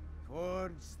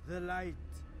 Towards the light.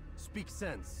 Speak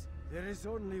sense. There is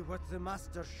only what the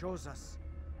Master shows us.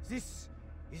 This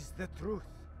is the truth.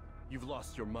 You've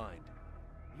lost your mind.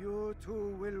 You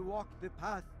too will walk the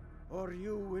path, or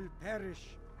you will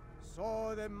perish.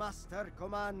 So the Master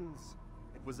commands.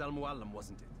 It was Al-Mu'allim,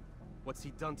 wasn't it? What's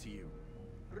he done to you?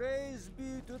 Praise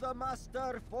be to the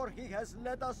Master, for he has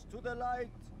led us to the light.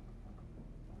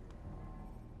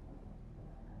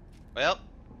 Well,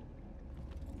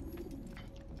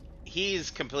 he's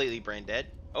completely brain dead.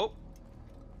 Oh,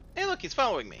 hey, look, he's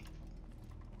following me.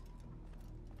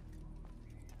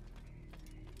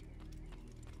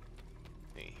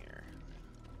 See here.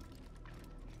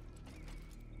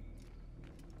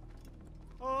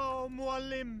 Oh,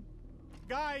 Mu'allim,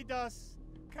 guide us,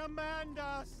 command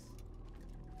us.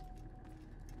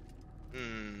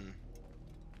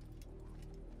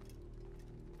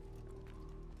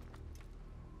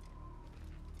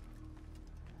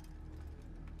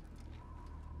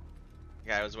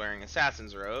 Guy was wearing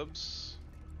assassin's robes.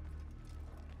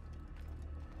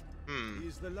 He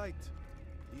is the light.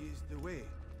 He is the way.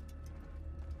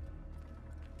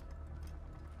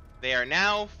 They are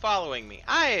now following me.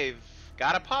 I've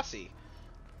got a posse.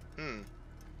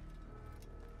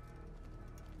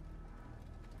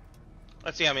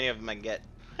 Let's see how many of them I can get.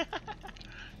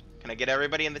 Can I get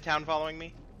everybody in the town following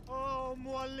me? Oh,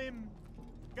 Mu'allim,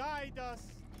 guide us,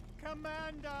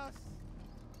 command us.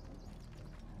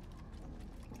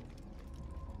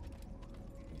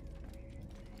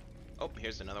 Oh,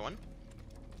 here's another one.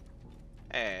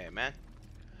 Hey, man.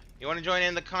 You want to join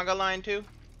in the conga line too?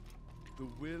 The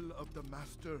will of the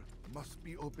Master must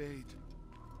be obeyed.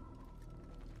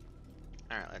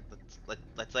 All right,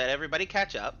 let's let everybody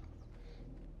catch up.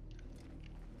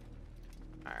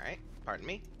 All right, pardon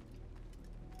me.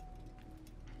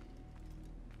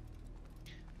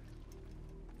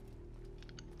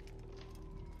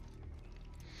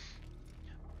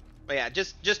 But yeah,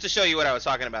 just to show you what I was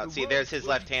talking about. See, there's his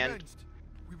left hand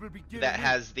that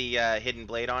has the hidden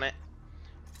blade on it.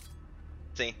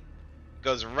 See?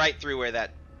 Goes right through where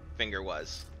that finger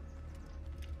was.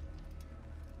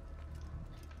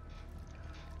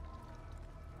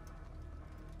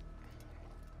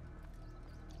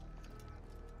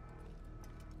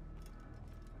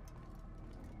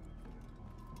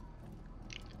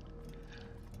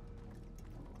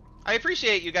 I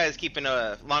appreciate you guys keeping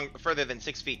further than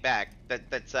 6 feet back.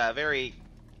 That's very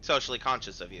socially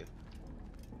conscious of you.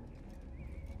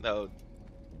 Though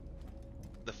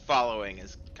the following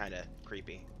is kind of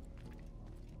creepy.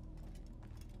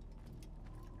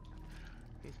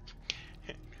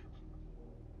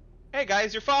 Hey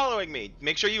guys, you're following me.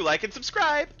 Make sure you like and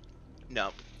subscribe.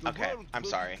 No. Okay, I'm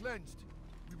sorry.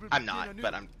 I'm not,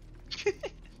 but I'm...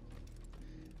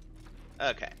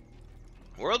 Okay.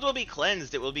 World will be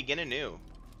cleansed, it will begin anew.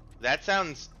 That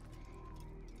sounds...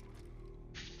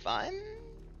 fun?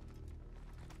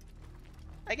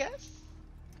 I guess?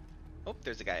 Oh,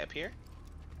 there's a guy up here.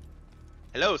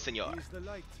 Hello, senor. He is the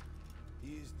light.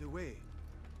 He is the way.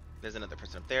 There's another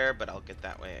person up there, but I'll get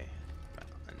that way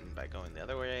by going the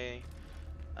other way.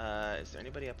 Is there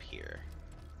anybody up here?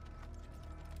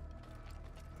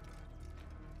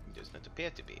 Does not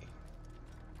appear to be.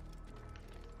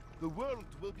 The world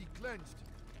will be cleansed.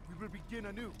 We will begin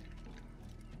anew.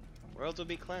 World will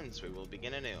be cleansed. We will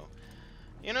begin anew.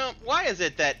 You know, why is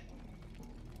it that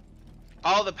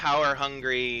all the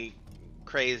power-hungry,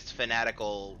 crazed,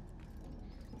 fanatical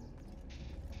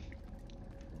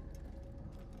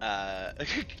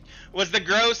was the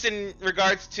gross in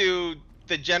regards to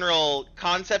the general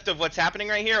concept of what's happening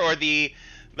right here, or the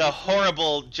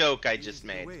horrible joke I just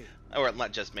made, or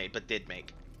not just made, but did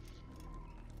make?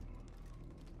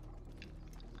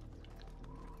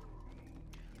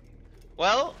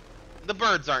 Well, the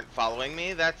birds aren't following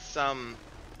me. That's a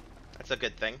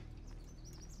good thing.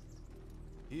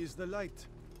 He is the light.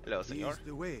 Hello, senor. He is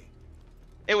the way.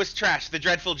 It was trash, the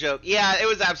dreadful joke. Yeah, it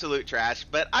was absolute trash,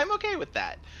 but I'm okay with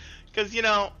that. Because, you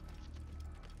know,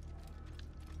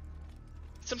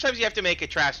 sometimes you have to make a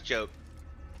trash joke.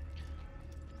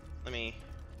 Let me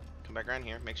come back around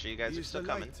here, make sure you guys are still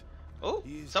coming. Oh,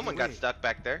 someone got stuck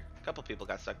back there. A couple people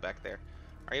got stuck back there.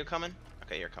 Are you coming?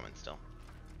 Okay, you're coming still.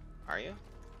 Are you?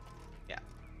 Yeah.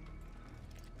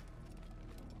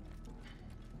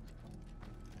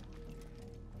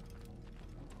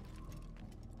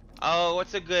 Oh,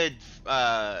 what's a good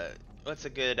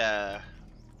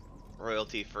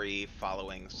royalty-free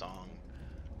following song?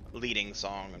 Leading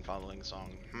song and following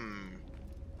song.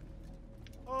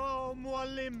 Oh,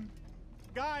 Muallim,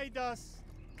 guide us,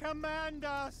 command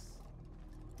us.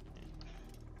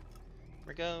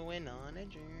 We're going on a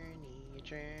journey, a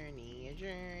journey, a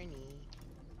journey.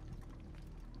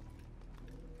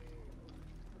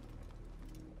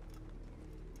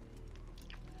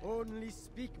 Only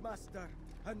speak, Master,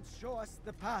 and show us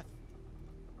the path.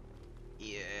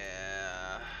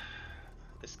 Yeah.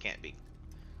 This can't be.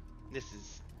 This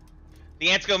is... The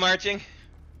ants go marching?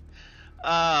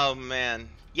 Oh, man.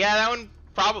 Yeah, that one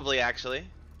probably, actually,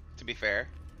 to be fair.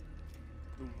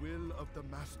 The will of the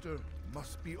Master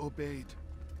must be obeyed.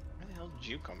 Where the hell did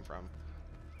you come from?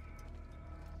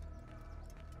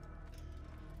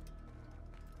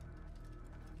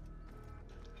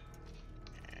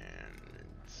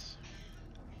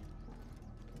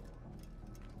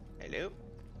 Hello?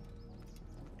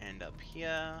 And up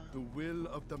here... The will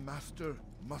of the Master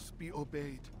must be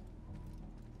obeyed.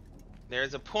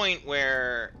 There's a point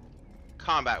where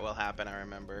combat will happen, I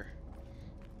remember.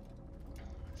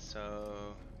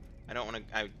 So... I don't want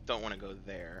to go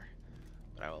there.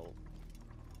 But I will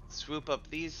swoop up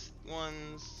these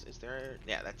ones. Is there...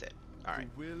 Yeah, that's it. Alright.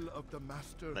 The will of the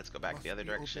Master. Let's go back the other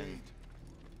direction.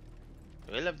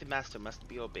 The will of the Master must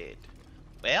be obeyed.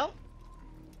 Well...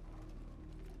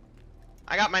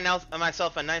 I got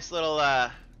myself a nice little,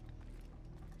 the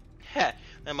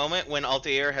moment when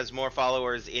Altair has more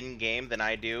followers in-game than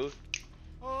I do.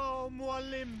 Oh,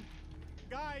 Muallim,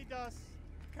 guide us,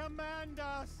 command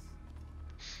us.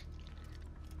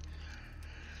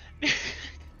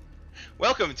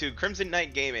 Welcome to Crimson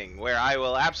Knight Gaming, where I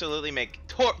will absolutely make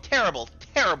terrible,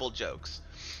 terrible jokes.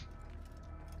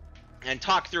 And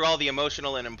talk through all the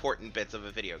emotional and important bits of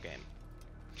a video game.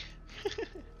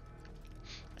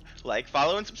 Like,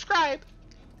 follow, and subscribe.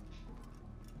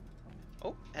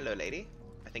 Oh, hello, lady.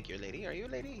 I think you're a lady. Are you a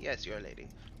lady? Yes, you're a lady.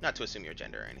 Not to assume your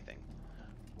gender or anything.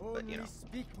 But, you know. Only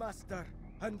speak, Master,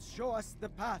 and show us the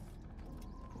path.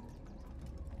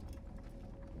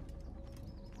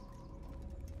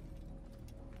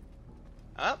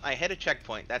 Oh, I hit a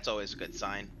checkpoint. That's always a good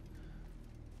sign.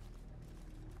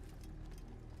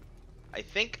 I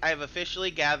think I've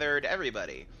officially gathered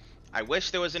everybody. I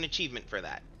wish there was an achievement for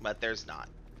that, but there's not.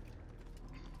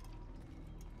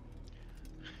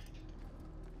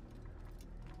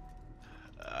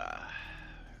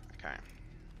 Okay.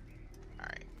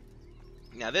 Alright.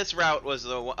 Now this route was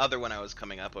the other one I was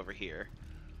coming up over here.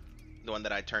 The one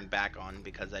that I turned back on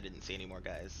because I didn't see any more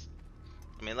guys.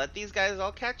 I mean, let these guys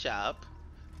all catch up.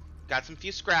 Got some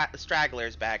few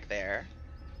stragglers back there.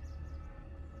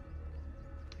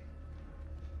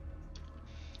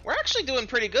 We're actually doing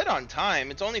pretty good on time.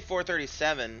 It's only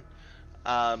 4:37,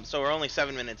 so we're only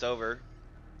 7 minutes over.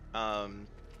 And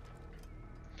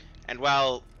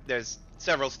while there's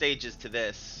several stages to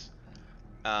this,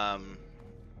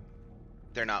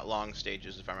 they're not long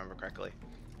stages if I remember correctly.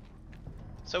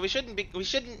 So we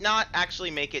shouldn't not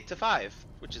actually make it to 5,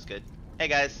 which is good. Hey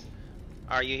guys,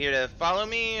 are you here to follow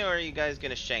me, or are you guys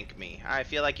gonna shank me? I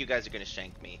feel like you guys are gonna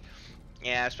shank me.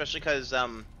 Yeah, especially because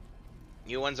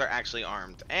you ones are actually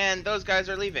armed, and those guys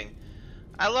are leaving.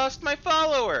 I lost my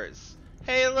followers.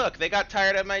 Hey, look, they got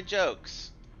tired of my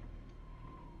jokes.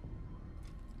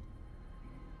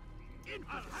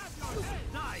 I'll have your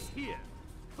head die here.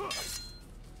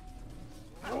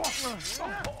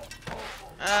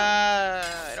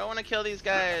 I don't want to kill these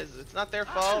guys. It's not their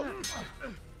fault.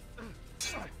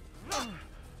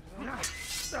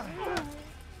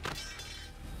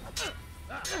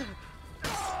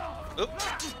 Oop.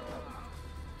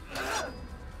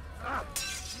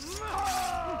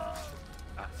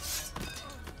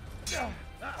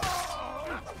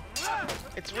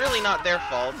 It's really not their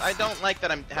fault. I don't like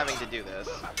that I'm having to do this.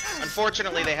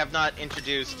 Unfortunately, they have not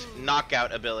introduced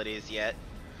knockout abilities yet.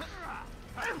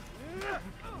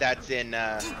 That's in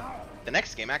the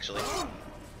next game, actually.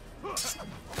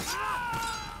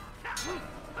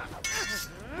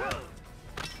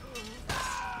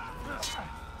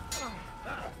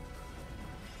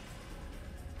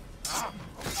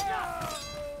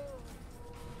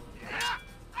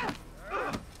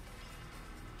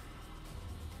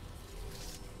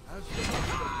 As the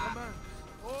master commands,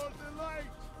 all the light,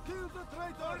 kill the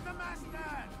traitor, the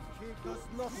master! He does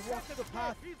not walk the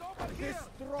path,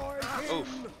 destroy him! Oof,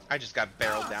 I just got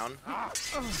barreled down.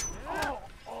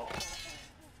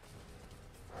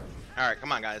 Alright,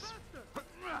 come on, guys.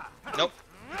 Nope.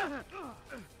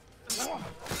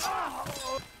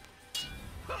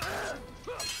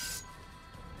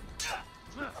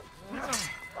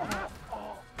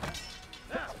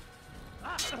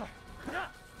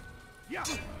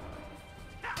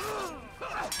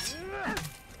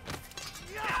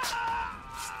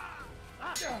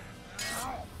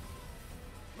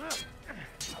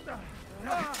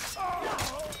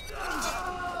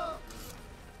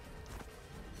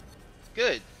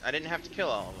 Good. I didn't have to kill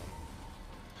all of them.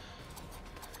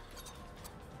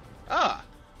 Ah!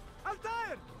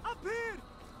 Altair! Up here!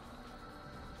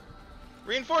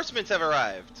 Reinforcements have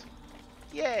arrived.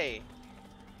 Yay!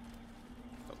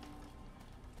 Oh.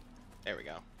 There we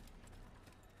go.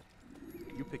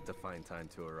 You picked a fine time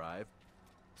to arrive.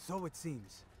 So it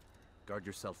seems. Guard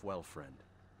yourself well, friend.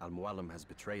 Al-Mualim has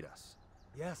betrayed us.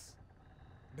 Yes.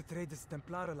 Betrayed his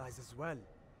Templar allies as well.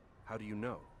 How do you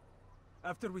know?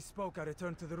 After we spoke, I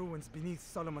returned to the ruins beneath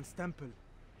Solomon's temple.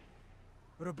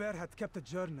 Robert had kept a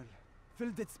journal,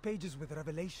 filled its pages with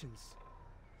revelations.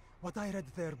 What I read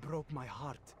there broke my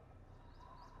heart.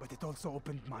 But it also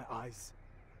opened my eyes.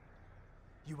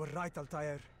 You were right,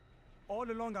 Altair. All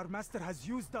along our master has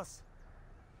used us.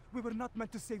 We were not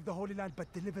meant to save the Holy Land,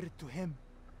 but deliver it to him.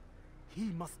 He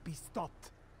must be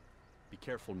stopped. Be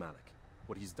careful, Malik.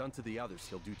 What he's done to the others,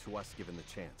 he'll do to us given the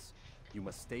chance. You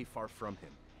must stay far from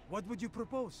him. What would you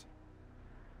propose?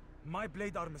 My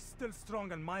blade arm is still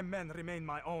strong and my men remain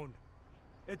my own.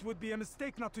 It would be a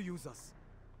mistake not to use us.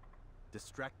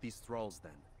 Distract these thralls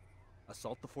then.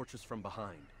 Assault the fortress from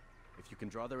behind. If you can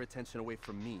draw their attention away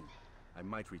from me, I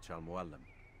might reach Al-Mualim.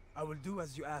 I will do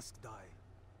as you ask, Dai.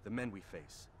 The men we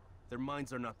face, their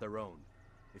minds are not their own.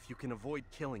 If you can avoid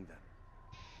killing them.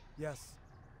 Yes.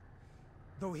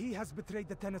 Though he has betrayed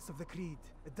the tenets of the Creed,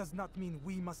 it does not mean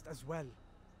we must as well.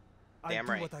 I'll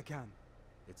do what I can.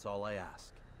 It's all I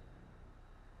ask.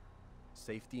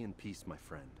 Safety and peace, my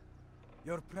friend.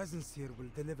 Your presence here will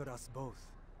deliver us both.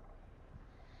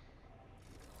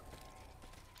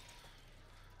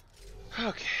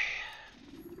 Okay.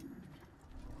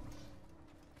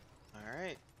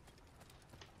 Alright.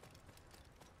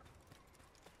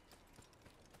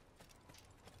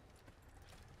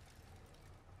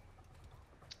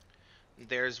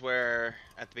 There's where,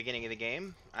 at the beginning of the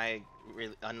game, I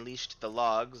unleashed the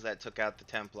logs that took out the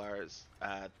Templars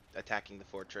attacking the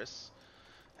fortress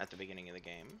at the beginning of the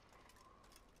game.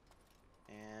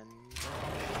 And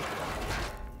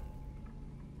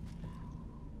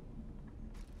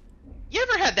You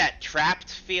ever had that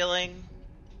trapped feeling?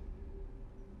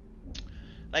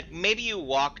 Like maybe you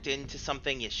walked into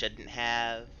something you shouldn't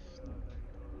have.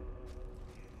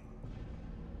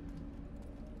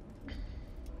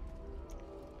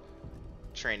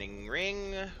 Training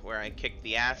ring, where I kicked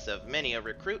the ass of many a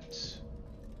recruit.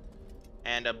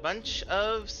 And a bunch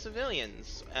of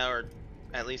civilians, or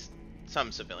at least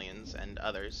some civilians and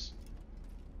others.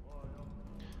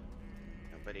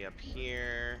 Nobody up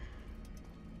here.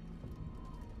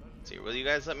 Let's see, will you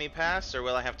guys let me pass, or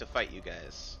will I have to fight you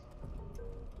guys?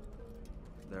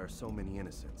 There are so many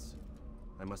innocents.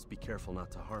 I must be careful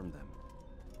not to harm them.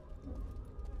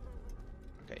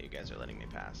 Okay, you guys are letting me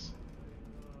pass.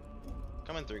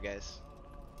 Coming through, guys.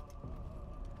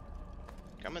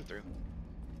 Coming through.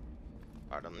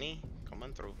 Pardon me,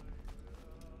 coming through.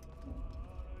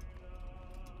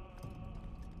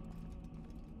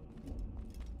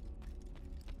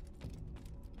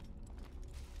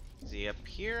 Is he up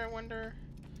here, I wonder?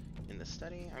 In the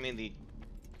study? I mean, the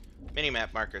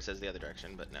minimap marker says the other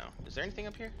direction, but no. Is there anything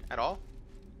up here at all?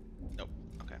 Nope.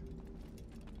 Okay.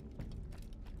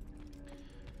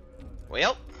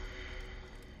 Well.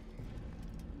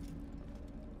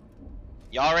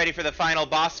 Y'all ready for the final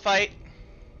boss fight?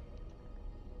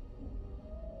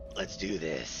 Let's do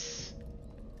this.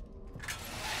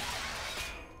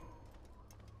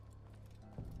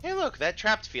 Hey look, that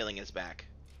trapped feeling is back.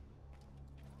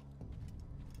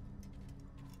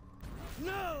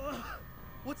 No!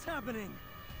 What's happening?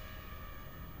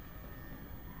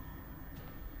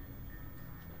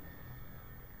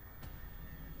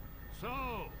 So,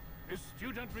 a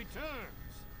student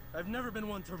returns. I've never been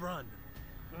one to run.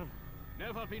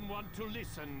 Never been one to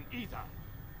listen either.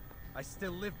 I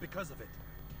still live because of it.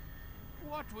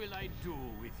 What will I do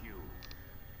with you?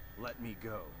 Let me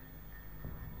go.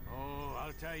 Oh,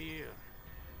 Altair.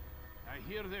 I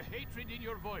hear the hatred in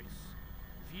your voice.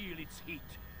 Feel its heat.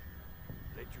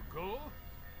 Let you go?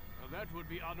 Well, that would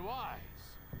be unwise.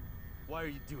 Why are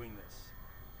you doing this?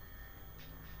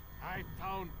 I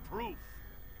found proof.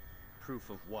 Proof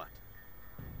of what?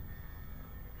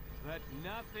 That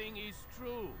nothing is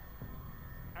true.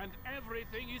 And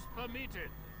everything is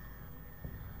permitted.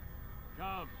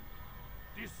 Come.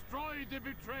 Destroy the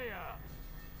betrayer.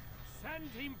 Send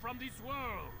him from this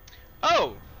world.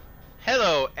 Oh!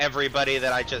 Hello, everybody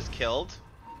that I just killed.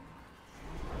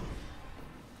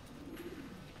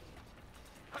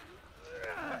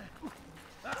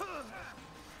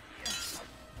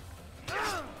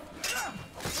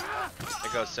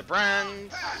 There goes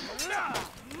Sabrand.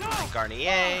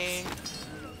 Garnier.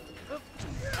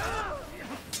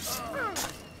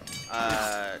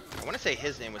 I want to say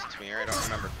his name was Tamir, I don't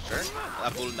remember for sure.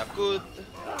 Abul Nakud.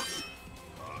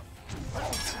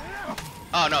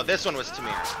 Oh no, this one was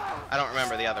Tamir. I don't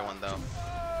remember the other one though.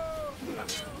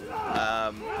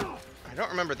 I don't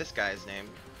remember this guy's name.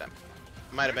 That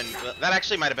might have been. That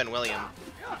actually might have been William.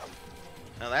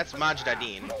 No, that's Majd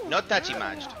Adin. No touchy,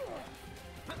 Majd.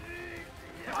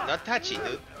 No touchy,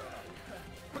 dude.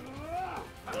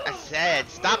 I said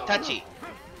stop touchy.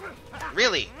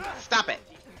 Really, stop it.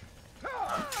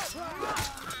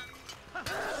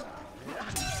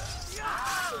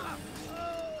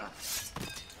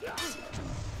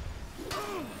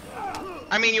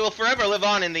 I mean, you will forever live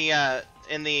on in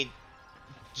the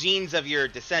genes of your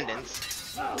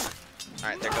descendants. All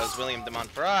right, there goes William de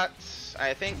Montferrat,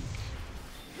 I think,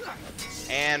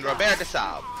 and Robert de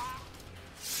Salles.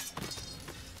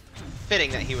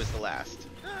 Fitting that he was the last.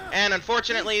 And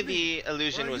unfortunately, the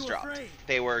illusion was dropped.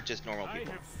 They were just normal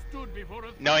people.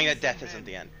 Knowing that death isn't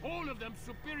the end.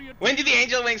 When do the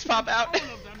angel wings pop out?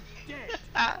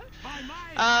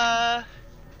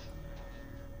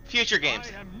 Future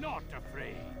games. I am not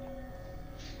afraid.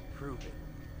 Prove it.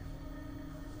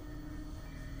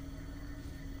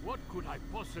 What could I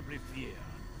possibly fear?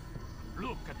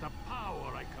 Look at the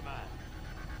power I command.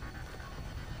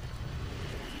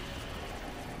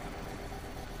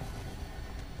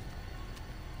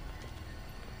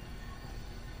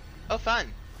 Oh,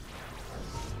 fun.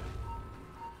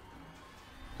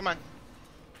 Come on.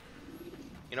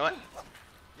 You know what?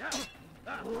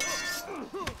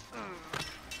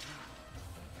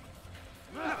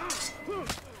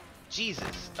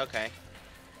 Jesus. Okay.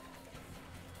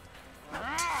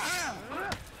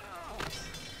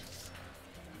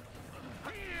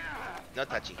 No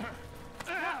touchy.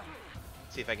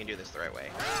 See if I can do this the right way.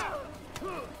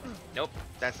 Nope,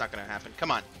 that's not gonna happen.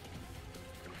 Come on.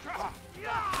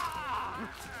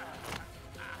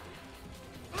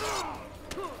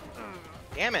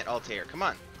 Damn it, Altair, come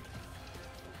on.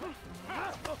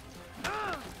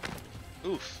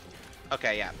 Oof.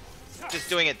 Okay, yeah. Just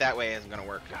doing it that way isn't gonna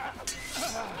work.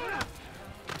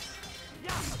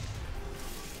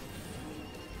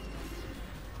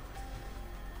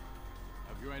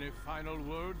 Any final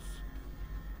words?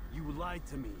 You lied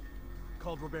to me.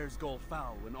 Called Robert's goal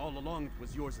foul when all along it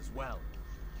was yours as well.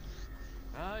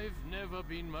 I've never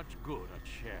been much good at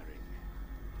sharing.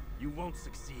 You won't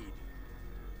succeed.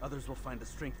 Others will find the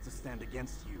strength to stand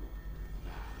against you.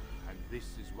 And this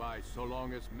is why, so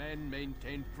long as men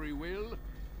maintain free will,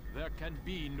 there can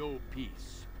be no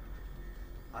peace.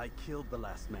 I killed the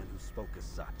last man who spoke as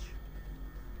such.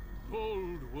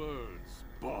 Bold words,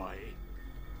 boy.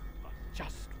 But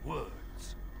just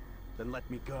words. Then let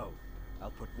me go.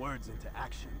 I'll put words into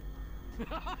action.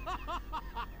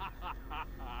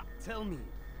 Tell me,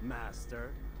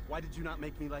 Master, why did you not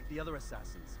make me like the other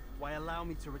assassins? Why allow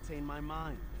me to retain my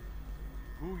mind?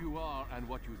 Who you are and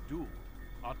what you do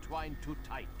are twined too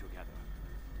tight together.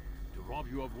 To rob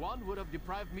you of one would have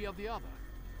deprived me of the other.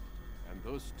 And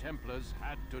those Templars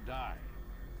had to die.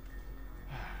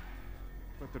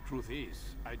 But the truth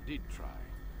is, I did try.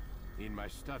 In my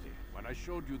study, when I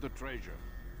showed you the treasure.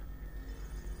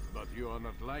 But you are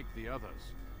not like the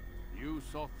others. You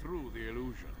saw through the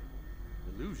illusion.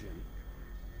 Illusion?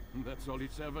 That's all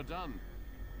it's ever done.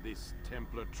 This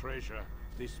Templar treasure,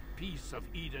 this piece of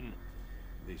Eden,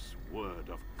 this word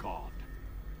of God.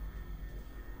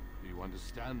 Do you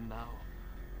understand now?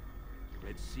 The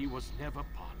Red Sea was never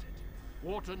parted.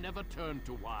 Water never turned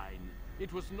to wine.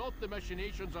 It was not the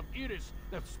machinations of Iris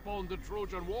that spawned the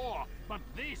Trojan War, but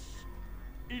this!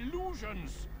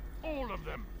 Illusions! All of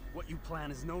them! What you plan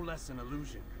is no less an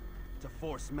illusion. To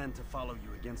force men to follow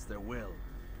you against their will.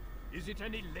 Is it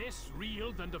any less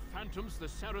real than the phantoms the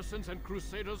Saracens and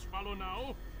Crusaders follow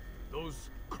now? Those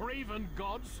craven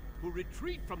gods who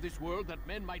retreat from this world that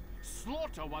men might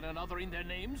slaughter one another in their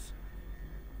names?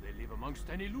 They live amongst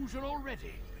an illusion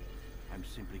already. I'm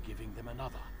simply giving them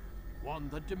another. One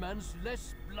that demands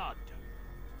less blood.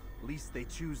 Least they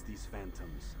choose these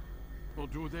phantoms. Or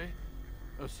do they?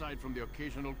 Aside from the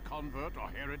occasional convert or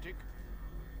heretic?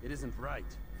 It isn't right.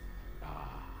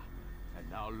 Ah, and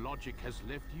now logic has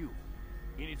left you.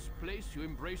 In its place, you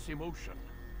embrace emotion.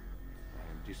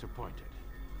 I am disappointed.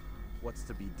 What's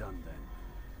to be done, then?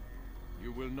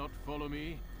 You will not follow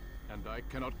me, and I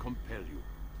cannot compel you.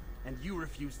 And you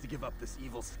refuse to give up this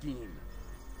evil scheme.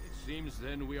 It seems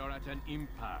then we are at an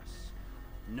impasse.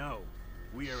 No,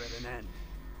 we are at an end.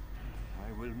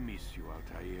 I will miss you,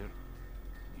 Altair.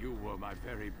 You were my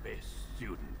very best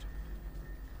student.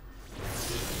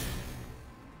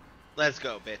 Let's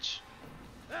go, bitch.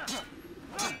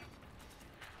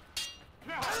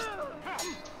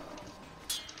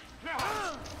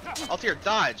 Altair,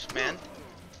 dodge, man.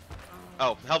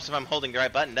 Oh, helps if I'm holding the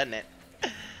right button, doesn't it?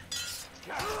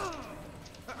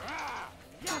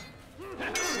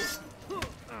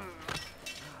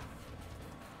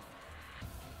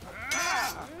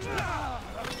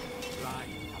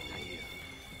 Blind, Altair.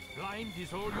 Blind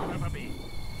is all you'll ever be.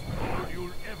 All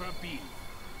you'll ever be.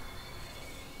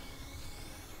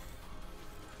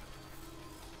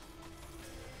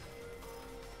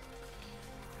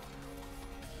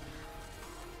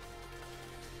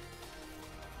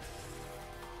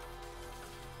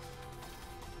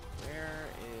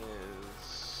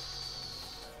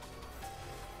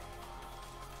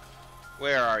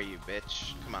 Where are you,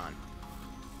 bitch? Come on.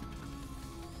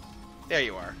 There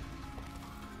you are.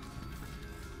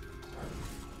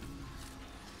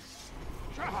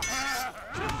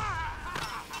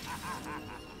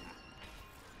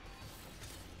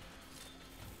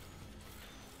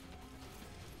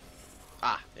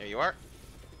 Ah, there you are.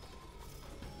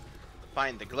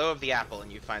 Find the glow of the apple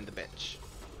and you find the bitch.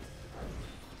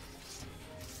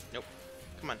 Nope.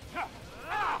 Come on.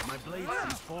 My blade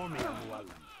sees for me,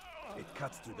 Muallim. It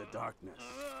cuts through the darkness.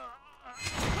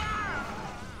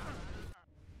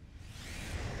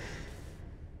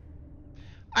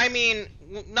 I mean,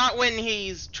 not when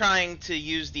he's trying to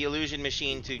use the illusion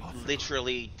machine to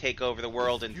literally take over the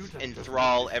world and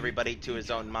enthrall everybody to his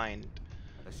own mind.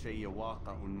 So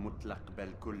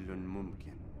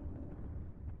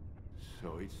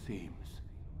it seems.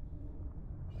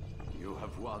 You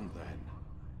have won then.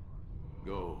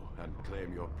 Go and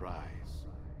claim your prize.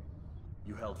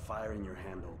 You held fire in your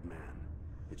hand, old man.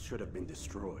 It should have been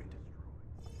destroyed.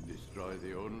 Destroy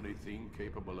the only thing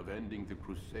capable of ending the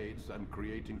Crusades and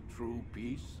creating true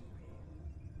peace?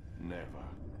 Never.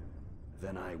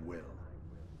 Then I will.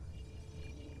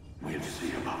 We'll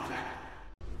see about that.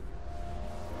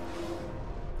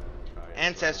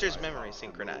 Ancestors' memory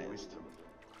synchronized.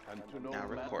 Now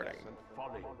recording.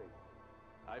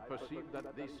 I perceive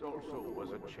that this also was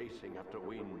a chasing after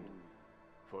wind.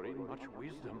 For in much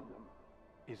wisdom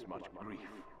is much grief.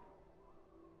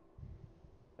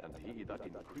 And he that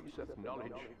increaseth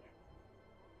knowledge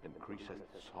increaseth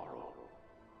sorrow.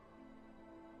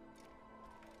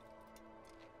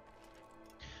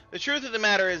 The truth of the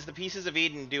matter is the pieces of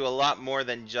Eden do a lot more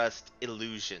than just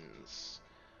illusions.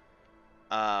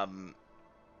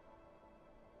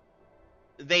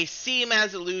 They seem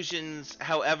as illusions,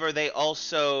 however, they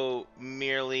also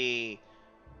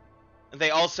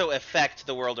affect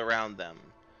the world around them.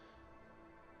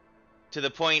 To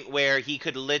the point where he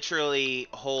could literally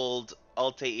hold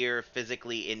Altair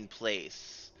physically in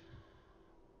place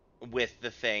with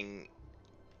the thing,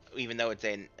 even though it's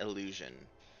an illusion.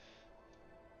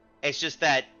 It's just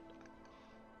that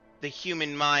the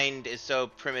human mind is so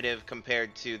primitive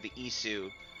compared to the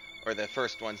Isu, or the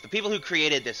first ones, the people who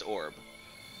created this orb,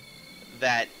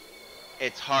 that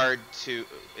it's hard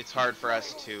for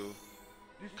us to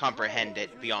comprehend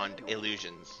it beyond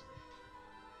illusions.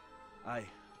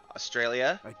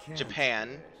 Australia,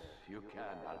 Japan,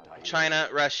 China,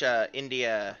 Russia,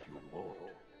 India,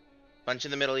 bunch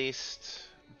in the Middle East,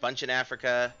 bunch in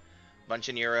Africa, bunch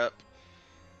in Europe,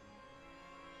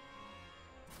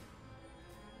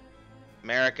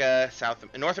 America,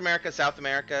 North America, South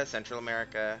America, Central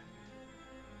America.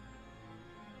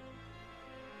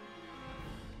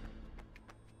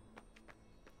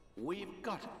 We've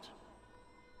got it.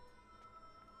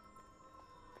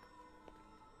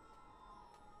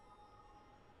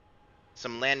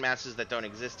 Some land masses that don't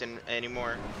exist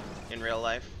anymore in real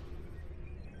life.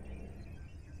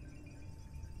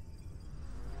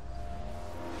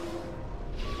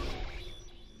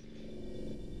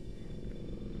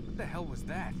 What the hell was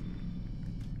that?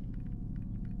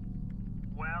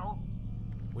 Well?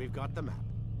 We've got the map.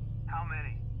 How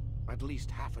many? At least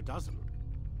half a dozen.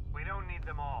 We don't need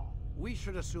them all. We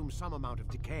should assume some amount of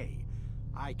decay.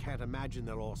 I can't imagine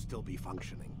they'll all still be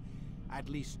functioning. At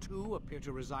least 2 appear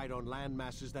to reside on land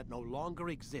masses that no longer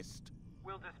exist.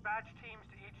 We'll dispatch teams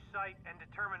to each site and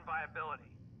determine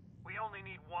viability. We only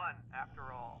need 1,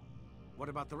 after all. What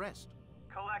about the rest?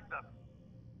 Collect them.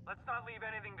 Let's not leave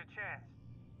anything to chance.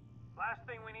 Last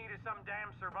thing we need is some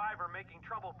damn survivor making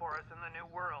trouble for us in the new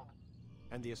world.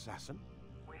 And the assassin?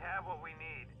 We have what we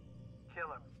need. Kill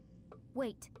him.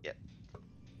 Wait. Yep.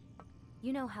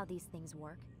 You know how these things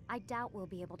work. I doubt we'll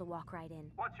be able to walk right in.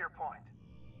 What's your point?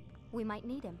 We might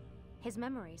need him. His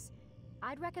memories.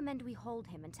 I'd recommend we hold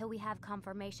him until we have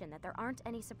confirmation that there aren't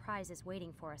any surprises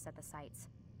waiting for us at the sites.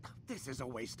 This is a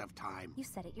waste of time. You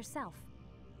said it yourself.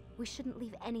 We shouldn't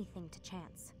leave anything to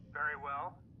chance. Very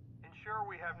well. Ensure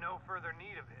we have no further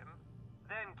need of him,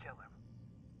 then kill him.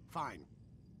 Fine.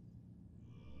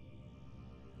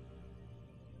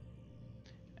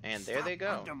 And there they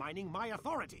go. Undermining my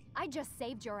authority. I just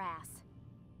saved your ass.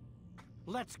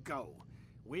 Let's go.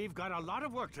 We've got a lot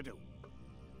of work to do.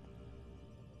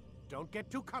 Don't get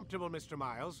too comfortable, Mr.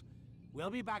 Miles. We'll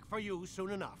be back for you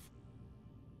soon enough.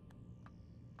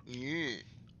 Yeah.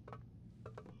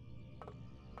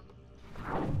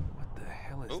 What the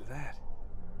hell is that?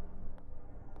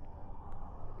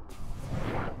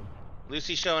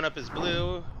 Lucy showing up as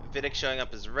blue, Vidic showing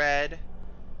up as red,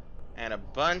 and a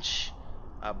bunch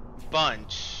of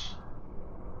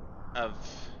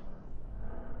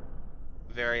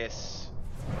various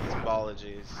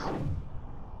symbologies.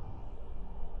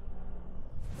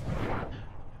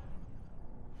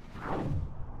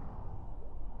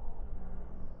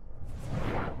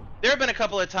 There have been a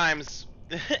couple of times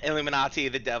Illuminati,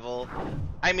 the devil.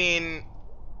 I mean,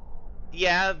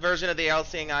 yeah, version of the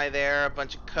All-Seeing Eye there, a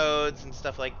bunch of codes and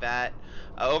stuff like that.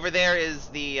 Over there is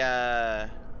the,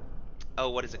 oh,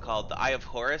 what is it called? The Eye of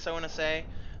Horus, I want to say.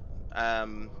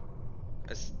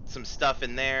 Some stuff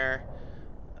in there.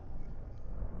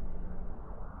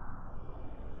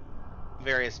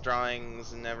 Various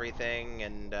drawings and everything,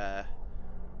 and,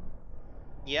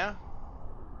 yeah.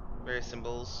 Various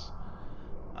symbols.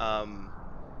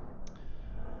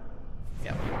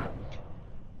 Yeah.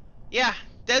 Yeah,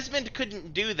 Desmond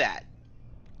couldn't do that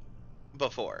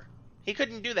before. He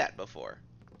couldn't do that before.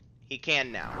 He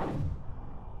can now.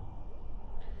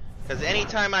 Because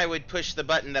anytime I would push the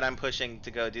button that I'm pushing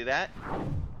to go do that,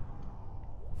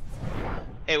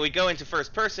 it would go into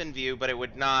first person view, but it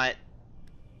would not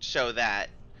show that.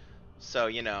 So,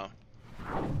 you know.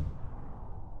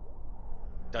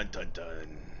 Dun dun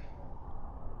dun.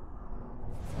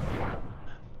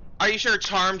 Are you sure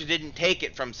Charmed didn't take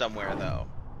it from somewhere, though?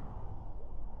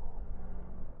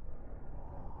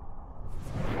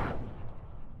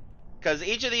 Because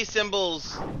each of these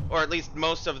symbols, or at least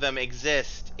most of them,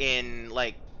 exist in,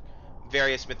 like,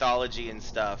 various mythology and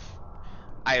stuff.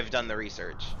 I have done the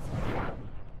research.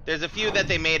 There's a few that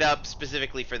they made up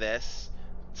specifically for this.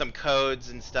 Some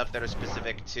codes and stuff that are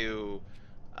specific to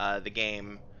the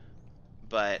game.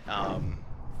 But,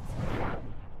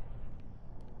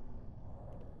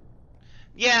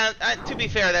 Yeah, to be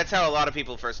fair, that's how a lot of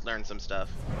people first learn some stuff.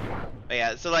 But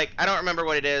yeah, so like, I don't remember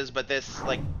what it is, but this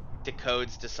like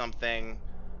decodes to something,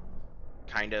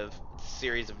 kind of. It's a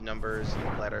series of numbers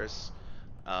and letters.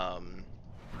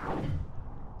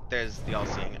 There's the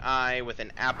all-seeing eye with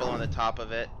an apple on the top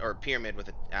of it, or a pyramid with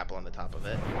an apple on the top of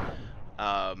it.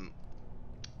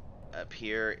 Up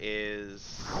here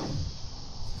is...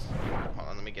 Hold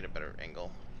on, let me get a better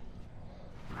angle.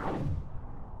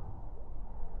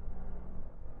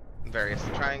 Various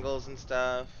triangles and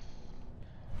stuff.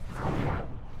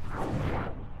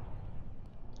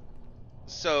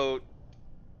 So,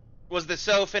 was the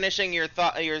 "so" finishing your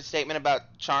statement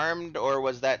about Charmed, or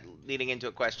was that leading into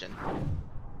a question?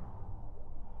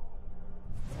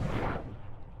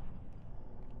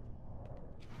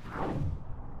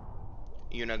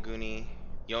 Yonaguni.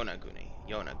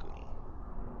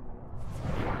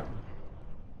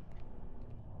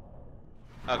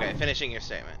 Okay, finishing your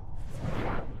statement.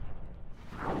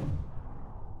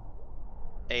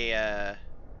 A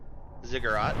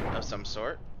ziggurat of some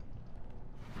sort.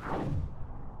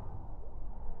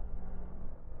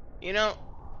 You know,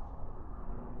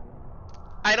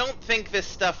 I don't think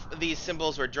these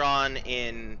symbols were drawn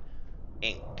in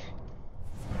ink.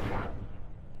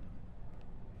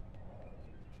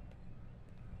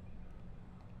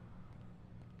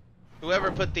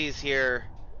 Whoever put these here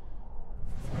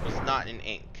was not in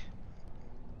ink.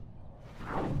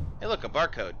 Hey, look, a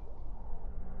barcode.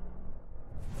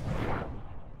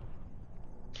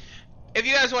 If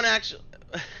you guys want to actually...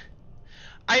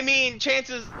 I mean,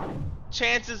 chances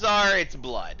are it's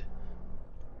blood.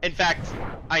 In fact,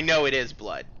 I know it is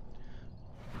blood.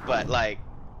 But, like...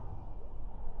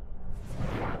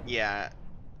 Yeah.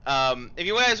 If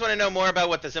you guys want to know more about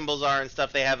what the symbols are and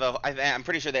stuff, they have I'm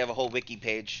pretty sure they have a whole wiki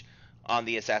page on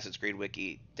the Assassin's Creed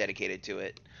wiki dedicated to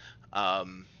it.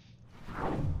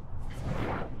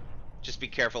 Just be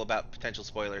careful about potential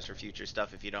spoilers for future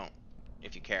stuff if you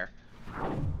care.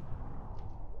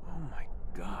 Oh my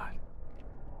god.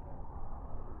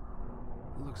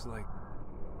 It looks like...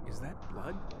 Is that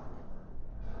blood?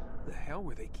 What the hell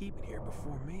were they keeping here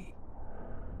before me?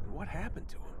 And what happened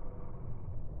to them?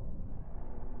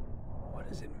 What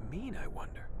does it mean, I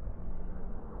wonder?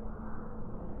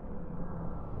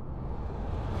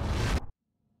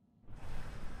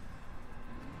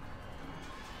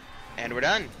 And we're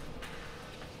done.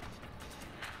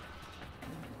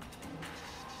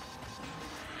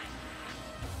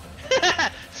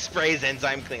 Sprays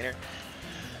enzyme cleaner.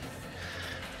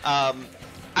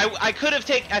 I could have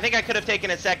I think I could have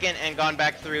taken a second and gone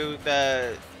back through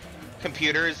the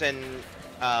computers and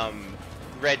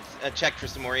checked for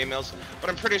some more emails, but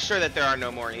I'm pretty sure that there are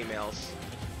no more emails.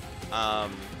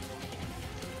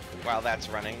 While that's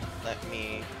running, let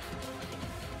me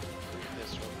do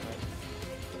this real quick.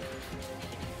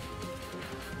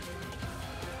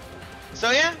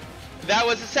 So yeah, that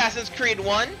was Assassin's Creed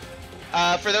 1.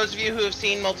 For those of you who have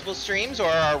seen multiple streams or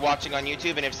are watching on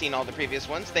YouTube and have seen all the previous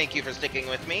ones, thank you for sticking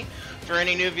with me. For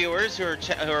any new viewers who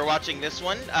are watching this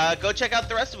one, go check out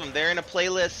the rest of them. They're in a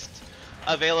playlist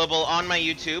available on my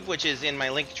YouTube, which is in my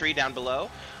link tree down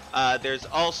below. There's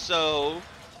also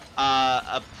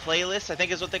a playlist, I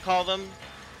think is what they call them.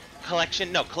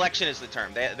 Collection? No, collection is the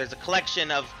term. There's a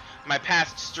collection of my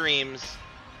past streams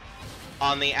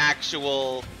on the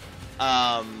actual...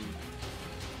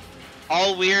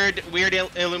 all weird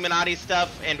Illuminati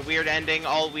stuff and weird ending,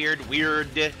 all weird.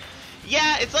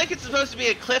 Yeah, it's like it's supposed to be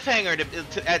a cliffhanger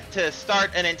to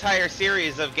start an entire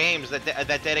series of games that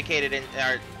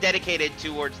are dedicated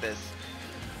towards this.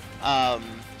 But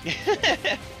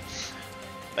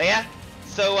yeah,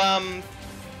 so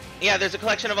yeah, there's a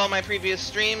collection of all my previous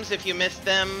streams if you missed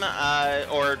them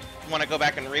or want to go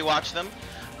back and rewatch them.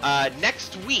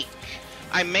 Next week,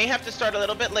 I may have to start a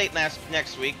little bit late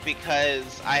next week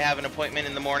because I have an appointment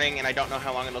in the morning and I don't know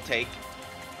how long it'll take.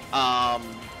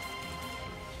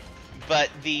 But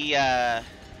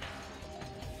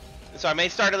so I may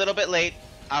start a little bit late.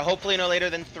 Hopefully no later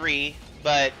than 3,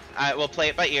 but I will play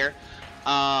it by ear.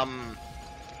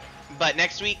 But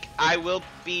next week I will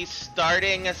be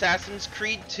starting Assassin's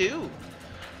Creed 2.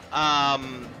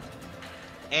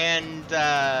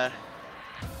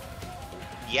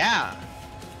 Yeah.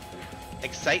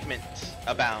 Excitement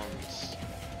abounds.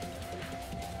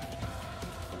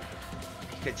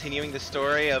 Continuing the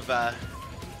story of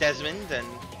Desmond and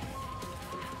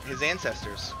his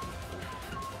ancestors.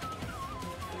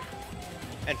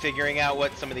 And figuring out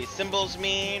what some of these symbols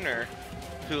mean, or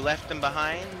who left them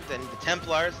behind, and the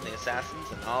Templars and the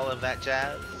Assassins and all of that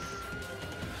jazz.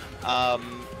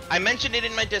 I mentioned it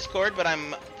in my Discord, but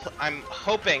I'm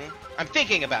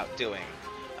thinking about doing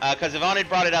because Yvonne had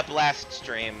brought it up last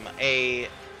stream, a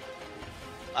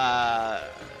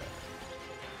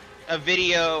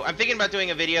video. I'm thinking about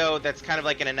doing a video that's kind of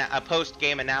like a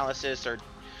post-game analysis or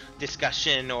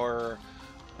discussion or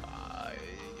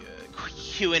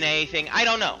Q&A thing. I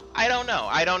don't know. I don't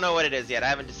know what it is yet. I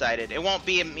haven't decided. It won't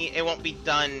be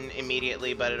done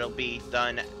immediately, but it'll be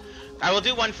done. I will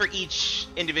do one for each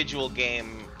individual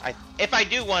game. If I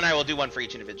do one, I will do one for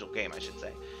each individual game, I should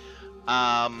say.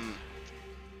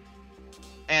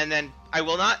 And then I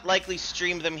will not likely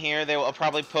stream them here. I'll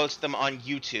probably post them on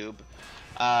YouTube,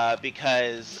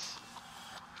 because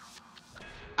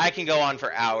I can go on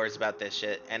for hours about this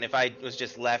shit. And if I was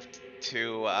just left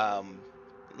to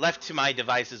my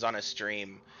devices on a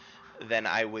stream, then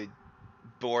I would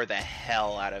bore the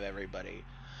hell out of everybody.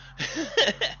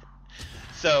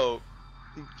 So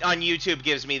on YouTube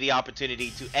gives me the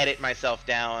opportunity to edit myself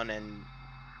down and,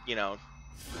 you know,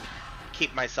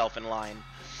 keep myself in line.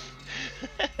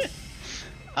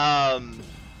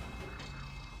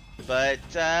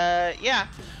 Yeah,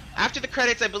 after the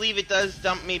credits, I believe it does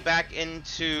dump me back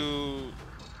into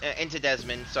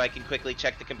Desmond, so I can quickly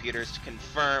check the computers to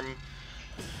confirm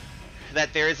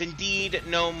that there is indeed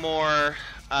no more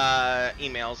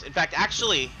emails. In fact,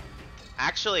 actually,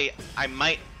 I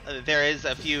might. There is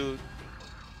a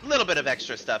little bit of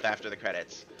extra stuff after the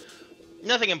credits.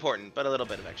 Nothing important, but a little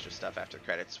bit of extra stuff after the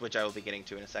credits, which I will be getting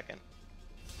to in a second.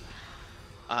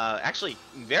 Actually,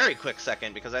 very quick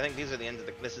second, because I think this is the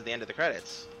end of the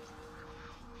credits.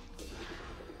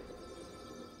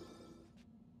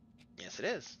 Yes, it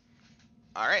is.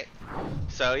 Alright.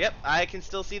 So, yep, I can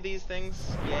still see these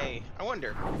things. Yay. I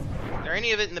wonder, is there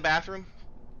any of it in the bathroom?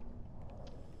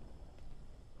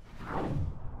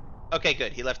 Okay,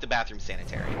 good. He left the bathroom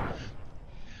sanitary.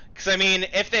 Because, I mean,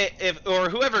 or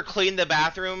whoever cleaned the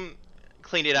bathroom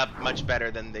cleaned it up much better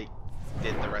than they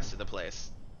did the rest of the place.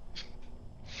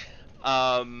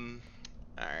 Alright.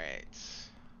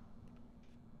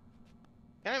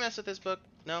 Can I mess with this book?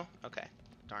 No? Okay.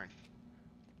 Darn.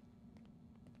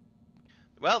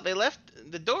 Well, they left.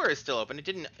 The door is still open. It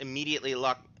didn't immediately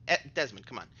lock. Desmond,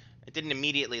 come on. It didn't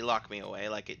immediately lock me away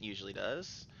like it usually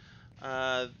does.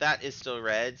 That is still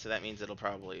red, so that means it'll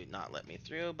probably not let me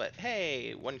through. But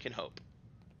hey, one can hope.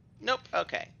 Nope.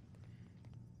 Okay.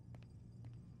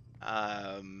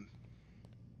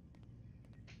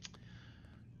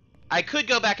 I could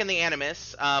go back in the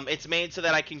Animus. It's made so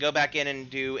that I can go back in and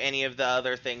do any of the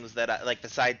other things that like the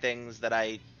side things that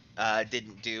I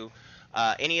didn't do.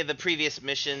 Any of the previous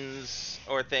missions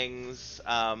or things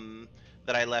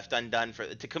that I left undone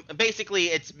basically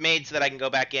it's made so that I can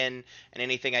go back in and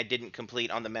anything I didn't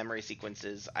complete on the memory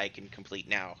sequences I can complete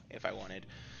now if I wanted.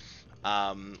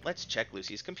 Let's check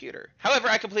Lucy's computer. However,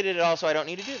 I completed it all, so I don't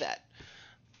need to do that.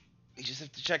 You just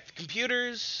have to check the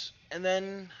computers and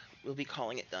then we'll be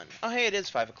calling it done. Oh, hey, it is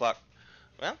 5 o'clock.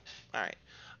 Well, alright.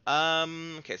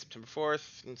 Okay, September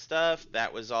 4th and stuff.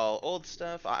 That was all old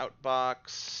stuff.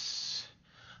 Outbox.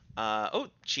 Oh,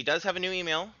 she does have a new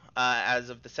email as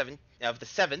of the 7th,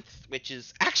 which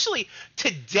is actually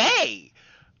today.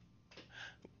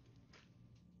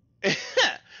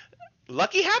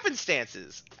 Lucky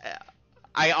happenstances.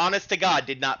 I honest to God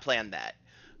did not plan that.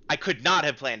 I could not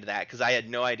have planned that because I had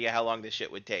no idea how long this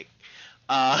shit would take.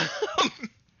 But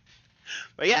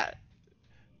yeah.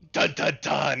 Dun dun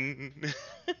dun.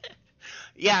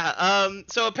 Yeah,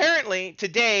 so apparently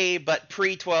today, but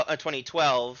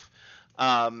pre-2012,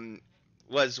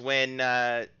 was when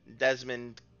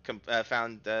Desmond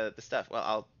found the stuff.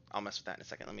 Well, I'll mess with that in a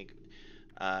second. Let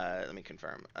me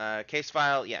confirm. Case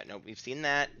file. Yeah, no, we've seen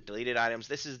that. Deleted items.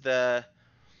 This is the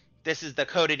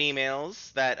coded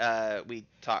emails that we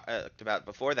talked about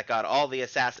before. That got all the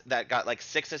that got like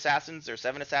 6 assassins or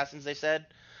 7 assassins. They said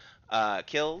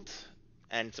killed,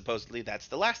 and supposedly that's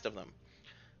the last of them.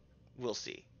 We'll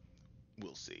see.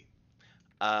 We'll see.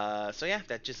 So yeah,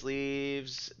 that just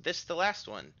leaves this the last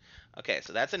one. Okay,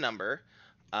 so that's a number.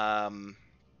 Scrolling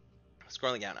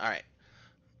down. All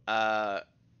right.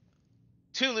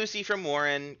 To Lucy from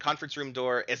Warren. Conference room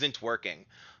door isn't working.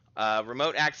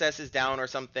 Remote access is down or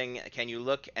something. Can you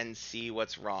look and see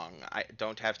what's wrong? I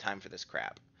don't have time for this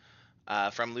crap.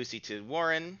 From Lucy to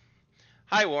Warren.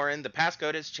 Hi Warren, the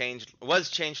passcode was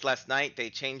changed last night. They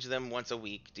change them once a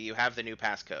week. Do you have the new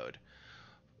passcode?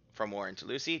 From Warren to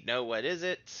Lucy. No, what is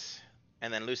it?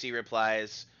 And then Lucy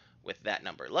replies with that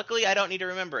number. Luckily, I don't need to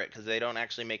remember it because they don't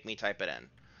actually make me type it in.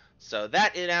 So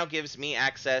that now gives me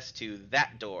access to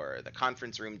that door, the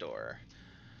conference room door.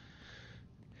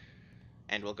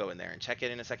 And we'll go in there and check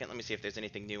it in a second. Let me see if there's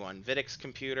anything new on Vidic's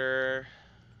computer.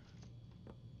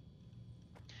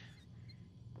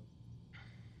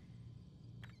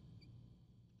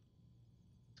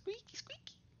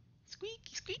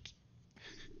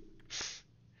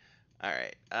 All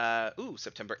right. Ooh,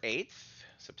 September 8th,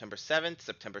 September 7th,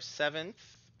 September 7th.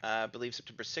 I believe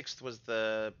September 6th was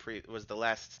the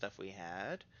last stuff we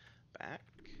had. Back.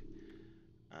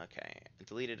 Okay.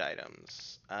 Deleted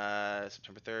items.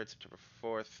 September 3rd, September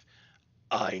 4th.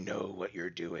 I know what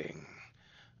you're doing.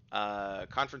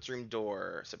 Conference room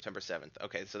door, September 7th.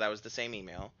 Okay, so that was the same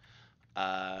email.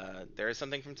 There is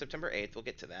something from September 8th. We'll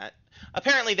get to that.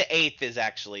 Apparently the 8th is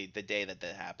actually the day that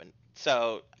happened.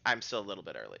 So I'm still a little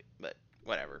bit early, but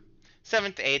whatever.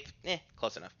 7th, 8th,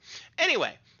 close enough.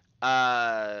 Anyway,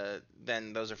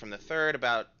 then those are from the 3rd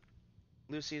about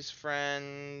Lucy's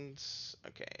friends.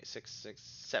 Okay, 6, 6,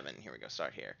 7. Here we go.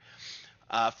 Start here.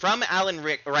 From Alan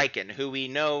Riken, who we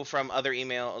know from other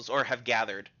emails or have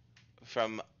gathered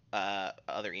from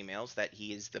other emails that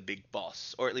he is the big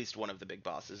boss, or at least one of the big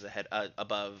bosses ahead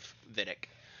above Vidic,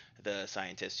 the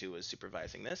scientist who was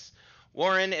supervising this.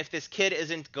 Warren, if this kid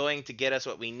isn't going to get us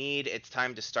what we need, it's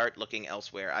time to start looking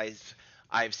elsewhere.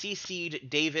 I've CC'd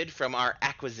David from our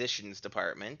acquisitions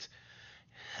department.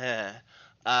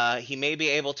 He may be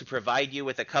able to provide you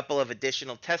with a couple of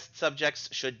additional test subjects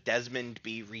should Desmond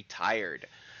be retired.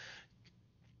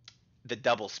 The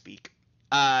doublespeak.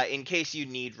 In case you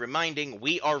need reminding,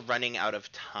 we are running out of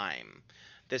time.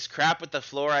 This crap with the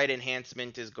fluoride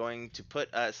enhancement is going to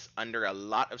put us under a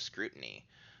lot of scrutiny.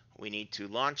 We need to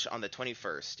launch on the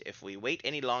 21st. If we wait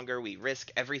any longer, we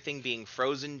risk everything being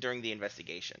frozen during the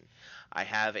investigation. I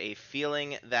have a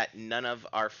feeling that none of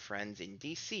our friends in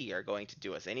DC are going to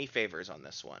do us any favors on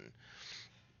this one.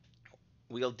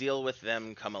 We'll deal with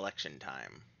them come election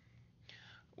time.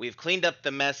 We've cleaned up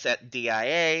the mess at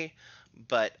DIA,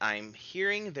 but I'm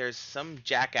hearing there's some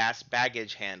jackass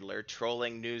baggage handler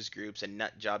trolling news groups and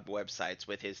nutjob websites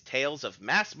with his tales of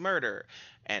mass murder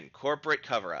and corporate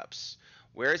cover-ups.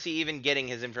 Where is he even getting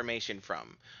his information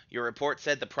from? Your report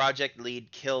said the project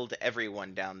lead killed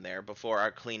everyone down there before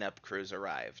our cleanup crews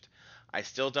arrived. I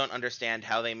still don't understand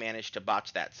how they managed to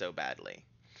botch that so badly.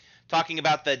 Talking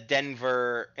about the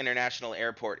Denver International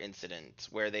Airport incident,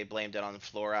 where they blamed it on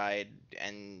fluoride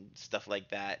and stuff like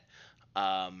that.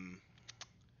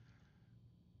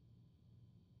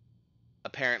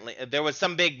 Apparently, there was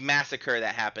some big massacre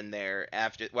that happened there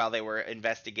while they were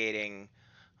investigating.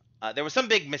 There was some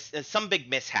big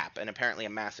mishap, and apparently a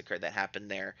massacre that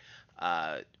happened there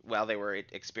while they were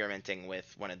experimenting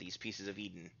with one of these pieces of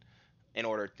Eden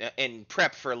in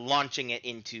prep for launching it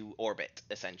into orbit.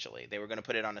 Essentially, they were going to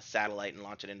put it on a satellite and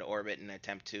launch it into orbit in an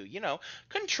attempt to,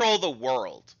 control the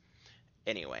world.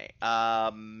 Anyway,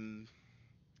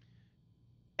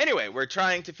 we're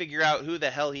trying to figure out who the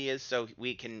hell he is so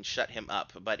we can shut him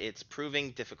up, but it's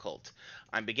proving difficult.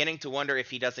 I'm beginning to wonder if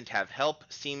he doesn't have help.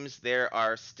 Seems there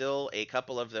are still a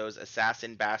couple of those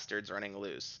assassin bastards running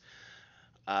loose.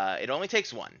 It only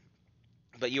takes one,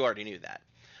 but you already knew that.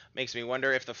 Makes me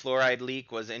wonder if the fluoride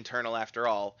leak was internal after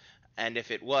all, and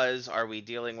if it was, are we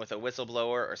dealing with a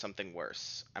whistleblower or something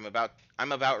worse? I'm about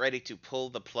ready to pull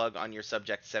the plug on your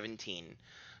subject 17.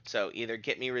 So either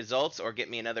get me results or get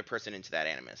me another person into that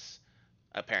animus.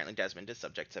 Apparently Desmond is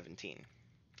subject 17.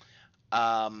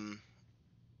 What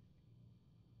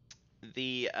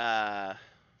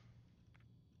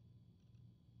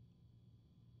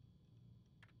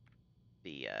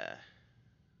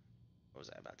was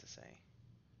I about to say?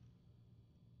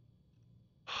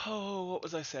 Oh, what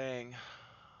was I saying?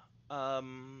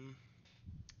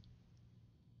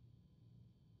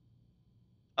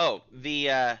 Oh,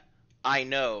 the I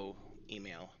know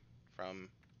email from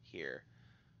here.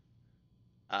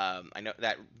 I know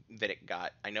that Vidic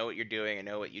got. I know what you're doing. I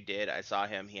know what you did. I saw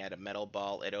him. He had a metal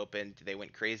ball. It opened. They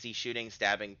went crazy, shooting,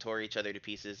 stabbing, tore each other to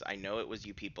pieces. I know it was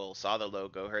you people. Saw the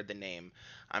logo, heard the name.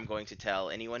 I'm going to tell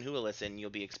anyone who will listen. You'll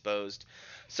be exposed.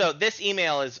 So this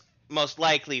email is most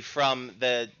likely from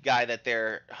the guy that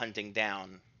they're hunting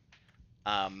down.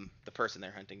 The person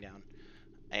they're hunting down.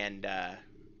 And,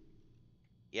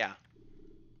 yeah.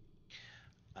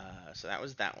 So that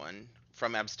was that one.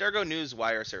 From Abstergo News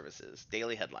Wire Services,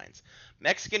 daily headlines.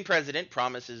 Mexican president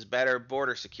promises better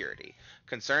border security.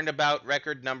 Concerned about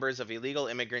record numbers of illegal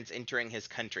immigrants entering his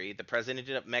country, the president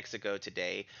of Mexico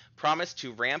today promised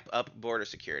to ramp up border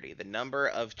security. The number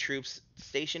of troops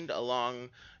stationed along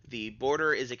the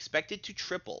border is expected to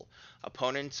triple.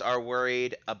 Opponents are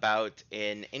worried about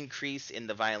an increase in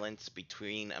the violence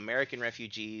between American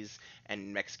refugees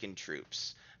and Mexican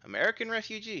troops. American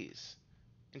refugees.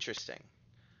 Interesting.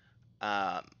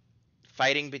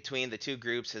 Fighting between the two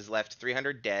groups has left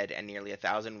 300 dead and nearly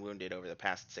 1,000 wounded over the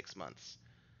past 6 months.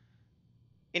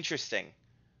 Interesting.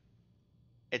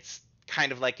 It's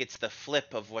kind of like it's the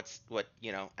flip of what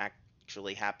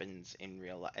actually happens in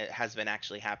real life. It has been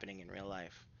actually happening in real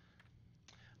life.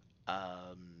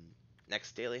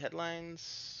 Next daily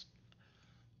headlines.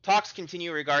 Talks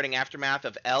continue regarding aftermath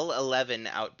of L11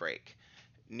 outbreak.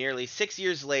 Nearly 6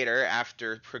 years later,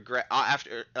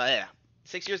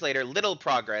 little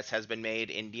progress has been made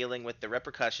in dealing with the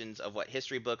repercussions of what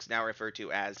history books now refer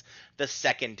to as the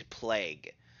Second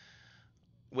Plague.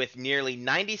 With nearly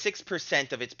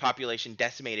 96% of its population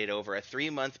decimated over a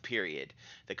 3-month period,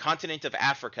 the continent of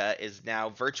Africa is now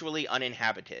virtually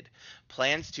uninhabited.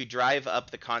 Plans to divide up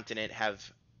the continent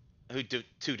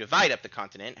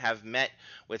have met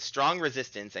with strong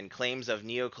resistance and claims of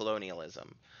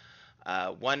neocolonialism.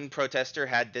 One protester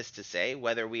had this to say: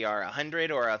 "Whether we are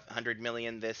 100 or 100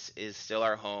 million, this is still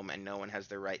our home, and no one has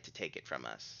the right to take it from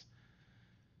us."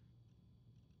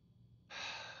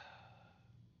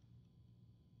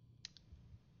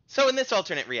 So in this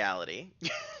alternate reality,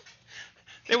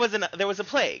 there was a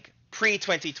plague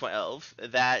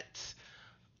pre-2012 that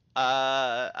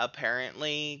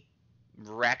apparently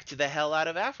wrecked the hell out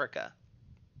of Africa.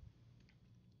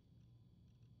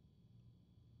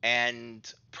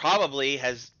 And probably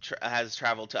has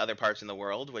traveled to other parts in the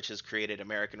world, which has created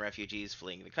American refugees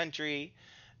fleeing the country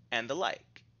and the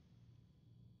like.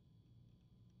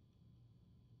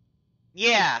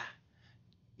 Yeah.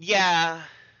 Yeah.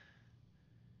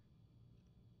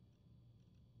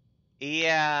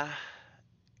 Yeah.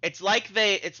 It's like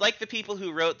the people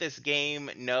who wrote this game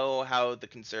know how the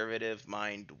conservative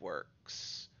mind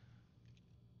works.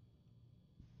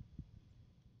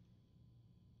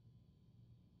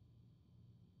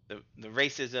 The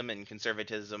racism and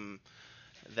conservatism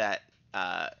that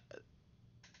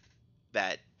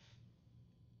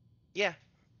yeah.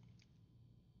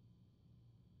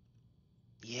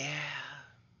 Yeah.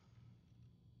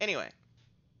 Anyway.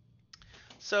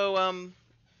 So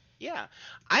yeah,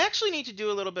 I actually need to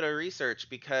do a little bit of research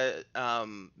because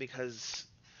the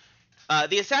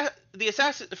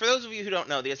assassin, for those of you who don't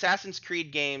know, the Assassin's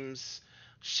Creed games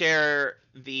share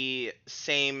the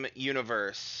same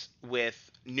universe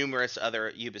with numerous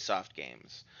other Ubisoft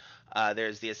games.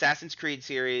 There's the Assassin's Creed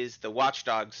series, the Watch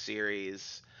Dogs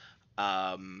series,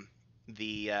 and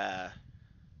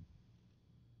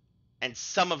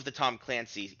some of the Tom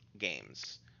Clancy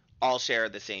games all share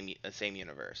the same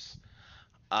universe.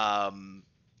 While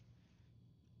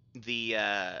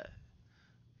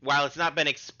it's not been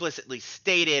explicitly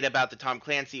stated about the Tom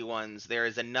Clancy ones, there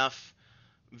is enough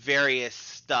various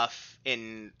stuff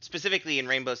specifically in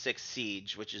Rainbow Six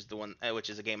Siege, which is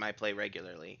a game I play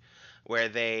regularly, where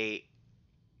there's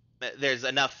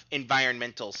enough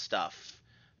environmental stuff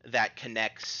that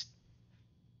connects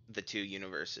the two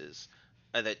universes,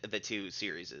 the two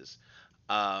series.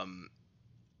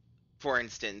 For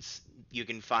instance, you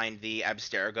can find the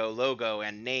Abstergo logo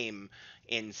and name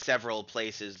in several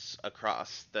places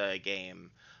across the game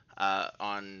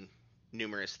on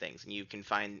numerous things. And you can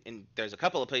there's a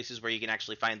couple of places where you can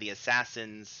actually find the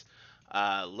Assassin's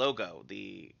logo,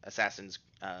 the Assassin's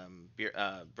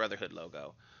Brotherhood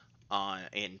logo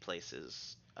in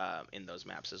places in those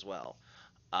maps as well.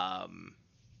 And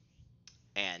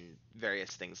various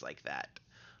things like that.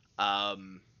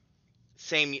 And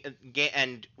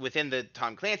within the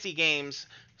Tom Clancy games,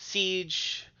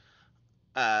 Siege,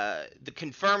 the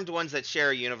confirmed ones that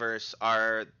share a universe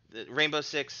are the Rainbow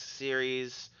Six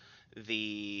series,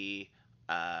 the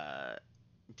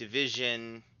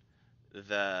Division,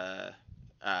 the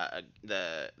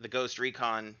Ghost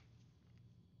Recon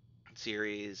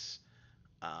series,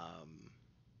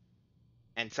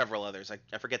 and several others. I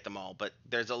forget them all, but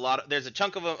there's a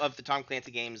chunk of the Tom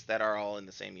Clancy games that are all in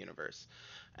the same universe.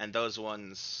 And those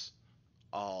ones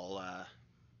all,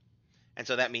 and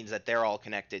so that means that they're all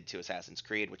connected to Assassin's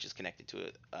Creed, which is connected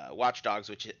to Watch Dogs,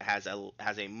 which has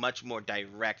a much more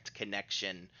direct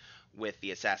connection with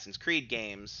the Assassin's Creed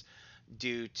games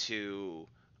due to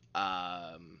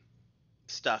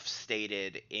stuff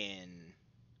stated in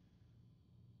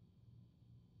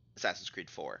Assassin's Creed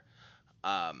 4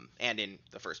 and in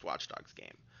the first Watch Dogs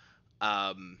game.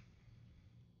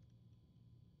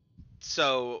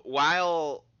 So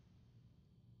while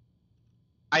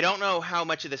I don't know how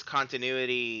much of this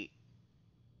continuity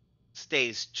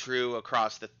stays true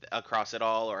across it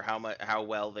all, or how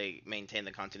well they maintain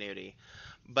the continuity,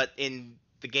 but in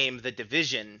the game The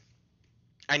Division,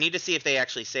 I need to see if they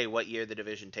actually say what year The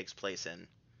Division takes place in,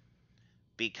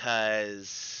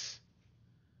 because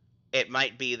it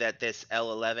might be that this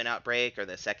L11 outbreak or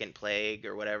the Second Plague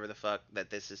or whatever the fuck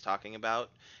that this is talking about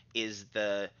is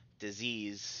the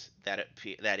disease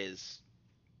that is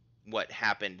what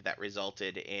happened that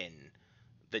resulted in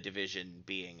The Division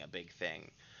being a big thing.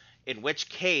 In which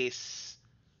case,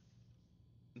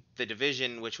 the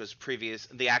Division, which was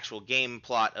the actual game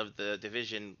plot of the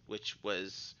Division, which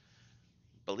was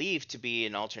believed to be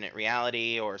an alternate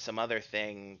reality or some other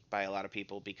thing by a lot of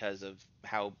people because of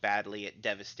how badly it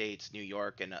devastates New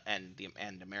York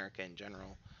and America in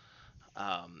general,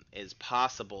 is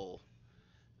possible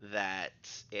that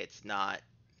it's not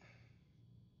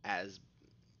as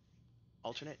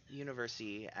alternate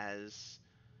university as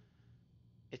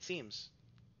it seems.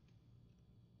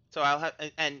 So I'll have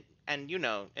and you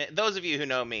know, those of you who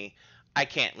know me, I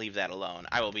can't leave that alone.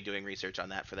 I will be doing research on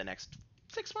that for the next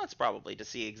 6 months probably to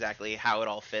see exactly how it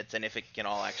all fits and if it can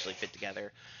all actually fit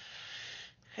together,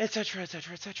 etc.,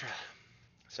 etc., etc.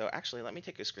 So actually, let me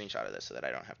take a screenshot of this so that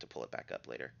I don't have to pull it back up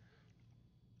later.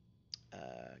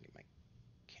 Get my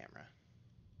camera.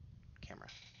 Come on.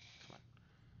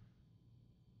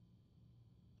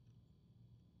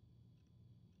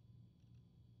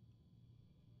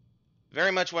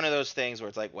 Very much one of those things where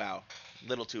it's like, wow,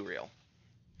 little too real.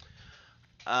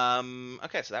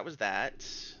 Okay, so that was that.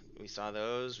 We saw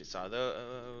those.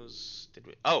 Did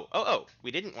we? Oh.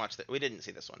 We didn't watch that. We didn't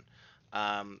see this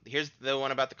one. Here's the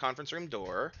one about the conference room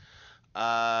door.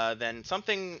 Then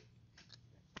something.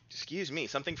 Excuse me.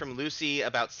 Something from Lucy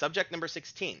about subject number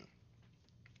 16.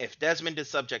 If Desmond is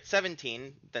subject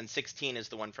 17, then 16 is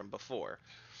the one from before.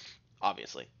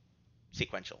 Obviously,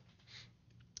 sequential.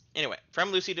 Anyway,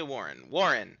 from Lucy to Warren.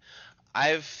 Warren,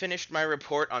 I've finished my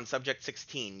report on subject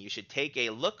 16. You should take a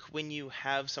look when you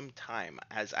have some time,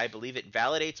 as I believe it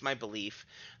validates my belief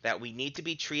that we need to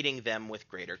be treating them with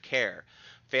greater care.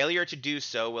 Failure to do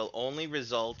so will only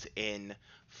result in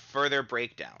further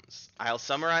breakdowns. I'll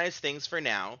summarize things for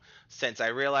now, since I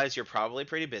realize you're probably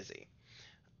pretty busy.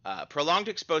 Prolonged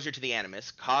exposure to the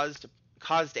Animus caused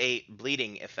a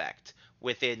bleeding effect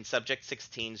within subject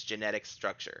 16's genetic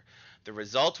structure. The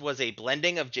result was a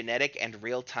blending of genetic and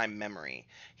real-time memory.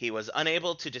 He was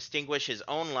unable to distinguish his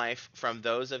own life from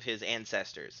those of his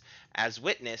ancestors, as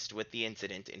witnessed with the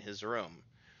incident in his room.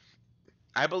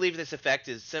 I believe this effect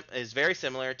is very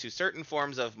similar to certain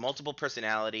forms of multiple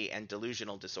personality and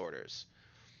delusional disorders.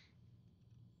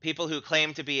 People who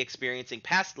claim to be experiencing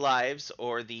past lives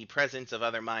or the presence of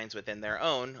other minds within their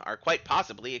own are quite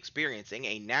possibly experiencing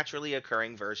a naturally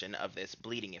occurring version of this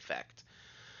bleeding effect,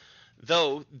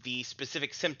 though the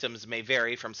specific symptoms may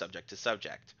vary from subject to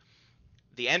subject.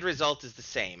 The end result is the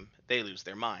same: they lose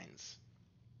their minds.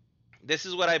 This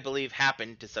is what I believe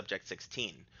happened to Subject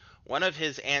 16. One of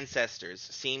his ancestors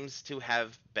seems to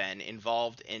have been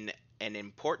involved in an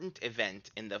important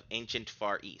event in the ancient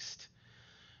Far East.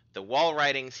 The wall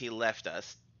writings he left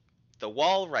us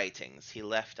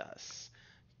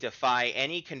defy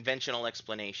any conventional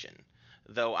explanation,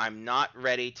 though I'm not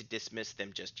ready to dismiss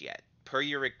them just yet. Per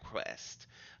your request,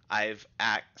 I've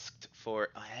asked for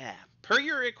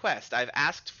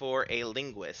a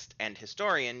linguist and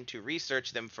historian to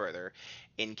research them further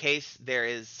in case there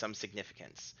is some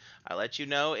significance. I'll let you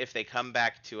know if they come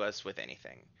back to us with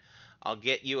anything. I'll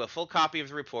get you a full copy of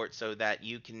the report so that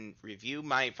you can review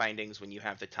my findings when you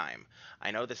have the time. I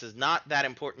know this is not that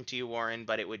important to you, Warren,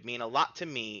 but it would mean a lot to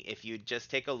me if you'd just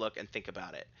take a look and think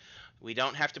about it. We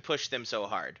don't have to push them so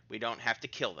hard. We don't have to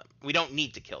kill them. We don't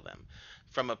need to kill them.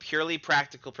 From a purely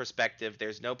practical perspective,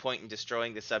 there's no point in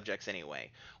destroying the subjects anyway.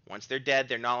 Once they're dead,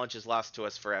 their knowledge is lost to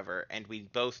us forever, and we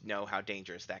both know how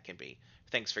dangerous that can be.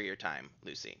 Thanks for your time,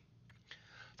 Lucy.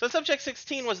 So Subject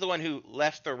 16 was the one who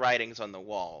left the writings on the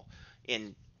wall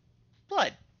in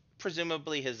blood,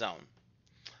 presumably his own.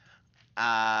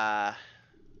 And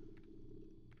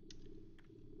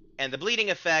the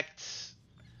bleeding effect,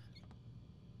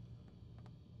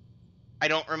 I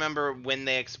don't remember when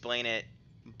they explain it,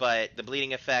 but the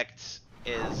bleeding effect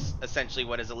is essentially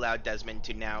what has allowed Desmond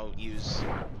to now use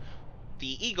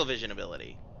the Eagle Vision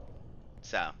ability.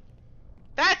 So,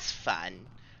 that's fun.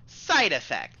 Side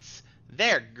effects.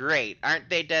 They're great, aren't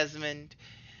they, Desmond?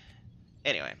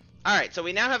 Anyway. Alright, so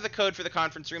we now have the code for the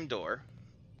conference room door.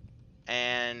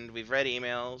 And we've read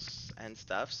emails and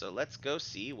stuff, so let's go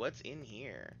see what's in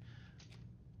here.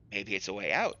 Maybe it's a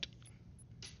way out.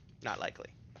 Not likely.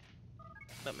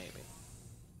 But maybe.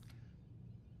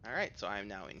 Alright, so I'm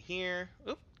now in here.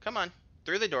 Oop, come on.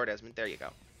 Through the door, Desmond. There you go.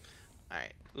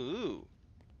 Alright. Ooh.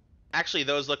 Actually,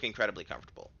 those look incredibly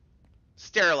comfortable.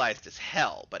 Sterilized as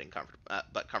hell, but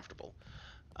comfortable.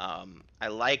 I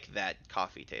like that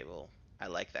coffee table.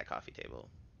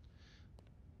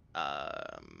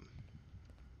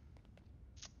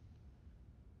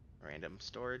 Random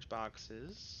storage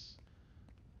boxes.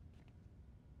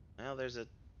 Well, there's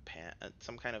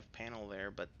some kind of panel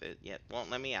there, but it won't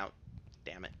let me out.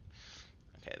 Damn it.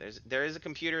 Okay, there is a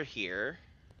computer here.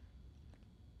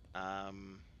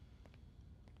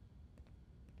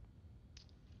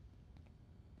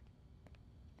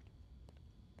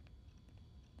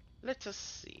 Let us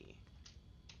see.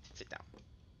 Sit down.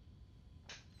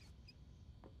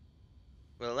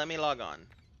 Well, let me log on.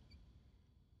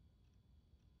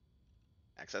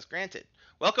 Access granted.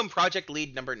 Welcome, project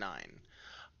lead number 9.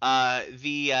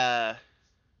 The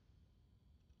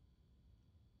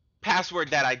password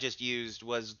that I just used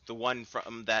was the one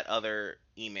from that other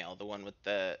email. The one with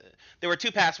the... There were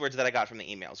 2 passwords that I got from the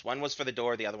emails. One was for the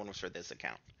door, the other one was for this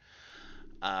account.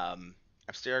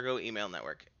 Abstergo email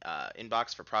network.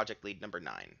 Inbox for project lead number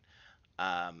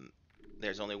 9.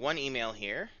 There's only one email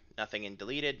here. Nothing in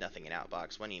deleted, nothing in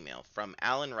outbox. One email from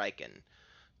Alan Riken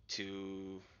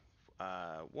to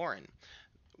Warren.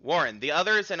 Warren, the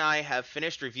others and I have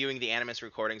finished reviewing the Animus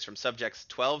recordings from subjects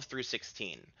 12 through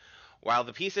 16. While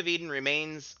the Peace of Eden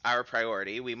remains our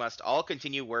priority, we must all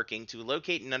continue working to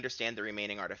locate and understand the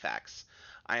remaining artifacts.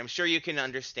 I am sure you can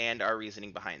understand our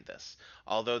reasoning behind this.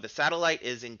 Although the satellite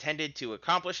is intended to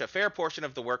accomplish a fair portion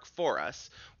of the work for us,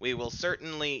 we will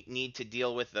certainly need to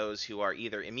deal with those who are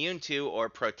either immune to or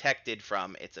protected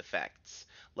from its effects,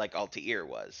 like Altair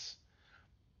was.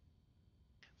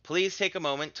 Please take a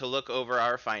moment to look over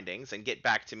our findings and get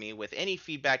back to me with any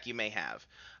feedback you may have.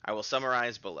 I will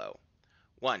summarize below.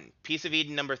 1. Piece of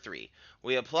Eden number 3.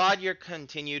 We applaud your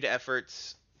continued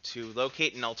efforts to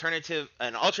locate an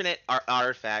alternate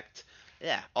artifact.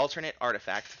 Alternate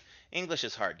artifact. English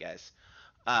is hard, guys.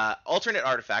 Alternate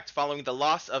artifact following the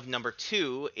loss of number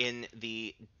 2 in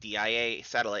the DIA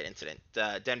satellite incident,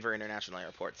 Denver International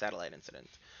Airport satellite incident.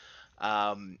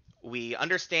 We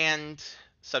understand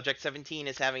Subject 17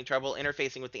 is having trouble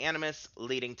interfacing with the Animus,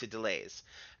 leading to delays.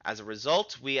 As a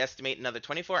result, we estimate another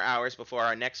 24 hours before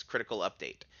our next critical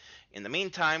update. In the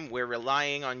meantime, we're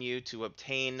relying on you to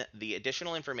obtain the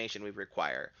additional information we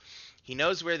require. He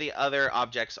knows where the other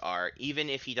objects are, even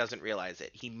if he doesn't realize it.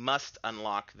 He must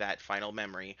unlock that final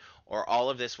memory, or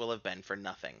all of this will have been for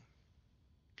nothing.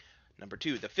 Number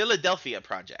 2, the Philadelphia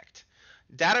Project.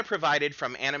 Data provided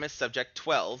from Animus Subject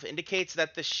 12 indicates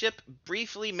that the ship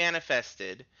briefly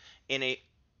manifested in a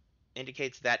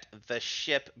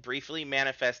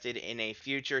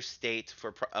future state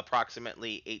for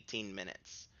approximately 18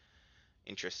 minutes.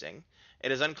 Interesting.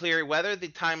 It is unclear whether the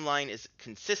timeline is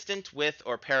consistent with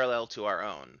or parallel to our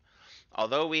own.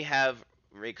 Although we have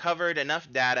recovered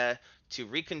enough data to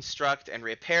reconstruct and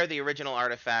repair the original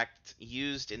artifact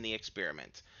used in the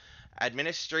experiment,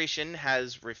 administration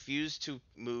has refused to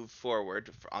move forward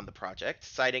on the project,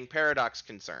 citing paradox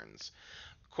concerns.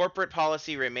 Corporate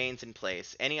policy remains in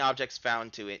place. Any objects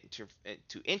found to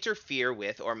interfere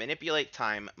with or manipulate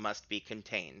time must be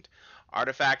contained.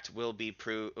 Artifact will be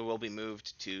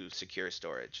moved to secure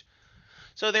storage.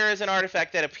 So there is an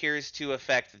artifact that appears to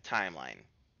affect the timeline.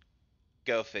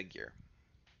 Go figure.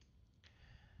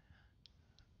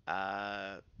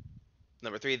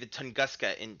 Number 3, the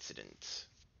Tunguska incident.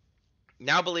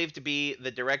 Now believed to be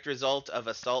the direct result of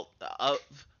assault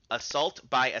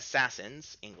by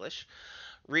assassins, English.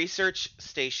 Research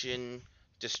station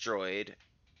destroyed,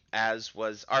 as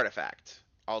was artifact.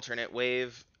 Alternate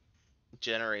wave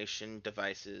generation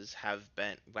devices have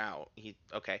been...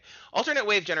 Alternate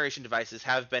wave generation devices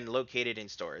have been located in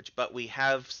storage, but we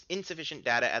have insufficient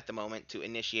data at the moment to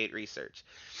initiate research.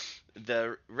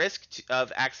 The risk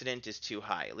of accident is too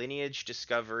high. Lineage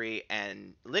discovery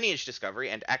and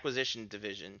acquisition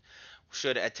division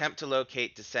should attempt to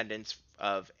locate descendants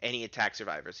of any attack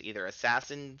survivors, either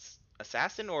assassin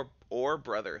or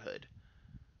Brotherhood.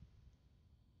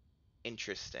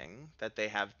 Interesting that they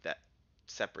have that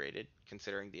separated,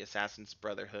 considering the Assassin's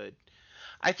Brotherhood.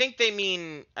 I think they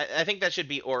mean... I think that should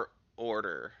be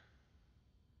Order.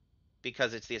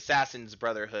 Because it's the Assassin's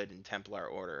Brotherhood and Templar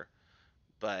Order.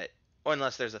 But... or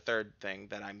unless there's a third thing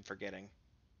that I'm forgetting.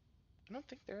 I don't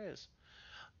think there is.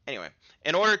 Anyway,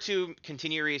 in order to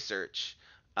continue research,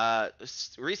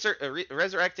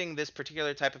 resurrecting this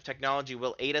particular type of technology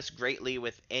will aid us greatly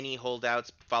with any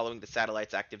holdouts following the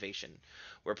satellite's activation.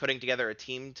 We're putting together a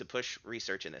team to push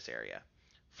research in this area.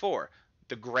 4.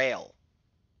 The Grail.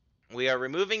 We are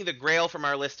removing the Grail from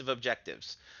our list of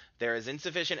objectives. There is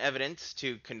insufficient evidence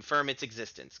to confirm its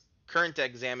existence. Current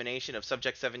examination of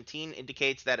Subject 17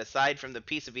 indicates that aside from the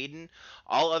Peace of Eden,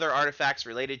 all other artifacts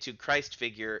related to Christ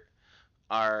figure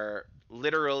are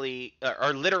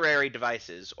literary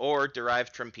devices or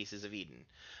derived from pieces of Eden,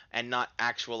 and not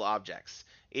actual objects.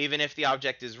 Even if the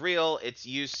object is real, its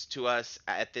use to us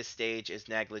at this stage is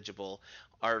negligible.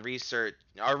 Our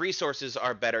resources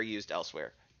are better used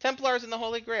elsewhere. Templars and the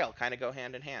Holy Grail kind of go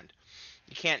hand in hand.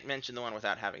 You can't mention the one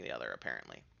without having the other,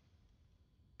 apparently.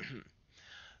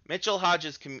 Mitchell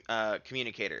Hodges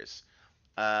communicators.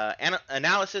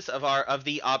 Analysis of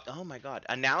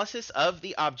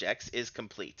the objects is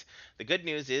complete. The good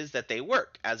news is that they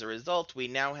work. As a result, we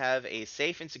now have a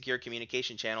safe and secure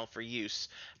communication channel for use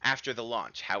after the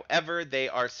launch. However, they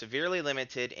are severely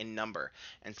limited in number,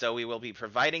 and so we will be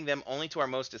providing them only to our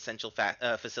most essential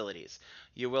facilities.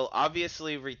 You will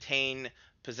obviously retain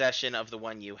possession of the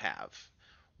one you have.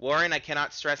 Warren, I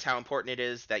cannot stress how important it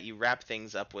is that you wrap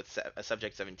things up with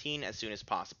Subject 17 as soon as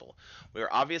possible. We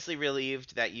are obviously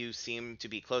relieved that you seem to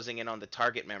be closing in on the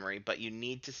target memory, but you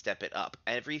need to step it up.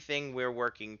 Everything we're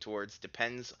working towards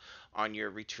depends on your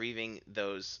retrieving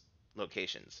those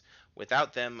locations.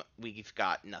 Without them, we've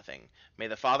got nothing. May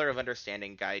the Father of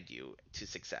Understanding guide you to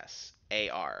success.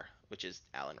 AR, which is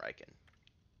Alan Riken.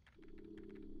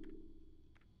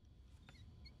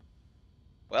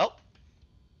 Well,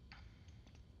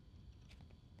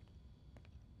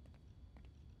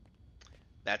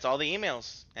 that's all the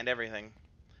emails and everything.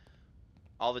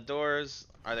 All the doors.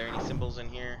 Are there any symbols in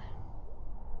here?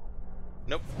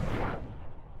 Nope.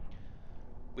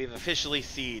 We've officially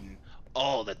seen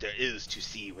all that there is to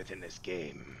see within this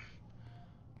game.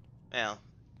 Well,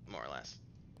 more or less.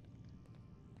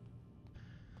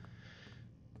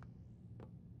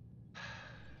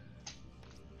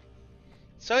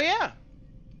 So yeah.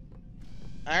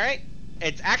 Alright.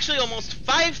 It's actually almost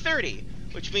 5:30.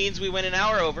 Which means we went an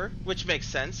hour over, which makes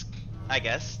sense, I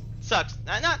guess. Sucks.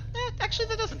 Actually,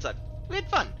 that doesn't suck. We had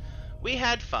fun. We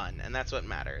had fun, and that's what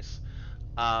matters.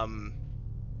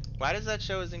 Why does that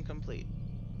show as incomplete?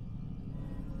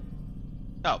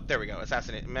 Oh, there we go.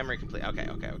 Assassinate. Memory complete. Okay.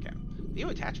 View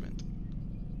attachment.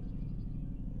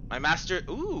 My master...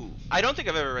 Ooh. I don't think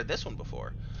I've ever read this one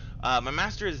before. My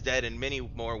master is dead and many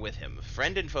more with him,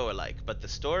 friend and foe alike, but the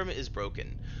storm is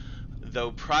broken.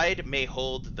 Though pride may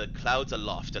hold the clouds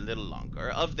aloft a little longer,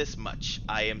 of this much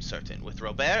I am certain. With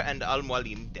Robert and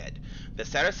Al-Mualim dead, the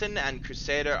Saracen and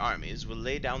Crusader armies will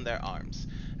lay down their arms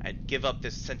and give up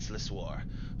this senseless war.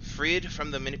 Freed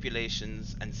from the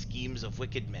manipulations and schemes of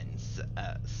wicked men,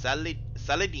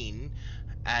 Saladin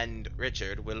and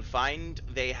Richard will find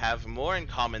they have more in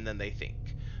common than they think.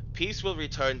 Peace will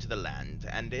return to the land,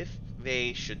 and if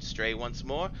they should stray once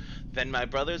more, then my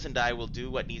brothers and I will do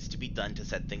what needs to be done to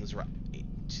set things right.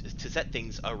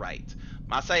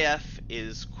 Masayef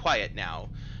is quiet now,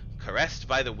 caressed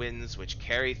by the winds which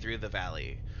carry through the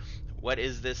valley. What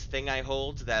is this thing I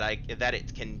hold that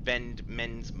it can bend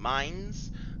men's minds?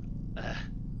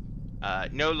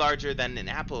 No larger than an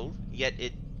apple, yet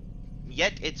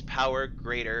its power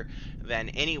greater than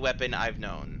any weapon I've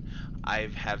known. I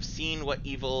have seen what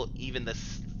evil even the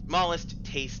smallest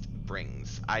taste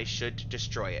brings. I should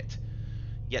destroy it.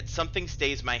 Yet something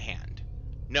stays my hand.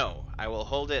 No, I will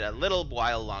hold it a little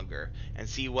while longer and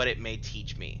see what it may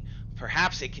teach me.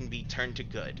 Perhaps it can be turned to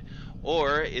good.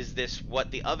 Or is this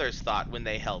what the others thought when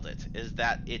they held it? Is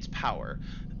that its power?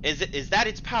 Is that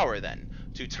its power then,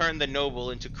 to turn the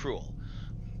noble into cruel?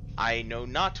 I know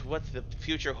not what the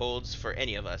future holds for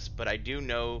any of us, but I do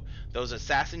know those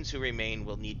assassins who remain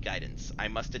will need guidance. I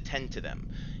must attend to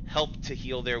them, help to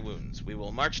heal their wounds. We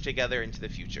will march together into the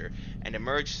future and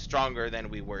emerge stronger than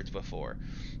we were before.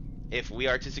 If we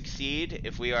are to succeed,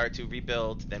 if we are to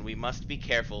rebuild, then we must be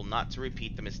careful not to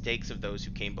repeat the mistakes of those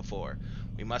who came before.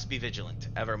 We must be vigilant,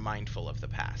 ever mindful of the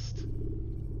past.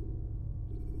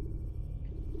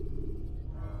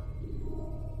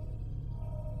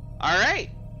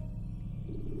 Alright.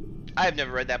 I've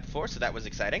never read that before, so that was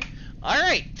exciting.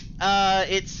 Alright.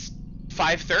 It's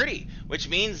 5:30, which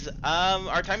means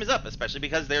our time is up, especially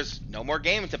because there's no more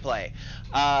game to play.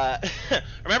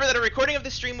 Remember that a recording of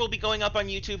this stream will be going up on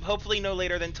YouTube, hopefully no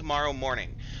later than tomorrow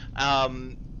morning.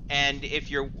 And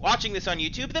if you're watching this on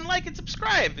YouTube, then like and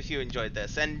subscribe if you enjoyed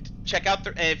this. And check out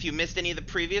if you missed any of the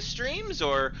previous streams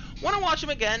or want to watch them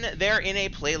again, they're in a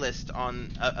playlist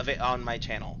on my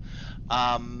channel.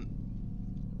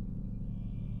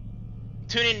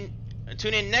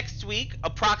 Tune in next week,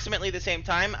 approximately the same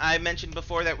time. I mentioned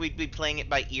before that we'd be playing it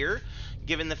by ear,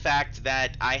 given the fact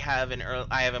that I have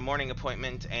a morning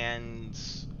appointment and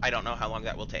I don't know how long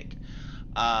that will take.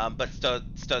 But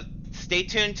stay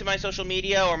tuned to my social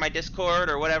media or my Discord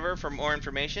or whatever for more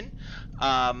information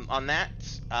on that.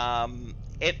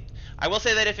 I will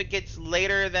say that if it gets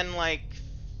later than like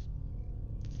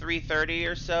 3:30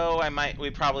 or so,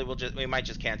 we might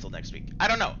just cancel next week. I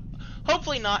don't know.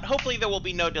 Hopefully not. Hopefully there will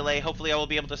be no delay. Hopefully I will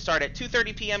be able to start at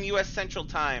 2:30 p.m. U.S. Central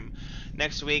Time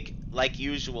next week, like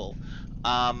usual.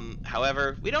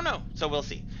 However, we don't know, so we'll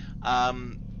see.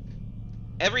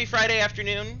 Every Friday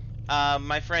afternoon,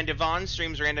 my friend Yvonne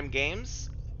streams random games.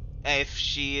 If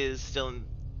she is still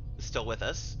with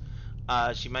us,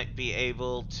 she might be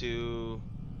able to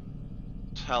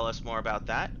tell us more about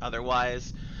that.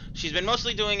 Otherwise, she's been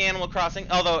mostly doing Animal Crossing.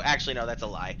 Although, actually, no, that's a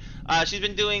lie. She's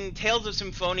been doing Tales of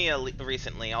Symphonia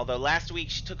recently. Although last week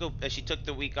she took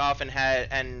the week off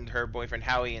and her boyfriend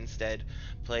Howie instead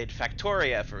played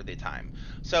Factoria for the time.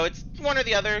 So it's one or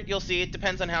the other. You'll see. It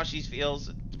depends on how she feels.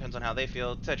 It depends on how they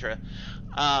feel, etc.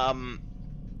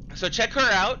 So check her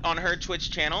out on her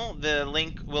Twitch channel. The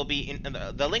link will be in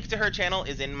the link to her channel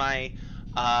is in my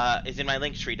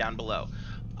link tree down below.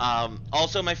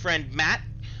 Also, my friend Matt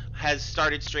has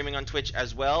started streaming on Twitch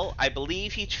as well. I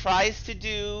believe he tries to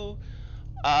do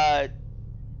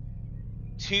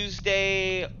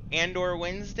Tuesday and/or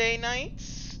Wednesday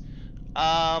nights,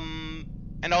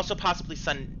 and also possibly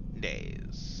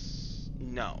Sundays.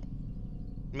 No,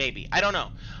 maybe, I don't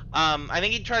know. I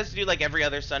think he tries to do like every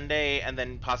other Sunday and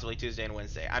then possibly Tuesday and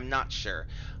Wednesday. I'm not sure.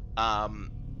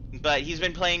 But he's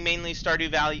been playing mainly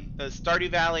Stardew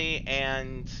Valley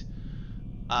and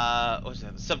what's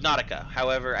that? Subnautica.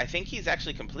 However, I think he's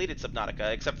actually completed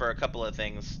Subnautica, except for a couple of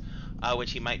things,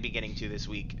 which he might be getting to this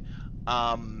week.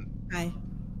 Hi.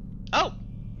 Oh,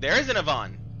 there is an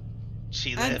Yvonne.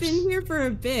 She lives. I've been here for a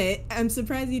bit. I'm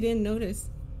surprised you didn't notice.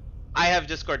 I have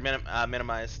Discord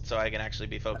minimized, so I can actually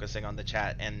be focusing on the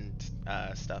chat and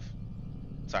stuff.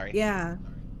 Sorry. Yeah.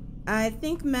 I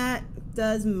think Matt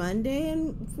does Monday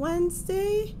and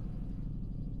Wednesday.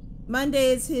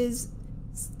 Monday is his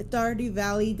Stardew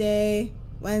Valley day.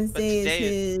 Wednesday is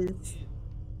his...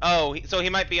 Oh, so he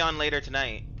might be on later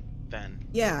tonight, then.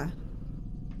 Yeah.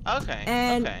 Okay.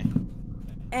 And, okay.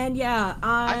 And yeah,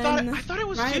 on I thought it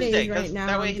was Fridays Tuesday. Right now,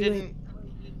 that way he didn't.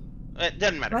 It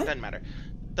doesn't matter. What? Doesn't matter.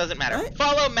 Doesn't matter. What?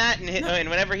 Follow Matt, and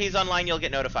whenever he's online, you'll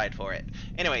get notified for it.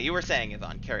 Anyway, you were saying,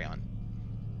 Yvonne. Carry on.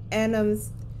 And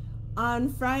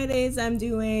on Fridays, I'm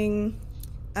doing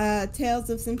Tales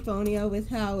of Symphonia with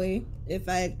Howie, if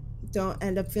I don't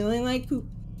end up feeling like poop.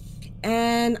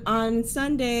 And on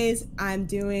Sundays, I'm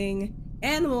doing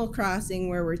Animal Crossing,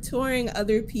 where we're touring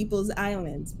other people's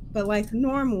islands, but like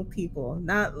normal people,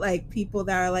 not like people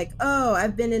that are like, oh,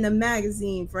 I've been in a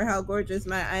magazine for how gorgeous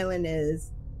my island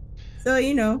is. So,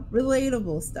 you know,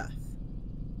 relatable stuff.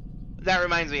 That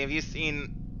reminds me, have you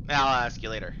seen... I'll ask you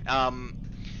later.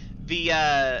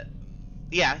 Yeah,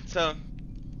 so...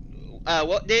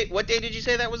 what day did you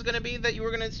say that was going to be, that you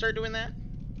were going to start doing that?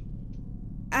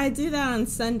 I do that on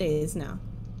Sundays now.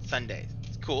 Sundays.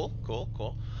 Cool.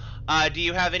 Do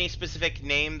you have any specific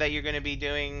name that you're going to be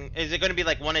doing? Is it going to be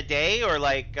like one a day, or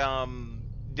like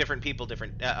different people,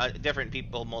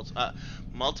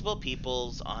 multiple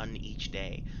peoples on each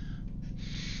day?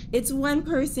 It's one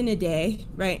person a day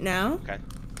right now.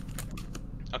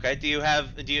 Okay. Do you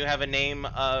have a name?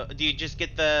 Do you just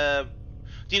get the?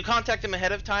 Do you contact them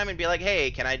ahead of time and be like,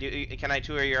 hey, can I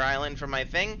tour your island for my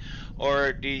thing,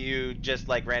 or do you just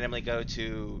like randomly go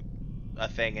to a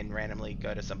thing and randomly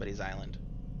go to somebody's island?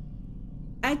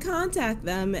 I contact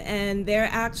them, and they're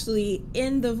actually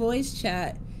in the voice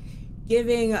chat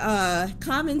giving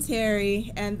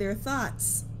commentary and their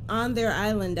thoughts on their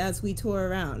island as we tour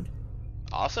around.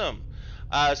 Awesome.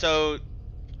 So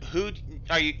who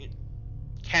are you?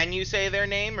 Can you say their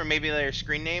name, or maybe their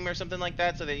screen name or something like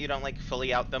that, so that you don't like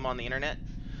fully out them on the internet,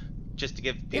 just to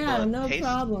give people a taste?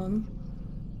 Problem.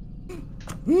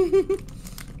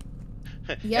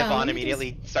 Yeah, Yvonne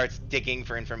immediately starts digging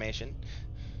for information.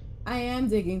 I am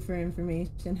digging for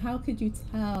information. How could you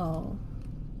tell?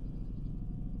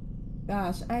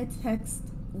 Gosh, I text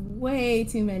way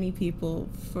too many people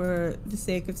for the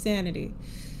sake of sanity.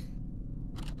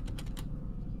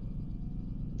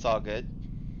 It's all good.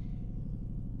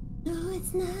 No,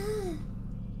 it's not.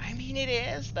 I mean, it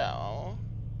is, though.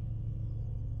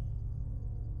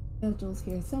 Joel's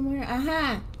here somewhere.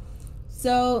 Aha!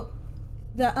 So,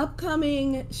 the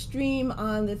upcoming stream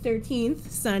on the 13th,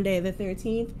 Sunday the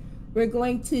 13th, we're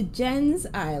going to Jen's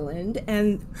island,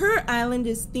 and her island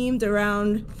is themed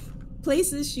around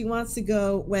places she wants to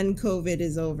go when COVID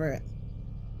is over.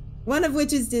 One of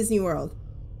which is Disney World.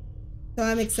 So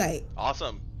I'm excited.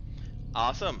 Awesome.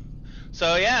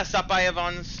 So yeah, stop by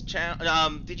Yvonne's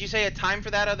channel. Did you say a time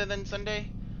for that other than Sunday?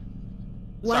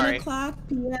 1 o'clock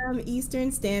p.m.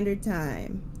 Eastern Standard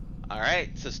Time.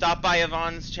 Alright, so stop by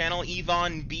Yvonne's channel,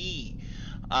 Yvonne B.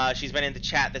 She's been in the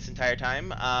chat this entire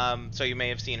time, so you may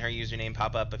have seen her username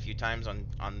pop up a few times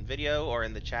on video or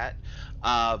in the chat.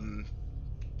 So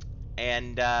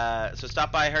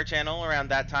stop by her channel around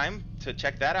that time to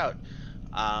check that out.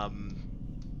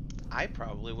 I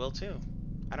probably will too.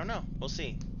 I don't know. We'll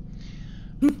see.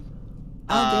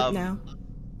 I'll do it now.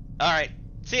 Alright.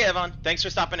 See ya, Yvonne. Thanks for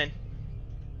stopping in.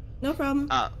 No problem.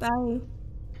 Bye.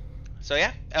 So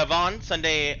yeah, Yvonne,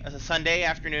 Sunday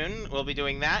afternoon, we'll be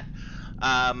doing that.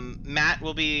 Matt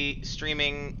will be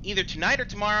streaming either tonight or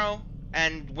tomorrow,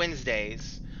 and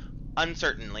Wednesdays,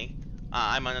 uncertainly.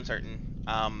 I'm uncertain.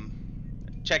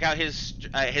 Check out his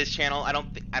channel. I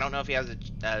don't know if he has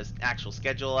a actual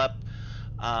schedule up,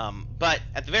 but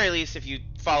at the very least, if you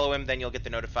follow him, then you'll get the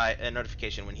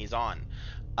notification when he's on.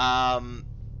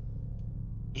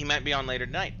 He might be on later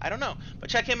tonight. I don't know, but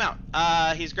check him out.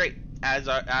 He's great, as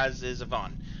is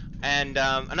Yvonne. And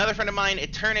another friend of mine,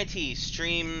 Eternity,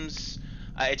 streams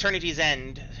Eternity's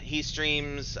End. He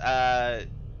streams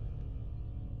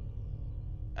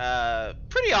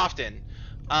pretty often.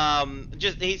 I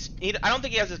don't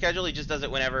think he has a schedule. He just does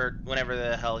it whenever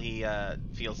the hell he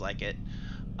feels like it,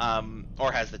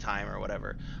 or has the time or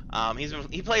whatever.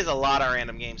 He plays a lot of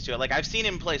random games too. Like I've seen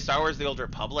him play Star Wars: The Old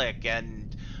Republic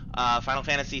and Final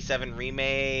Fantasy VII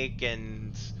Remake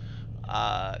and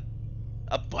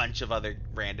a bunch of other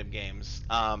random games.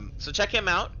 So check him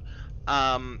out.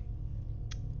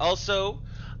 Also,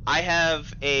 I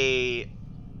have a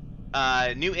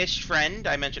new-ish friend.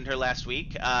 I mentioned her last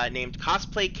week, named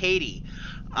CosplayKatie.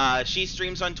 She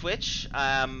streams on Twitch,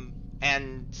 and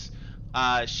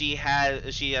she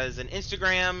has an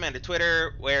Instagram and a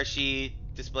Twitter where she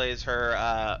displays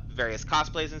her various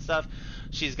cosplays and stuff.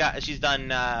 She's done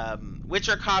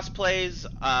Witcher cosplays.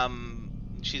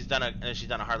 She's done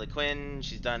a Harley Quinn.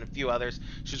 She's done a few others.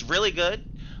 She's really good.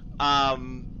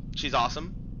 She's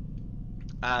awesome.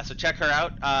 So check her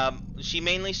out. She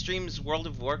mainly streams World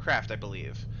of Warcraft, I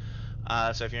believe.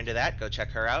 So if you're into that, go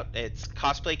check her out. It's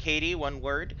CosplayKatie, one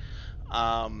word.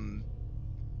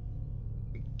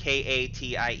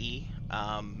 Katie.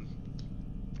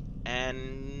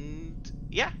 And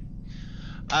yeah.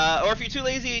 Or if you're too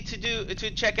lazy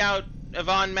to check out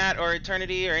Yvonne, Matt, or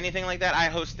Eternity or anything like that, I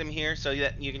host them here, so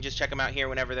that you can just check them out here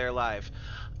whenever they're live.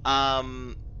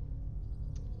 And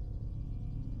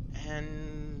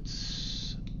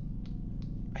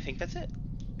I think that's it.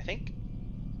 I think.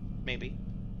 Maybe.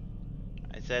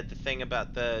 I said the thing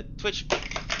about the Twitch.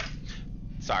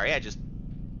 Sorry, I just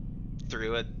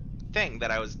threw a thing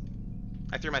that I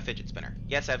threw my fidget spinner.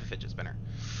 Yes, I have a fidget spinner.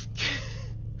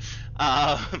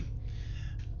 I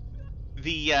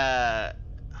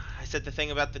said the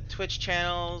thing about the Twitch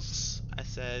channels. I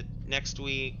said next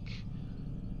week.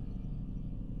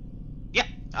 Yeah.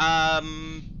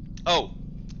 Oh,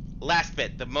 last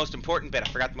bit, the most important bit.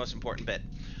 I forgot the most important bit.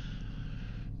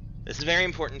 This is very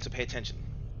important, so pay attention.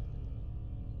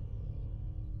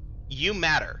 You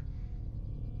matter.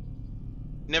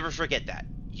 Never forget that.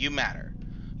 You matter.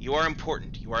 You are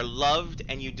important. You are loved,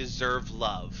 and you deserve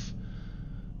love.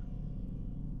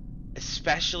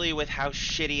 Especially with how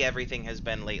shitty everything has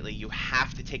been lately, you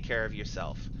have to take care of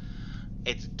yourself.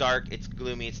 It's dark, it's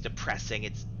gloomy, it's depressing,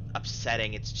 it's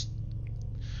upsetting, it's just...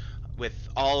 with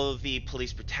all of the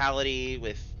police brutality,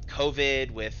 with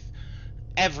COVID, with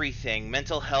everything,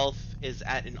 mental health is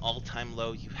at an all-time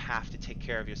low. You have to take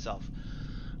care of yourself.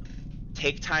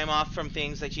 Take time off from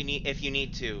things that you need if you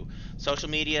need to. Social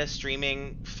media,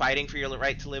 streaming, fighting for your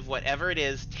right to live, whatever it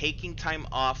is, taking time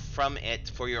off from it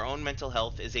for your own mental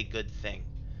health is a good thing.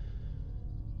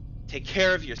 Take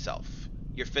care of yourself.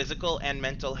 Your physical and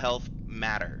mental health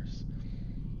matters.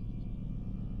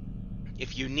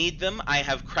 If you need them, I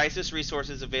have crisis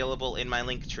resources available in my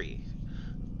link tree.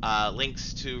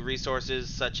 Links to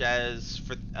resources such as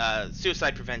for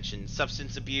suicide prevention,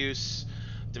 substance abuse,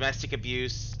 domestic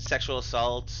abuse, sexual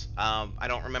assault. I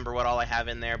don't remember what all I have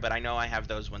in there, but I know I have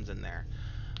those ones in there.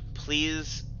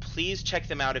 Please check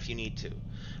them out if you need to.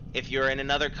 If you're in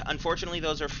another, unfortunately,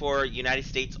 those are for United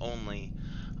States only,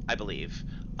 I believe.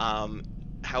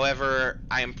 However,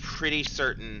 I am pretty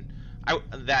certain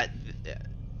that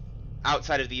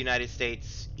outside of the United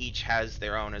States, each has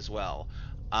their own as well.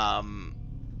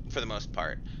 For the most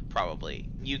part, probably.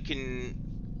 You can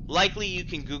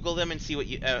Google them and see what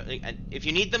you if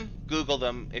you need them, Google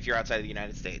them if you're outside of the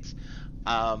United States.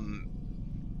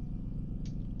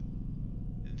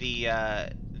 They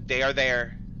are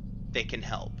there. They can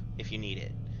help if you need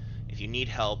it. If you need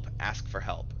help, ask for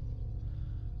help.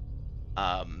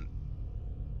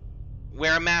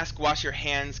 Wear a mask, wash your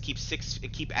hands, keep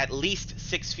at least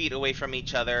 6 feet away from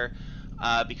each other,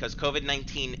 because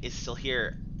COVID-19 is still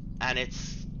here, and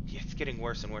it's getting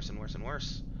worse and worse and worse and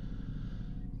worse.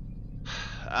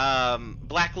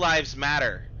 Black Lives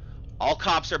Matter. All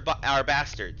cops are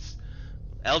bastards.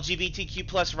 LGBTQ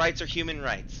plus rights are human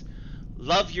rights.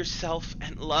 Love yourself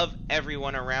and love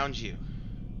everyone around you.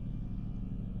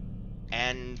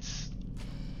 And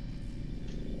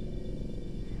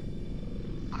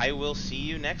I will see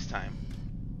you next time.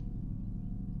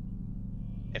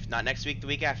 If not next week, the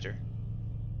week after.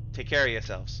 Take care of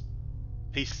yourselves.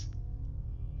 Peace.